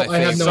 definitely Phil, my I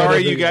have favorite. no Sorry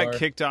idea you who got are.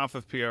 kicked off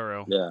of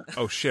PRL. Yeah.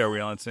 Oh, shit, are we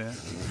allowed to say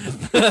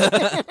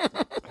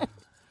that?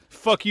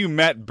 Fuck you,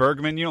 Matt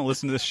Bergman. You don't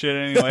listen to this shit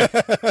anyway.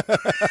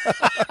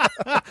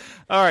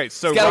 All right,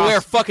 so He's got to Ross,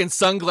 wear fucking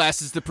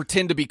sunglasses to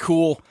pretend to be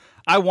cool.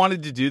 I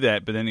wanted to do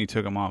that, but then he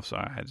took them off, so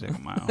I had to take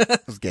them out.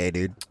 It was gay,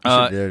 dude. You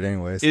should've did it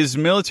anyways. Is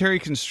military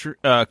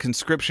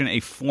conscription a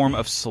form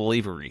of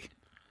slavery?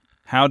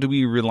 How do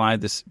we relay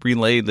this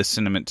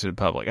sentiment to the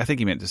public? I think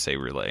he meant to say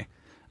relay.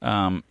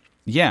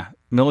 Yeah,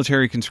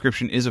 military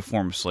conscription is a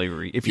form of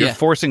slavery. If you're Yeah.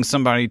 forcing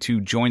somebody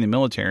to join the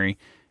military,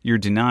 you're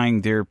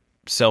denying their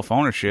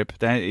self-ownership.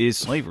 That is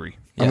slavery.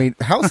 I mean,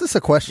 how is this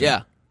a question?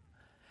 Yeah.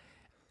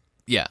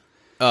 Yeah.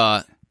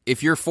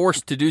 If you're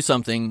forced to do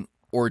something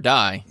or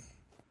die,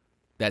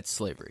 that's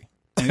slavery.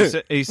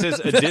 And he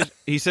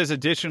says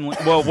additionally.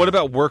 Well, what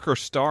about work or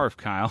starve,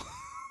 Kyle?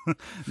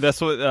 That's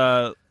what.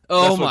 That's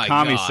Oh what my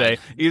commies God. say.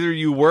 Either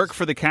you work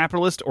for the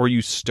capitalist or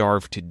you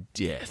starve to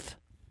death.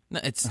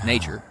 No, it's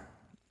nature.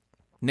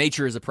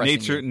 Nature is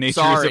oppressing you. Nature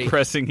Sorry. is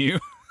oppressing you.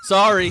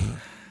 Sorry.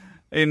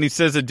 And he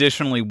says,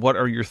 additionally, what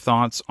are your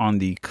thoughts on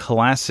the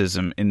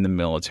classism in the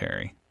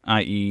military,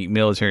 i.e.,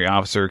 military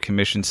officer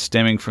commissions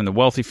stemming from the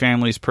wealthy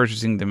families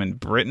purchasing them in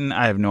Britain?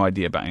 I have no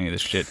idea about any of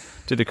this shit.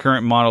 To the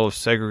current model of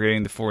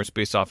segregating the force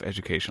based off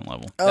education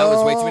level. That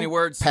was way too many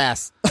words.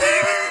 Pass.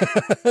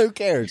 Who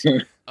cares?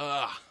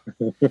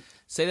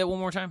 Say that one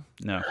more time.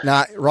 No.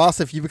 Nah, Ross,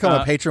 if you become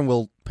a patron,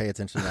 we'll pay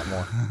attention to that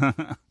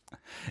more.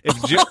 If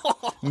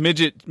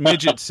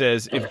Midget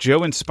says, if Joe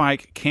and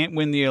Spike can't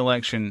win the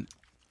election,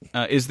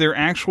 is there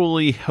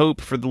actually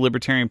hope for the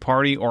Libertarian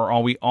Party, or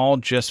are we all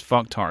just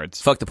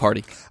fucktards? Fuck the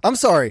party. I'm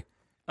sorry.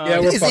 Yeah,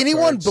 we're Does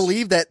anyone fucktards.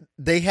 believe that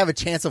they have a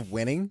chance of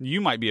winning?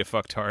 You might be a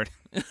fucktard.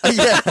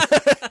 Yeah.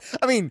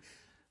 I mean,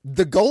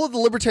 the goal of the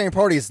Libertarian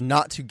Party is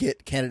not to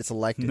get candidates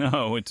elected.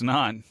 No, it's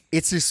not.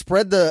 It's to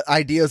spread the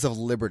ideas of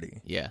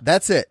liberty. Yeah.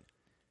 That's it.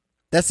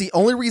 That's the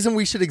only reason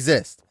we should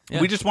exist.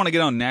 Yeah. We just want to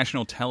get on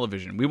national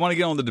television. We want to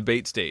get on the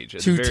debate stage.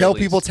 at the To very tell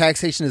least. people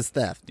taxation is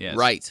theft. Yes.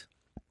 Right.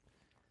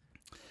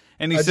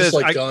 And he I says, just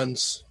like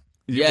guns.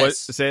 What? Yes.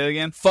 Say it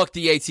again. Fuck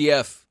the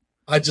ATF.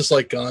 I just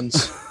like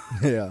guns.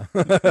 Yeah.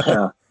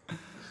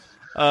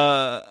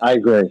 I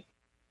agree.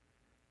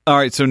 All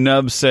right, so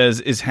Nub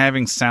says, is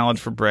having salad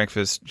for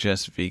breakfast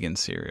just vegan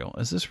cereal?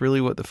 Is this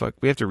really what the fuck?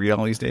 We have to read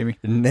all these, Davey?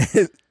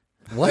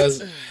 What?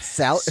 As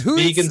Salad? Who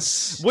eats?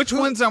 Vegans. Which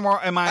ones am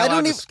I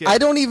allowed to skip? I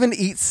don't even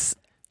eat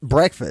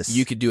breakfast.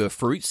 You could do a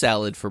fruit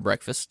salad for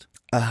breakfast.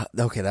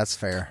 Okay, that's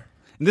fair.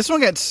 This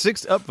one got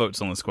 6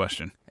 upvotes on this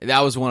question.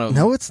 That was one of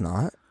them. No, it's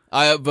not.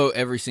 I upvote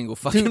every single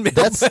fucking Dude,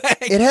 that's mailbag.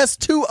 it has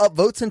 2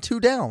 upvotes and 2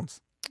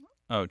 downs.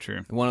 Oh,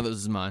 true. One of those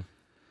is mine.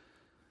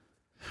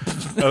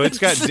 Oh,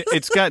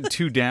 it's got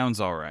 2 downs,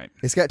 all right.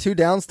 It's got 2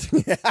 downs.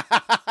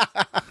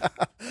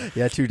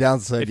 Yeah, 2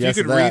 downs. So If yes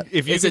you to could that. read,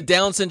 if you It's a could,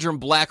 Down syndrome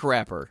black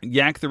rapper.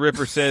 Yak the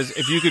Ripper says,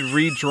 if you could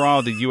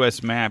redraw the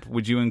U.S. map,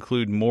 would you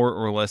include more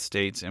or less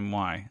states and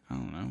why? I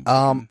don't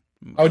know.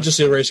 I would just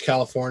erase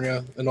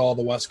California and all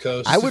the West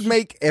Coast. I would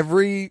make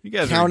every You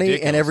guys are county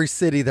ridiculous. and every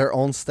city their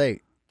own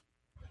state.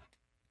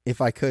 if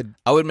I could.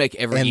 I would make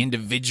every And-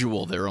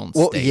 individual their own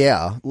Well, state.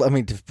 yeah.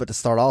 But to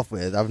start off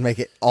with, I would make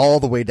it all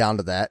the way down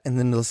to that, and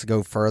then let's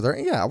go further.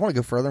 Yeah, I want to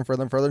go further and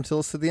further and further until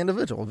it's to the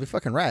individual. It'd be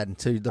fucking rad.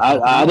 Until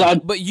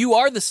But you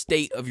are the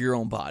state of your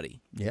own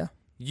body. yeah.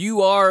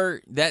 You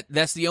are that.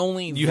 That's the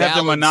only. You have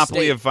the valid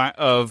monopoly state.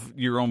 of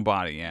your own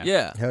body. Yeah.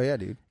 Yeah, Hell yeah,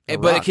 dude.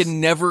 but it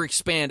can never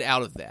expand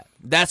out of that.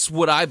 That's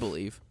what I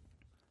believe.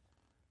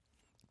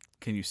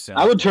 Can you sell?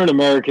 I would turn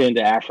America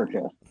into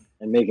Africa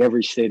and make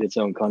every state its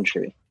own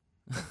country,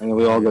 and then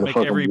we all go to Like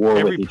fucking every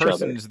war with each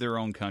person other. is their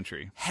own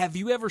country. Have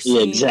you ever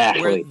seen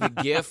exactly. where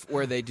the GIF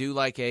where they do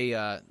like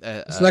not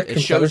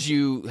it shows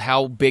you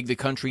how big the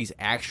countries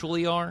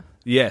actually are?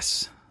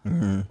 Yes.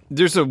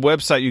 There's a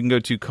website you can go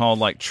to called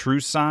like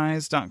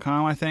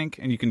truesize.com, I think,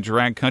 and you can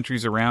drag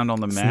countries around on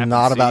the It's map. and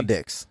not see. about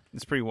dicks.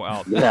 It's pretty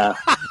wild. Yeah.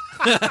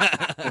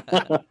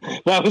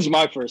 That was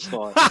my first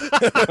thought.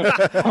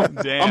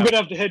 Damn. I'm gonna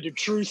have to head to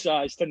True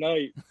Size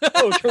tonight.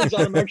 Oh, it turns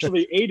out I'm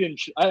actually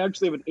 8-inch. I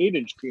actually have an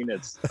 8-inch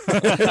penis.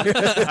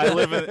 I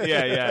live in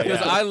yeah.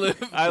 Because I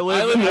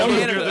live in in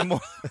Canada.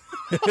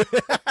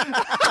 Canada.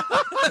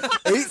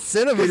 8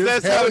 centimeters.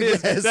 That's hell how it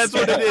is. yes. That's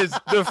what it is.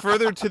 The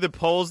further to the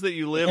poles that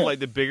you live, like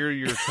the bigger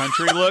your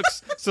country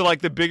looks. So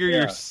like the bigger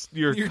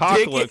your cock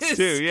dick looks is.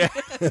 too.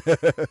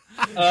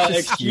 Yeah.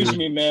 Excuse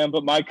me, ma'am,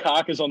 but my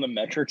cock is on the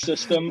metric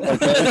system. Okay,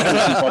 Put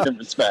some fucking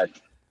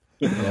respect.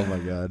 Oh my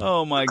god.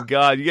 Oh my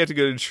god, you have to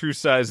go to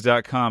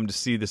truesize.com to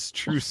see this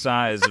true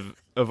size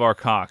of our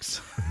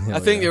cocks. I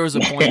think there was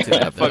a point to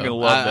that. Though. fucking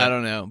love that. I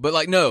don't know, but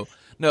like no.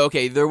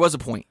 Okay, there was a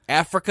point.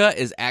 Africa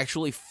is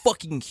actually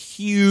fucking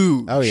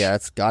huge. Oh yeah,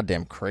 it's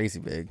goddamn crazy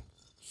big.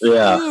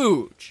 Yeah.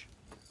 Huge.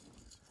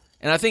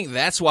 And I think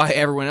that's why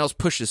everyone else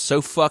pushes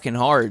so fucking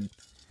hard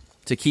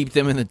to keep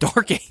them in the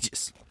Dark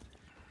Ages.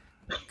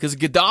 Because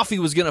Gaddafi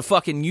was going to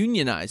fucking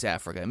unionize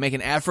Africa and make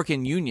an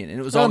African union, and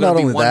it was all Well, going to not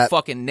be only one that,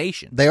 fucking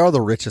nation. They are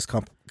the richest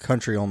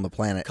country on the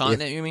planet.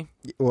 Continent, you mean?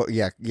 Well,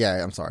 yeah.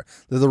 I'm sorry.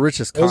 They're the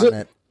richest Is it?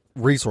 continent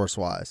resource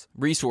wise.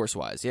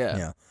 Resource-wise,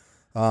 yeah.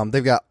 Yeah.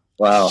 They've got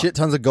Wow. shit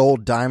tons of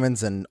gold,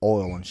 diamonds, and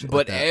oil and shit. But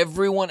like that.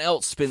 everyone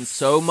else spends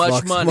so much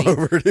Fucks money them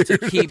over, dude. to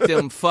keep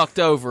them fucked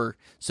over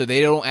so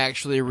they don't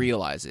actually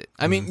realize it.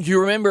 I mean,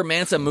 you remember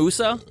Mansa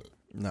Musa?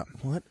 No,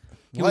 what?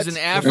 He was What? an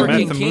African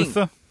Mansa king.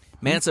 Musa?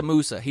 Mansa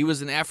Musa. He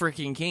was an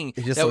African king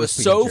He just that started was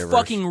speaking so gibberish.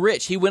 fucking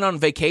rich. He went on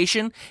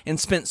vacation and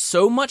spent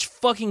so much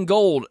fucking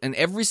gold in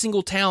every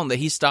single town that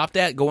he stopped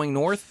at going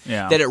north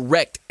Yeah. that it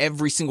wrecked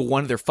every single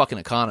one of their fucking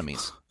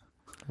economies.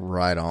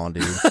 Right on,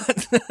 dude.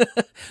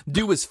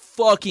 Dude was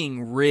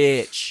fucking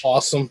rich.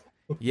 Awesome.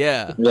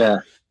 Yeah. Yeah.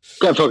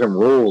 Got fucking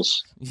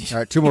rules. All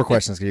right, 2 more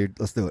questions, dude.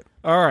 Let's do it.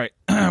 All right.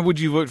 Would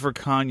you vote for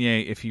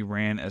Kanye if he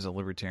ran as a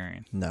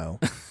libertarian? No,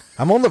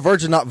 I'm on the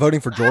verge of not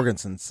voting for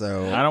Jorgensen.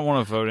 So, I don't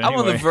want to vote anyway. I'm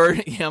on the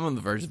verge. Yeah, I'm on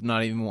the verge of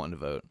not even wanting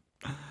to vote.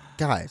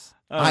 guys,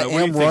 I I don't know. What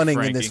do am you think, running in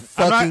Frankie? this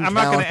fucking I'm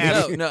not going to county.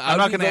 ask. No, I'm I'd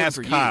not be going to voting ask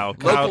for you. Kyle.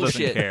 Kyle Local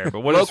doesn't shit. care. But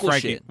what does Local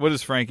Frankie? shit. What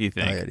does Frankie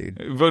think? Oh, yeah,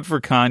 dude. Vote for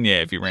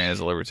Kanye if he ran as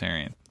a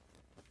libertarian.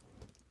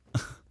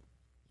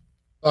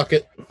 Fuck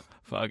it.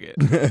 Fuck it.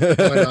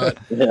 Why not?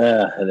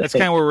 Yeah. That's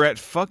kind of where we're at.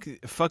 Fuck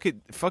it.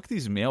 Fuck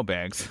these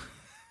mailbags.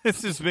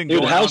 It's just been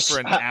Dude, going how on for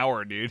an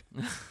hour, dude.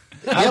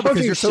 Yeah,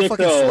 because you're so sick,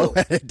 fucking though. slow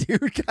at it,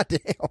 dude. Goddamn.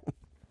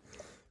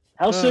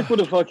 How sick would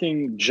a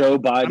fucking Joe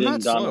I'm Biden,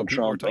 not slow. Donald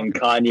People were Trump, and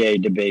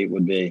Kanye debate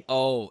would be?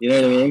 Oh, You know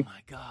what I mean? Oh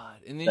my god!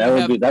 And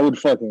then That would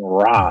fucking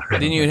rock.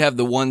 then you'd have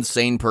the one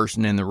sane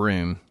person in the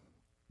room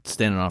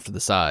standing off to the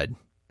side,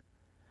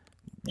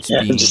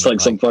 Yeah, being, just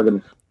like some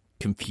fucking.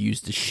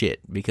 confused as shit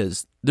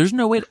because there's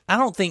no way. I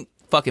don't think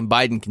fucking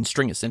Biden can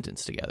string a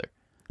sentence together.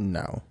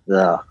 No.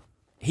 Yeah.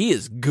 He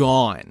is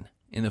gone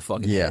in the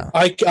fucking Yeah.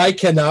 head. I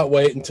cannot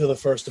wait until the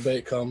first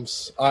debate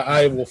comes.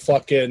 I will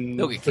fucking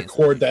They'll get canceled.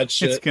 record that It's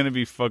shit. gonna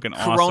be fucking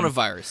awesome.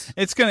 Coronavirus,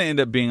 It's gonna end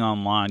up being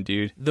online,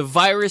 dude. the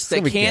virus that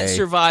gonna be can't gay.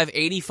 survive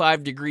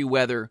 85-degree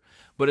weather,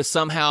 but is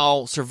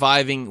somehow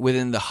surviving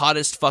within the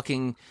hottest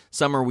fucking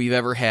summer we've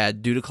ever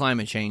had due to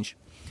climate change,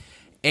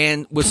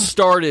 and was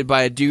started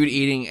by a dude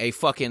eating a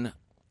fucking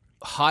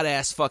hot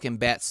ass fucking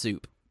bat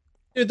soup.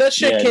 Dude, that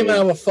shit Yeah, came dude.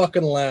 out of a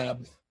fucking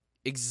lab.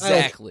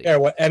 Exactly. I don't care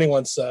what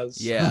anyone says.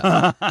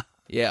 Yeah.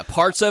 Yeah.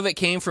 Parts of it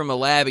came from a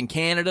lab in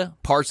Canada.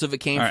 Parts of it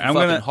came All right, from I'm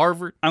fucking gonna-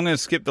 Harvard. I'm gonna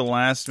skip the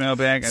last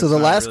mailbag. So It's the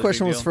not last really a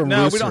question big was deal. from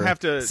No, Rooster. we don't have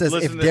to. Says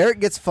listen if to Derek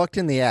gets fucked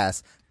in the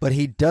ass, but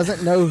he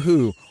doesn't know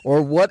who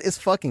or what is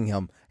fucking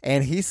him,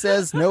 and he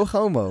says no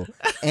homo,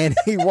 and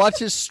he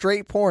watches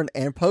straight porn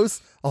and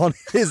posts on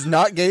his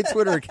not gay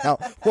Twitter account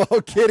while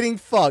getting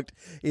fucked,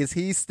 is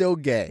he still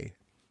gay?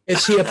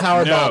 Is he a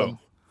power No. bottom?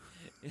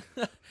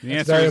 The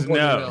It's answer very is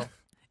important to no. know.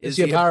 Is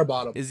he a power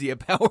bottom? Is he a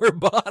power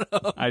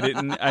bottom? I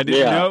didn't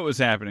Yeah. know it was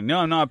happening. No,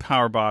 I'm not a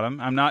power bottom.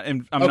 I'm not.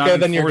 I'm Okay, not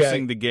then you're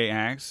enforcing gay. the gay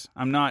acts.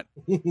 I'm not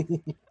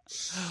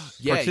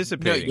Yeah,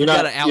 participating. You're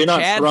gotta not. out You're not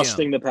Chad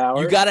thrusting him. the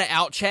power. You gotta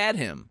out Chad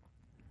him.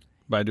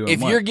 by doing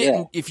If what? you're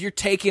getting, if you're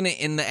taking it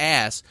in the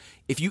ass,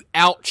 if you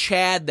out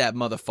Chad that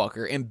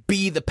motherfucker and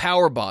be the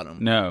power bottom,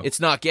 No. it's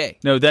not gay.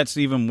 No, that's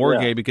even more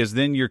Yeah. gay because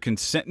then you're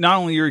consent. Not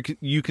only are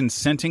you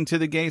consenting to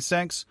the gay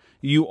sex,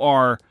 you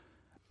are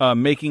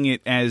making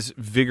it as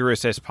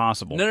vigorous as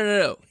possible.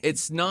 No.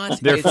 It's not.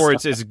 Therefore,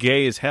 it's as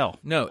gay as hell.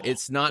 No,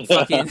 it's not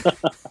fucking.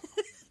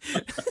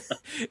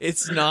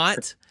 It's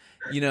not.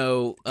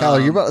 Kyle,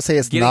 you're about to say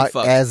it's getting not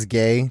fucked. as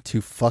gay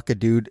to fuck a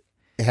dude,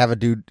 have a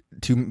dude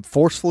to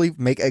forcefully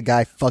make a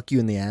guy fuck you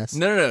in the ass?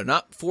 No,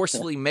 not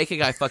forcefully make a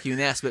guy fuck you in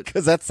the ass, but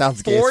Because that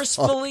sounds gay as fuck.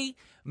 forcefully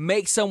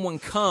make someone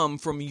come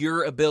from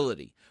your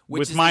ability. Which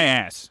With is my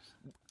ass.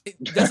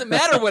 It doesn't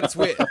matter what it's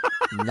with.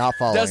 Not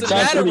following. Doesn't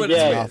Sounds matter what pretty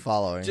it's gay. with. Not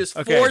following. Just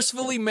Okay.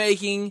 forcefully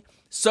making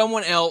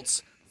someone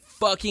else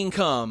fucking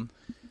come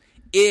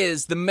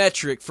is the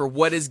metric for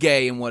what is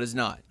gay and what is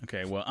not.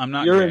 Okay, well, I'm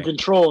not You're gay. in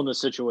control in the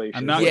situation.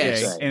 I'm not is what gay. you're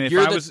saying. And if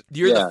you're I the, was,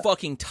 you're Yeah. the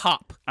fucking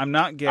top. I'm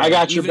not gay. I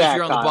got your even if back,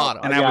 you're on the Kyle.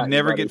 bottom. and I I got would you,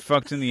 never buddy. get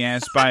fucked in the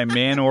ass by a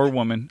man or a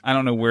woman. I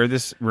don't know where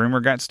this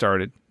rumor got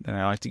started that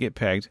I like to get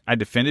pegged. I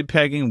defended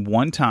pegging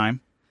one time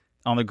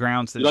on the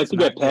grounds that You like it's to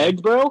not get gay.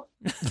 pegged, bro?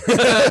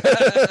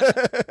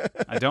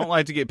 I don't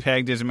like to get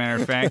pegged, as a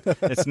matter of fact.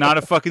 It's not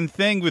a fucking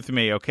thing with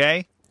me,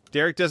 okay?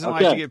 Derek doesn't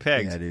like to Okay. get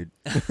pegged. Yeah, dude.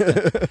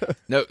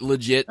 No,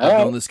 legit. All I've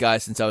right. known this guy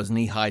since I was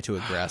knee high to a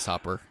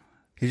grasshopper.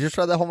 He just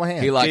tried to hold my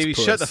hand. He likes Davey,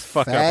 puss. shut the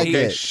fuck up. Faggot.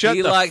 Okay, shut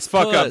He the likes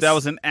fuck up. puss. That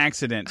was an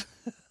accident.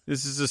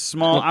 This is a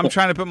small... I'm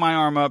trying to put my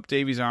arm up.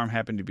 Davy's arm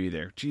happened to be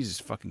there. Jesus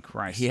fucking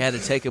Christ. He had to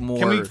take a more.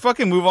 Can we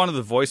fucking move on to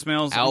the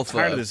voicemails? Alpha.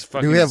 I'm tired of this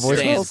fucking we have stance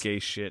voicemails? gay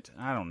shit.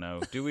 I don't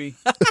know. Do we?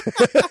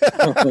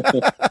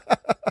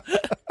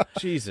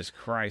 Jesus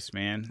Christ,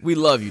 man. We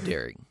love you,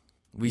 Derek.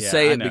 We Yeah,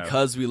 say I it know.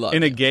 because we love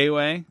In you. a gay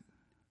way?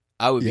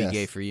 I would Yes. be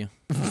gay for you.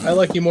 I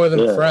like you more than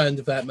Yeah. a friend,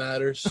 if that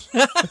matters.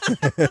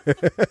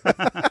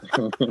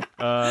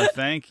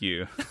 Thank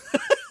you.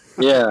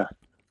 Yeah.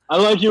 I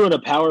like you in a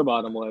power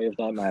bottom way, if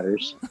that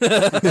matters.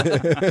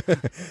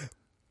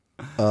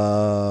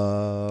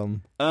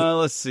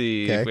 Let's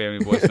see Okay. if we have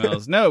any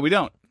voicemails. No, we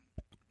don't.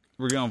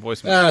 We're going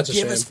voicemail. That's a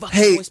Give shame. us fucking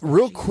Hey, voice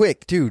real machine.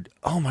 quick, dude.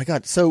 Oh my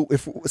god. So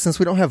since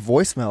we don't have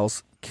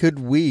voicemails, could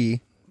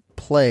we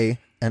play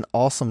an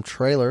awesome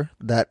trailer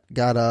that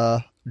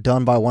got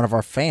done by one of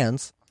our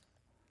fans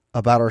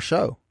about our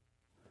show?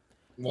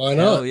 Why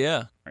Hell not? yeah.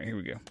 All right, here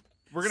we go.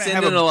 We're gonna Send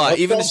have in a lot.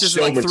 Even if it's full just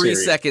show like 3 material.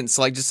 seconds,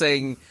 like just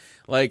saying,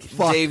 like,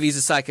 Fuck Davey's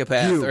a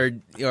psychopath, or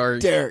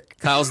Derek.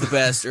 Kyle's the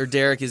best, or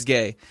Derek is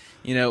gay.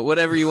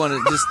 Whatever you want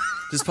to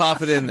just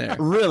pop it in there.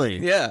 Really?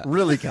 Yeah.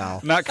 Really,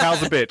 Kyle. Not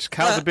Kyle's a bitch.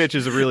 Kyle's a bitch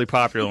is a really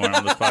popular one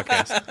on this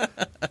podcast.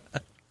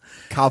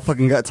 Kyle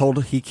fucking got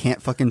told he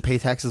can't fucking pay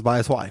taxes by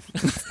his wife.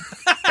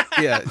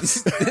 Yeah.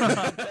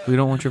 We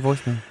don't want your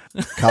voicemail.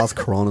 Kyle's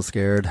corona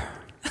scared.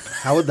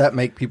 How would that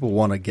make people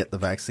want to get the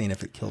vaccine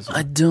if it kills them?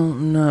 I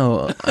don't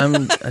know.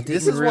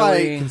 This is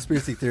why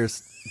conspiracy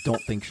theorists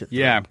don't think shit. through.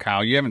 Yeah,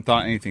 Kyle, you haven't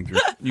thought anything through.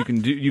 You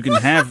can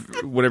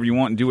have whatever you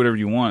want and do whatever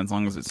you want as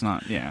long as it's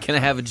not. Yeah. Can I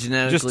have a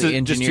genetically Just to-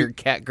 engineered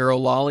cat girl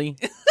lolly?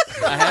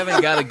 I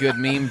haven't got a good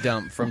meme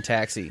dump from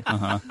Taxi.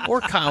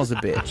 Or Kyle's a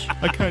bitch.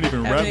 I can't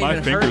even Haven't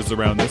even heard-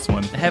 around this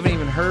one. I haven't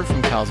even heard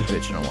from Kyle's a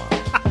bitch in a while.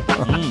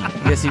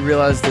 I guess he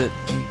realized that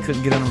he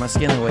couldn't get under my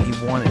skin the way he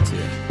wanted to.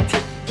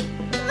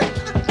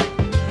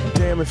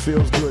 Damn, it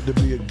feels good to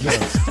be a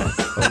gangster.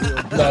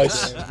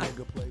 Nice.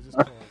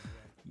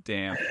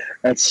 Damn.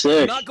 That's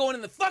sick. Not going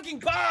in the fucking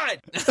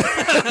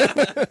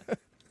pod!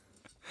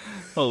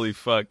 Holy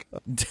fuck.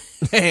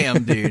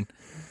 Damn, dude.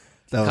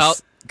 That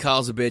was,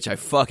 Kyle's a bitch. I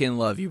fucking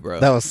love you, bro.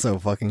 that was so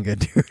fucking good,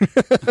 dude.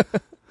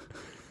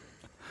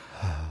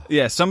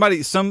 Yeah, some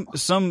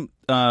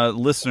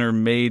listener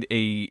made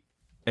a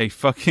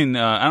fucking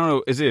I don't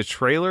know, is it a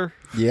trailer?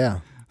 Yeah.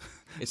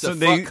 It's so a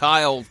they- fuck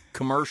Kyle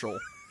commercial.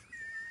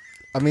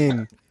 I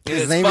mean,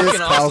 his It's name is fucking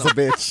Kyle's awesome.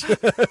 a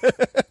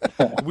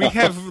bitch. We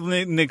have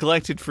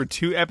neglected for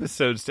 2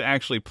 episodes to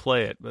actually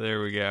play it, but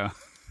there we go.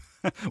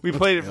 We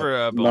played it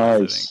for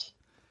Nice.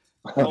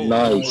 Holy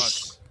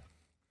Nice.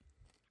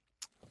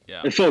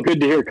 Yeah. It felt good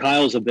to hear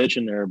Kyle's a bitch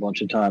in there a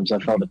bunch of times. I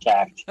felt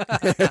attacked.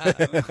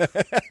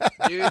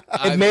 Dude,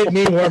 It made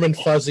me warm and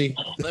fuzzy.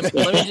 let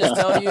me just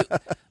tell you,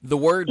 the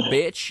word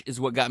bitch is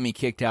what got me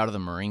kicked out of the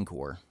Marine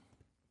Corps.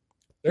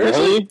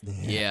 Really?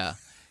 Yeah.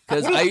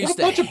 Because What a- I what used a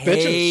to bunch of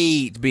bitches.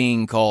 hate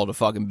being called a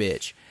fucking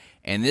bitch.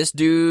 And this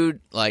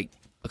dude, like,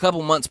 a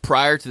couple months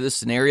prior to this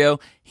scenario,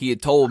 he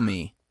had told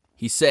me,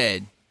 he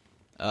said,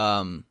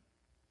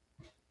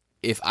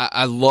 if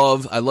I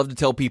love to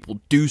tell people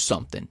do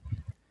something,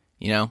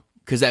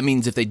 because that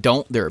means if they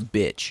don't, they're a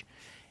bitch.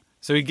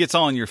 So he gets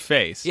all in your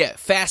face. Yeah,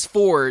 fast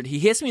forward, he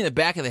hits me in the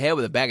back of the head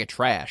with a bag of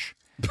trash.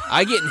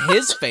 I get in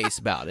his face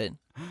about it,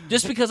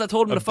 just because I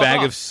told him A to fuck bag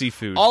off. of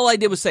seafood. All I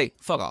did was say,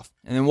 fuck off,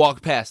 and then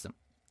walk past him.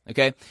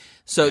 Okay?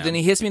 So then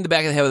he hits me in the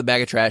back of the head with a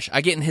bag of trash.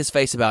 I get in his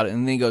face about it,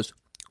 and then he goes,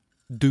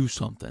 do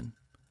something.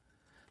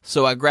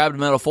 So I grabbed a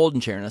metal folding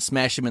chair, and I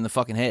smashed him in the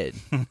fucking head.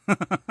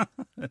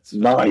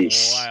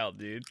 Nice. Wild,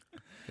 dude.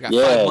 I got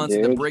Yeah, 5 months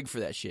in the dude. brig for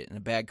that shit in a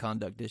bad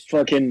conduct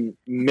district. Fucking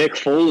Mick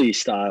Foley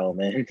style,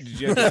 man. Did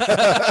you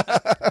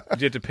have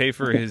to pay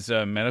for his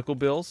medical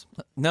bills?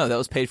 No, that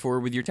was paid for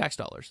with your tax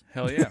dollars.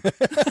 Hell yeah.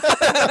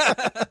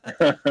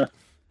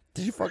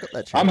 Did you fuck up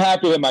that chair? I'm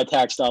happy that my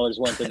tax dollars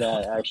went to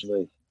that,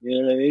 actually. You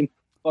know what I mean?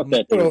 Fuck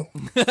that dude.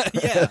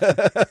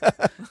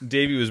 Yeah.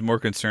 Davey was more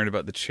concerned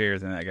about the chair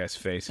than that guy's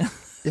face.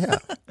 Yeah.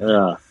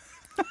 Yeah.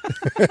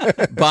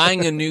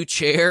 Buying a new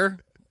chair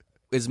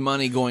is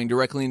money going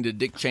directly into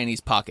Dick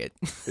Cheney's pocket.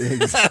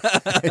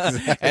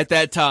 At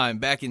that time,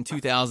 back in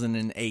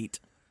 2008.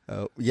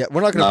 Oh, yeah,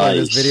 we're not going to play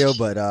this Nice. video,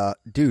 but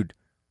dude,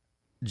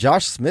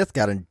 Josh Smith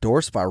got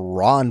endorsed by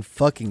Ron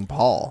fucking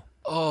Paul.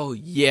 Oh,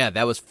 yeah,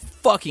 that was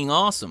fucking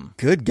awesome.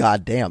 Good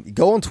goddamn.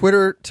 Go on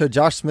Twitter to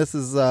Josh Smith's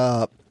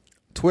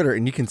Twitter,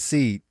 and you can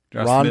see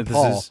Josh Ron Smith is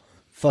Paul his-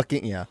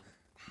 fucking, yeah.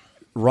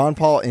 Ron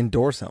Paul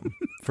endorse him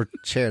for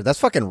chair. That's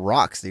fucking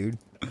rocks, dude.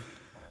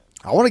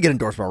 I want to get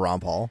endorsed by Ron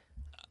Paul.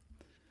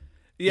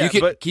 Yeah,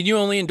 Can you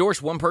only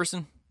endorse one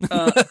person?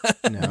 No.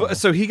 but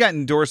so he got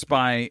endorsed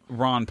by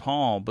Ron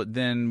Paul, but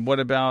then what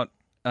about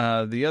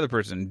the other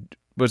person?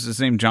 What's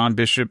his name? John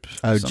Bishop?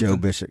 Oh, something? Joe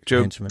Bishop.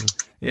 Joe- Henchman.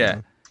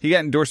 Yeah. He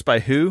got endorsed by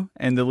who?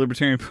 And the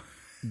Libertarian Party?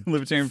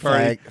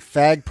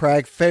 Fag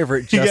Prag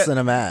favorite He got- Justin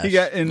Amash. He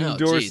got jeez.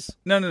 endorsed.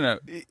 No.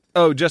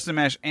 Oh, Justin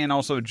Amash and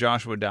also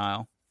Joshua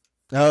Dial.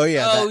 Oh,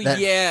 yeah. Oh, that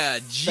yeah.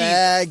 Gee,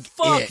 fag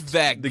fuck it.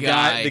 that The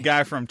guy.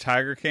 guy from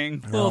Tiger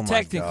King. Well, Oh my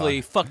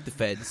technically, fuck the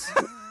feds.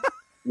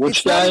 Which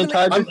It's not guy in even-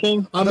 Tiger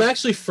King? I'm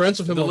actually friends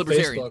with him The on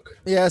Libertarian. Facebook.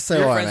 Yeah, so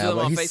You're am friends I, with him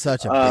but on he's Facebook?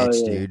 such a Oh,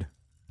 bitch, yeah. dude.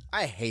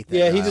 I hate that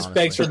Yeah, guy, he just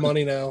begs for honestly.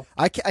 money now.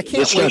 I can't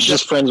This wait. guy's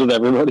just friends with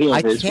everybody on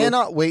I Facebook.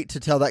 cannot wait to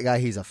tell that guy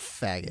he's a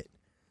faggot.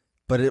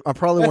 But I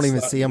probably won't That's even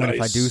not see him, and if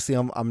I nice. do see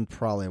him, I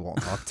probably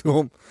won't talk to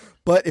him.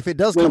 But if it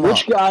does Wait, come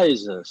which up, guy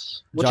is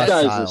this? Which Josh guy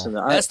is Dial. this? In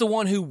the, That's the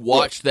one who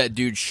watched that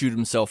dude shoot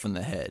himself in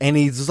the head. and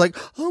he's just like,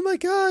 "Oh my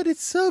god,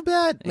 it's so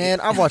bad, man!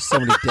 I've watched so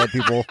many dead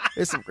people.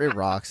 It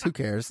rocks. Who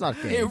cares? It's not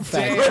a game.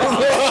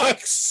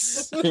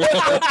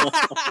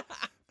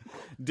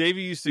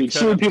 Davey used to Dude, cut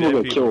seeing up people dead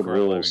get people killed for a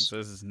living, rules. so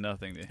this is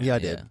nothing to him. Yeah, I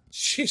did. Yeah.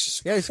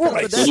 Jesus Yeah, he's cut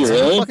Christ. the dead. Did you so I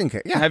don't really? fucking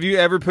care. Yeah. Have you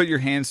ever put your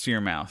hands to your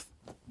mouth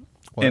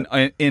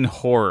in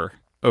horror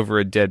over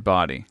a dead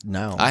body?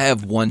 No. I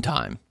have one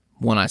time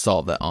when I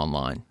saw that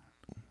online.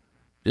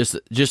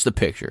 Just the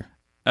picture.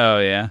 Oh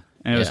yeah,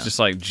 and it was Yeah. just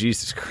like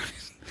Jesus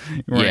Christ.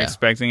 You weren't Yeah.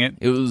 expecting it.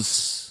 It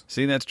was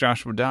See, that's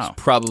Joshua Dow.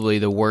 probably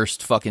the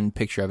worst fucking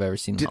picture I've ever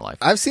seen in my life.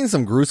 I've seen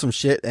some gruesome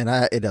shit, and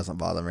it doesn't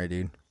bother me,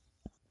 dude.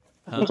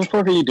 What the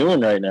fuck are you doing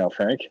right now,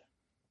 Frank?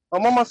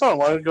 I'm on my phone.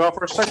 Why don't you go out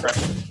for a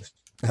cigarette?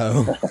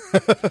 Oh.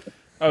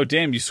 Oh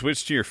damn, you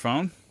switched to your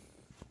phone?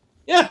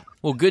 Yeah.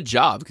 Well, good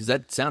job, because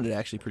that sounded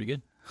actually pretty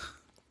good.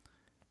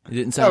 It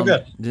didn't sound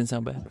good. It didn't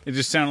sound bad. It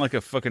just sounded like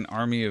a fucking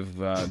army of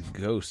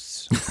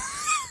ghosts.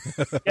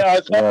 Yeah,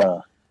 it's Yeah.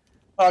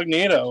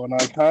 incognito, and I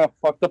kind of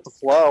fucked up the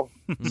flow.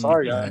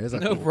 Sorry, Yeah, guys.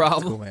 it's No cool.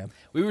 problem. It's cool, man.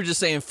 We were just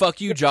saying, fuck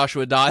you,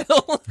 Joshua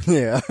Dial.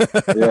 Yeah.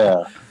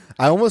 Yeah.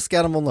 I almost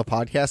got him on the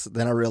podcast,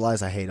 then I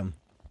realized I hate him.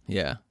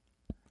 Yeah.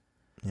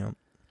 Yep.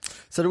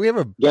 So do we have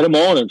a? Get him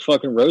on and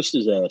fucking roast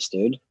his ass,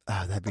 dude.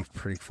 Oh, that'd be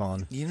pretty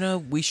fun. You know,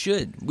 we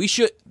should. We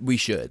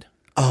should.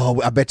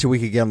 Oh, I bet you we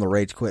could get him to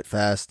rage quit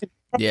fast.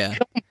 Yeah.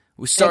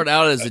 We start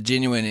out as a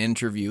genuine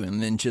interview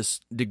and then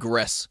just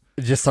digress.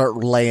 Just start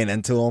laying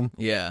into him.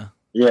 Yeah.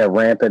 Yeah,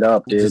 ramp it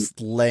up, dude.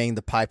 Just laying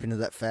the pipe into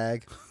that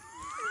fag.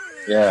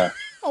 Yeah.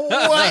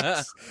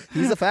 What?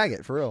 He's a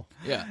faggot, for real.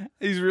 Yeah.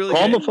 He's really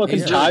Call him a gay. fucking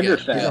He's tiger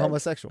really good. He's a fan.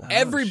 homosexual.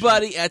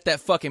 Everybody at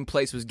that fucking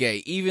place was gay,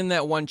 even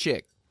that one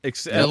chick.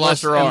 That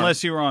lost her arm.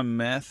 Unless you were on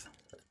meth.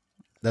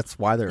 That's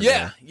why they're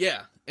Yeah,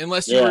 yeah.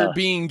 Unless you Yeah. were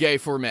being gay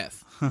for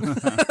meth. there.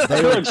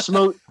 I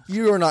feel like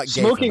You are not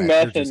gay smoking for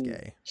meth meth. You're just and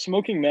gay.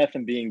 smoking meth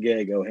and being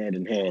gay go hand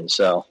in hand.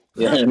 So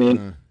you know what I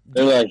mean?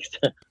 They're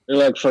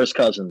like first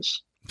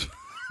cousins.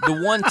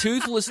 The one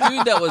toothless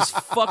dude that was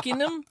fucking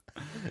him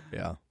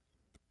Yeah.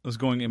 Was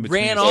going in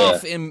between. ran his-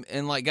 off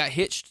and like got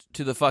hitched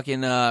to the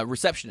fucking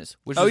receptionist.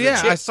 Which Oh was a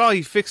yeah, chick. I saw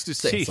he fixed his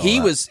teeth. saw he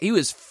that.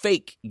 was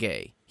fake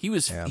gay. He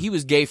was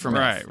gay for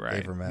meth. Right.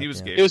 Gay for meth, He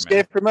was yeah. gay. He was for gay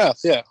meth. for meth,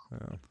 yeah.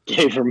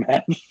 Gay for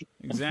meth.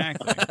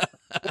 Exactly.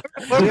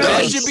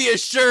 That should be a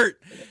shirt.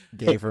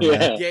 Gay for Yeah.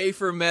 meth. Gay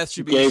for meth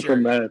should be Gay a for shirt.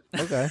 meth.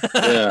 Okay.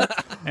 Yeah.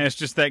 And it's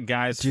just that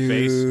guy's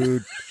face.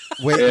 Dude.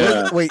 Wait,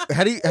 Yeah. wait.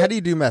 How do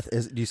you do meth?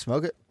 Do you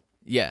smoke it?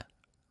 Yeah.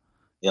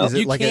 Yep. Is it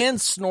You like can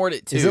snort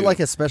it too. Is it like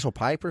a special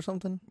pipe or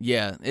something?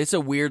 Yeah, it's a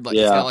weird it's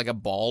Yeah. got like a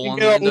ball You on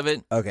go- the end of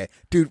it. Okay,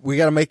 dude, we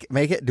gotta make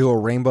it do a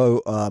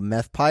rainbow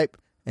meth pipe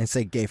and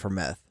say "gay for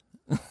meth."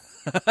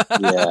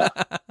 Yeah.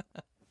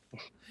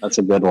 That's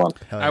a good one.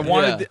 Hell I yeah.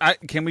 wanted.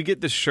 Can we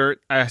get this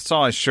shirt? I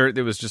saw a shirt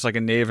that was just like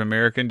a Native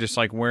American, just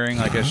like wearing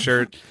like a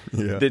shirt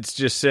Yeah. that's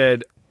just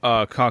said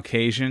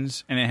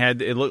Caucasians,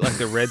 and it looked like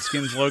the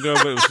Redskins logo,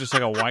 but it was just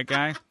like a white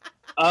guy.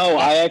 Oh,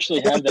 I actually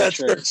have that That's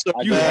shirt. so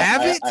I You do.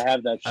 have I- it? I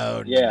have that shirt.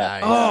 Oh, yeah.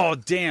 nice. Oh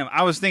damn!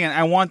 I was thinking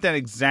I want that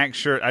exact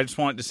shirt. I just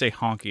want it to say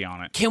honky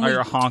on it. Can we-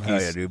 or honkies? Oh,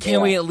 yeah, dude.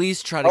 Can we at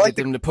least try to I like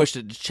get them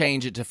to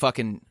change it to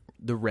fucking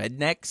the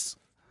rednecks?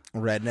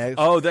 Redneck.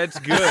 Oh, that's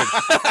good.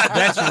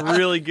 That's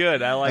really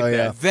good. I like Oh, that.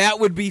 yeah. That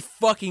would be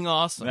fucking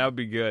awesome. That would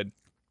be good.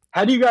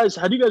 How do you guys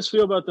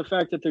feel about the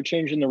fact that they're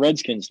changing the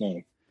Redskins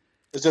name?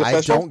 Is it I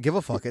official? don't give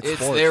a fuck. It's,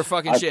 It's sports. their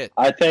fucking shit.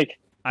 I think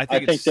I I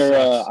think, think it they're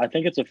sucks. I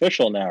think it's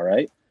official now,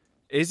 right?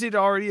 Is it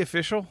already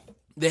official?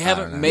 They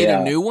haven't know. made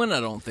Yeah. a new one, I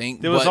don't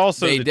think. There was but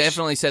also they the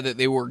definitely said that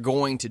they were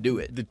going to do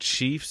it. The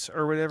Chiefs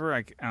or whatever.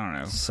 I don't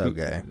know. So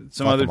gay.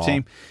 Some Fuck other them all.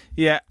 team.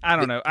 Yeah, I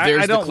don't know.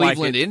 There's I don't the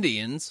Cleveland like it.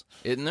 Indians,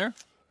 isn't there?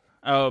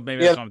 Oh,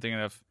 maybe Yeah. that's what I'm thinking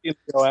of.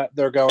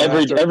 They're going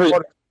Every- after every-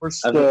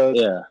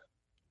 the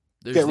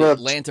There's Get the rid of-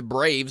 Atlanta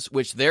Braves,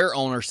 which their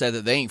owner said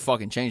that they ain't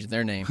fucking changing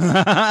their name.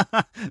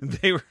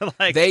 They were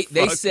like, They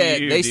 "Fuck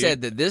said you, they dude."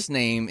 said that this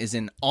name is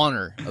in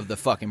honor of the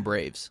fucking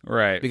Braves.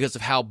 right. Because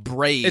of how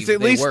brave It's at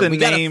they least were. the we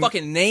got a name-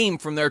 fucking name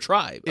from their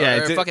tribe. Yeah,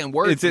 or a fucking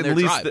word it's from at their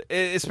least, tribe.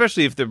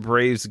 especially if the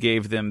Braves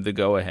gave them the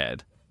go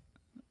ahead.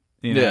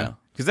 You know? Yeah.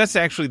 Because that's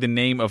actually the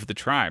name of the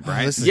tribe, Oh,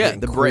 right? this is Yeah, getting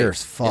the queer Braves.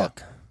 as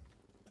fuck.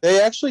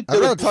 They actually I'd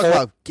did rather a talk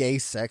about gay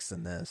sex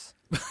than this.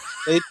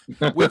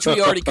 Which we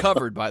already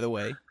covered, by the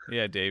way.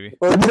 Yeah, Davey.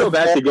 Let's go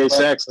back to gay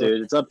sex,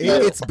 dude. It's up to you.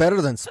 It's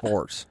better than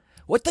sports.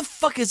 What the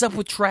fuck is up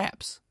with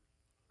traps?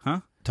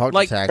 Talk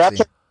Like- to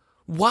Taxi.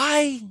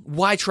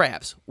 Why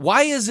traps?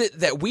 Why is it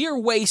that we are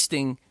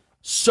wasting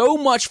so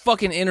much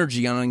fucking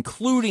energy on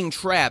including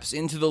traps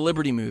into the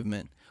liberty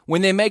movement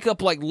when they make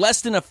up like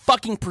less than a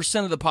fucking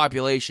percent of the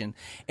population,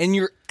 and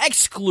you're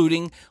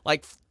excluding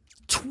like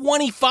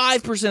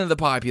 25% of the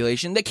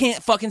population that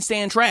can't fucking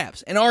stand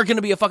traps and aren't going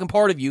to be a fucking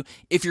part of you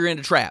if you're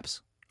into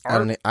traps? I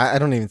don't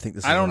even think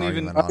this is I don't an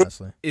even- argument,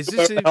 honestly. Is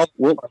this What,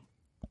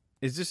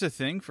 a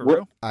thing for What-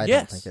 real? I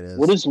Yes. don't think it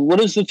is. what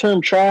is the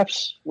term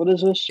traps? What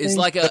is this? It's thing?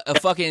 like a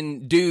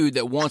fucking dude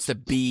that wants to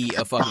be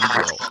a fucking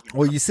girl.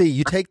 Well, you see,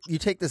 you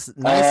take this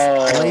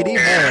nice Oh. lady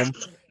home,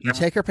 you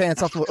take her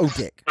pants off,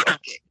 dick.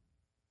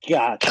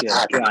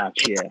 Gotcha.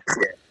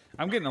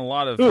 I'm getting a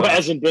lot of. Who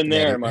hasn't been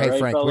there? Yeah, Am I hey, right,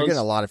 Frank, fellas? we're getting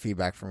a lot of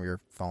feedback from your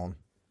phone.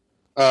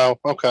 Oh,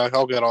 okay.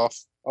 I'll get off.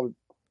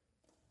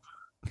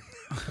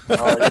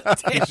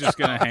 He's just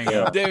gonna hang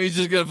up. Damn, he's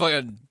just gonna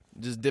fucking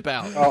just dip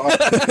out.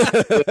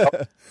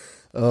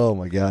 Oh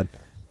my god.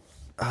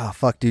 Oh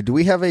fuck, dude. Do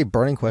we have a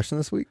burning question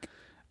this week?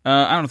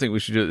 I don't think we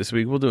should do it this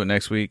week. We'll do it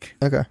next week.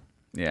 Okay.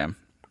 Yeah,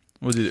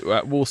 we'll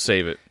do. We'll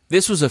save it.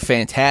 This was a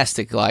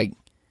fantastic, like,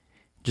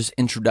 just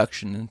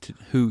introduction into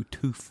who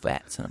Two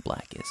Fats and a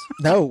Black is.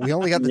 No, we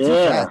only got the two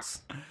Yeah.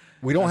 fats.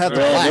 We don't have the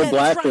Yeah, black. we're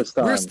black this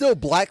time. We're still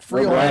black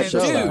free We're on black that show.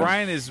 this Brian, time.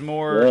 Brian is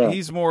more. Yeah.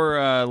 He's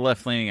more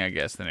left leaning, I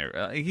guess,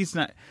 than he's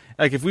not.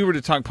 Like if we were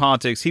to talk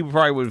politics, he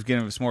probably would have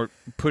given us more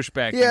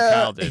pushback than Yeah,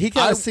 Kyle did. he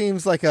kind of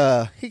seems like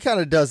he kind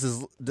of does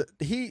his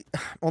he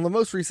on the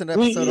most recent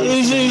He's episode. I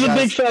listened to, a you big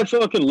guys- fat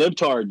fucking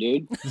libtard,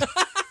 dude.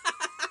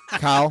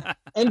 Kyle,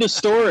 End of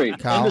story.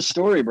 Kyle. End of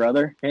story,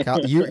 brother.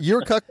 Kyle, you're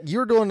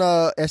doing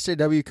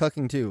SJW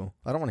cucking too.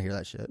 I don't want to hear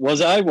that shit.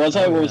 Was I? What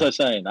yeah. was I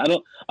saying?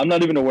 I'm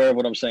not even aware of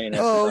what I'm saying.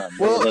 half the Oh time.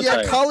 What well, was I yeah.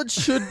 saying? College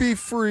should be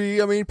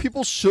free. I mean,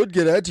 people should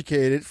get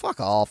educated. Fuck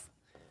off.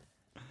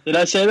 Did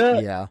I say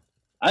that? Yeah.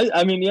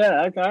 I mean,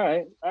 yeah.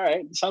 Okay, all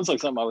right. Sounds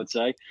like something I would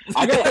say.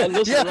 I got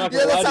listen. Yeah, I'm not yeah, gonna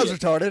that lie to sounds you.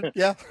 retarded.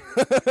 Yeah.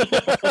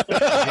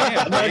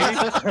 Damn,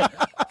 Davey.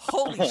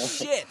 Holy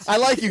shit! I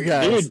like you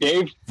guys. Dude,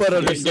 Dave. But Dave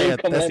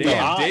understand, coming that's in not-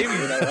 hot, Davey,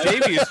 you know, right?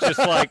 Davey is just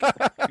like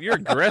you're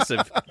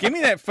aggressive. Give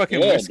me that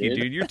fucking Yeah, whiskey, dude.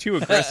 dude. You're too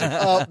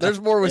aggressive. There's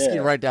more whiskey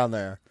Yeah. right down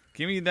there.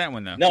 Give me that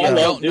one though. No, I Yeah.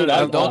 love, dude.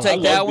 I Don't take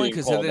love that one being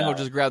because called then he'll out.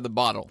 just grab the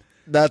bottle.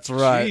 That's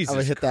right. Jesus I'm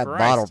gonna hit that Christ.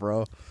 bottle,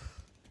 bro.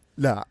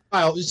 Nah.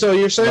 Kyle, so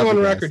you're saying Love on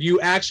you the guys. record you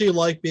actually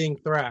like being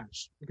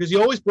thrashed because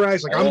you always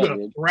brag like I'm Yeah, gonna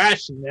dude.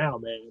 thrash you now,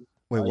 man.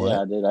 Wait, Oh, what?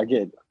 yeah, dude.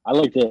 I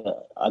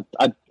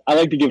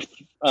like to give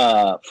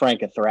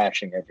Frank a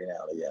thrashing every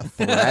now and again.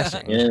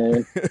 Thrashing.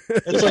 Yeah,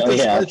 It's like Oh, this,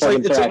 yeah, it's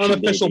fucking an thrashing,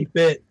 unofficial baby.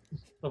 bit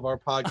of our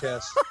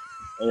podcast.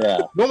 yeah,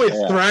 You want me to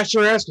Yeah. thrash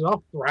your ass? 'Cause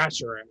I'll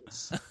thrash your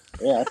ass.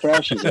 yeah. I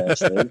thrash his ass,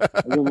 dude. I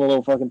give him a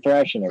little fucking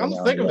thrashing every Come now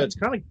to think and of it, again. it's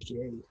kind of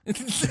gay.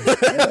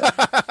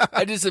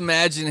 I just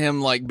imagine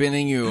him like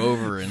bending you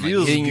over and like,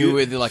 Feels hitting you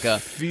good. with like a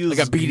Feels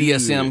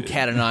BDSM good.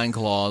 cat of nine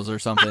claws or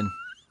something.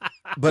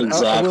 But I will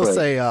Exactly.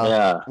 say,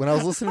 Yeah. when I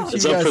was listening to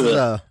It's you up for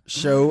guys'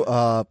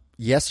 show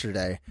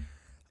yesterday,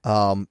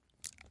 so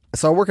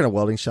I work in a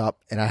welding shop,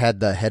 and I had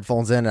the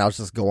headphones in, and I was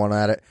just going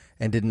at it,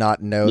 and did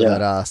not know Yeah.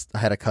 that I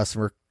had a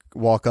customer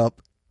walk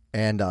up,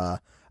 and I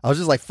was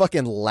just like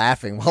fucking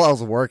laughing while I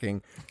was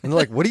working, and they're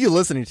like, "What are you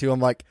listening to?"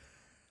 I'm like,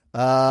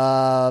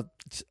 a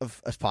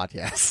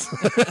podcast.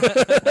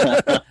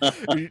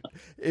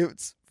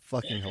 It's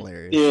fucking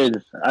hilarious.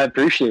 Dude, I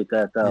appreciate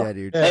that though. Yeah,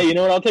 dude. Hey, you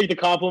know what? I'll take the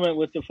compliment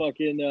with the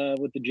fucking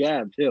with the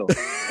jab too.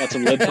 Got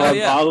some lip Hell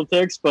yeah.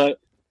 politics, but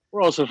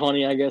we're also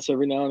funny, I guess,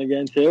 every now and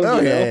again too. Oh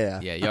you know? yeah.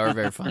 Yeah, you are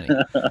very funny.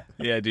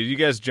 Yeah, dude, you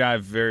guys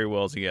jive very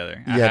well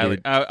together. Yeah,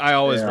 dude. I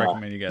always Yeah.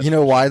 recommend you guys. You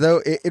know why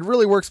though? It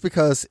really works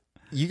because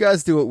you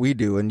guys do what we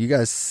do, and you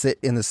guys sit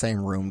in the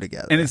same room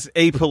together. and it's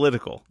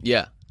apolitical.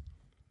 Yeah.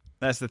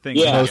 That's the thing.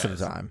 Yeah. most of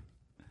the time.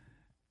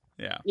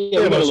 Yeah. Yeah, we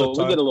get a most of little.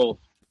 the We get a little.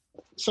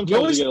 We Sometimes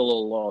always- we get a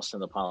little lost in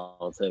the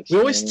politics. We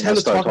always and tend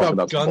to start talk talking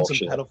about some guns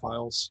bullshit. and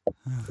pedophiles.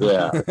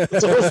 Yeah,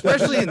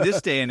 Especially in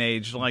this day and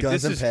age, like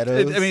Guns this and is.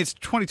 pedos. I mean, it's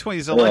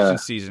 2020's election Yeah.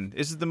 season.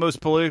 This is the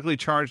most politically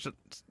charged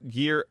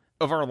year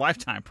of our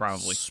lifetime,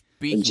 probably.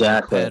 Speaking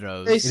Exactly. of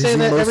pedos, They It is say the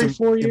that most every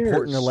 4 years.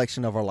 important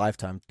election of our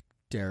lifetime,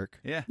 Derek.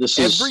 Yeah. this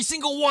is every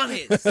single one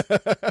is.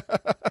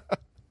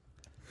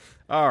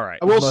 All right.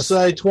 I will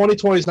say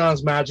 2020 is not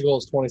as magical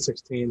as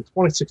 2016.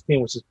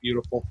 2016 was just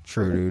beautiful.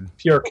 True, dude.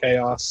 Pure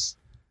chaos.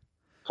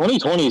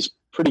 2020 is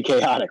pretty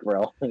chaotic,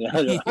 bro. I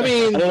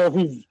mean, don't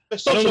know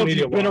if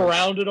you've been wise.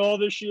 around it all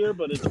this year,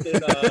 but it's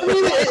been.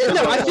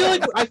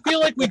 I feel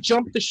like we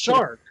jumped the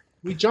shark.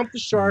 We jumped the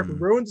shark. We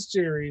ruined the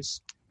series.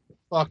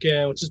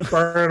 Fucking just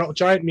burn a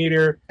giant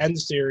meteor. End the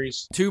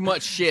series. Too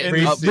much shit.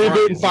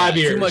 Reboot in 5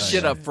 years. Too much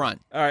shit up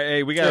front. All right,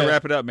 hey, we got to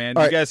wrap it up, man. Do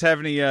All you right. guys have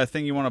any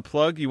thing you want to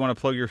plug? You want to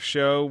plug your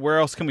show? Where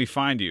else can we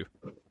find you?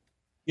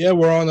 Yeah,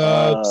 we're on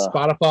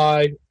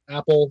Spotify,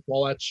 Apple,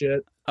 all that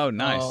shit. Oh,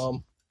 nice.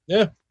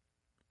 Yeah.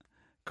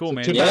 Cool,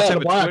 man. Too You guys Fast have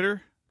and a the Black.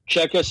 Twitter?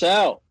 Check us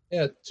out.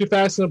 Yeah, Too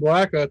Fast and the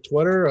Black,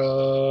 Twitter.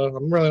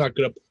 I'm really not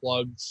good at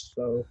plugs,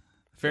 so.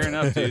 Fair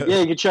enough, dude. Yeah,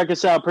 you can check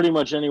us out pretty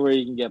much anywhere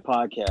you can get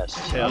podcasts.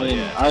 Hell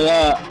yeah.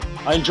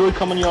 I enjoy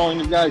coming on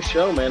you guys'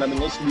 show, man. I've been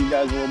listening to you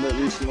guys a little bit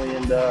recently,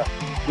 and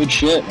good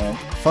shit, man.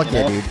 Fuck You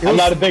yeah, know? dude. It I'm was-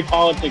 not a big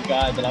politic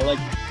guy, but I like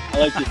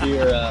to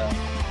hear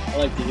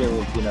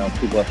what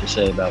people have to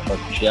say about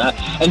fucking shit.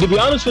 And to be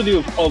honest with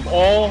you, of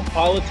all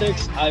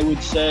politics, I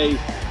would say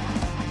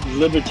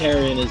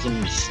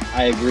libertarianism.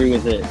 I agree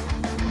with it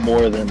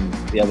more than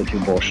the other two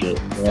bullshit.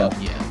 You know?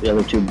 Yeah. The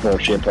other two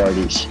bullshit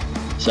parties.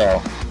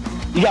 So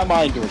you got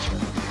my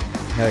endorsement.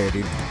 Hell yeah,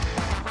 dude.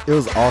 It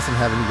was awesome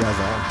having you guys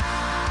on.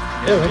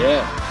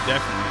 Yeah.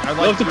 Definitely. I'd I'd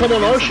love to come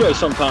on our show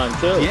sometime.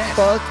 sometime too. Yes.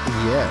 Fuck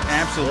yes.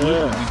 Absolutely.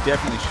 Yeah. We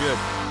definitely should.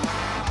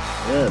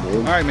 Yeah,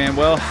 dude. All right, man.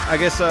 Well, I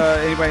guess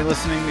anybody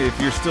listening, if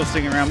you're still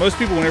sticking around, most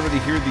people, whenever they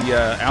hear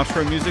the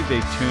outro music, they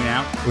tune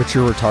out. Which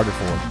you're retarded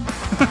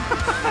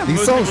for. These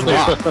Most songs people,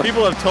 rock.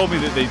 people have told me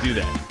that they do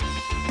that.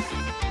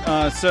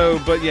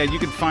 But yeah, you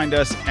can find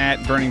us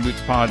at Burning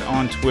Boots Pod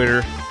on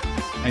Twitter,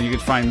 and you can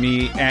find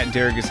me at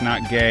Derek is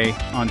Not Gay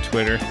on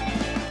Twitter.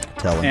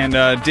 Tell him.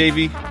 And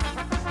Davey,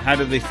 how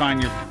did they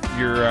find your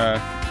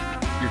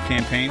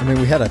campaign? I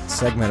mean, we had a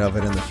segment of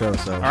it in the show,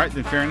 so. All right,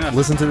 then fair enough.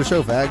 Listen to the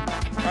show, fag.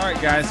 All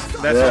right, guys,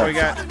 that's all we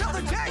got.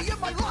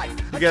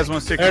 You guys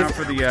want to stick around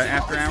for the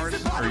after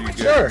hours? Or are you good?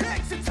 Sure.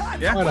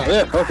 Yeah. Why not?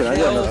 Yeah, fuck it. I got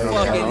Hell nothing else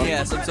fucking going on.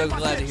 yes. I'm so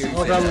glad to hear you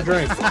I'll say grab a that.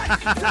 drink.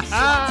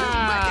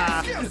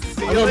 Ah!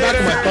 I'm going back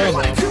to my phone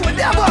now. You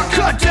never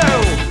could do.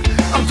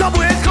 I'm done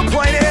with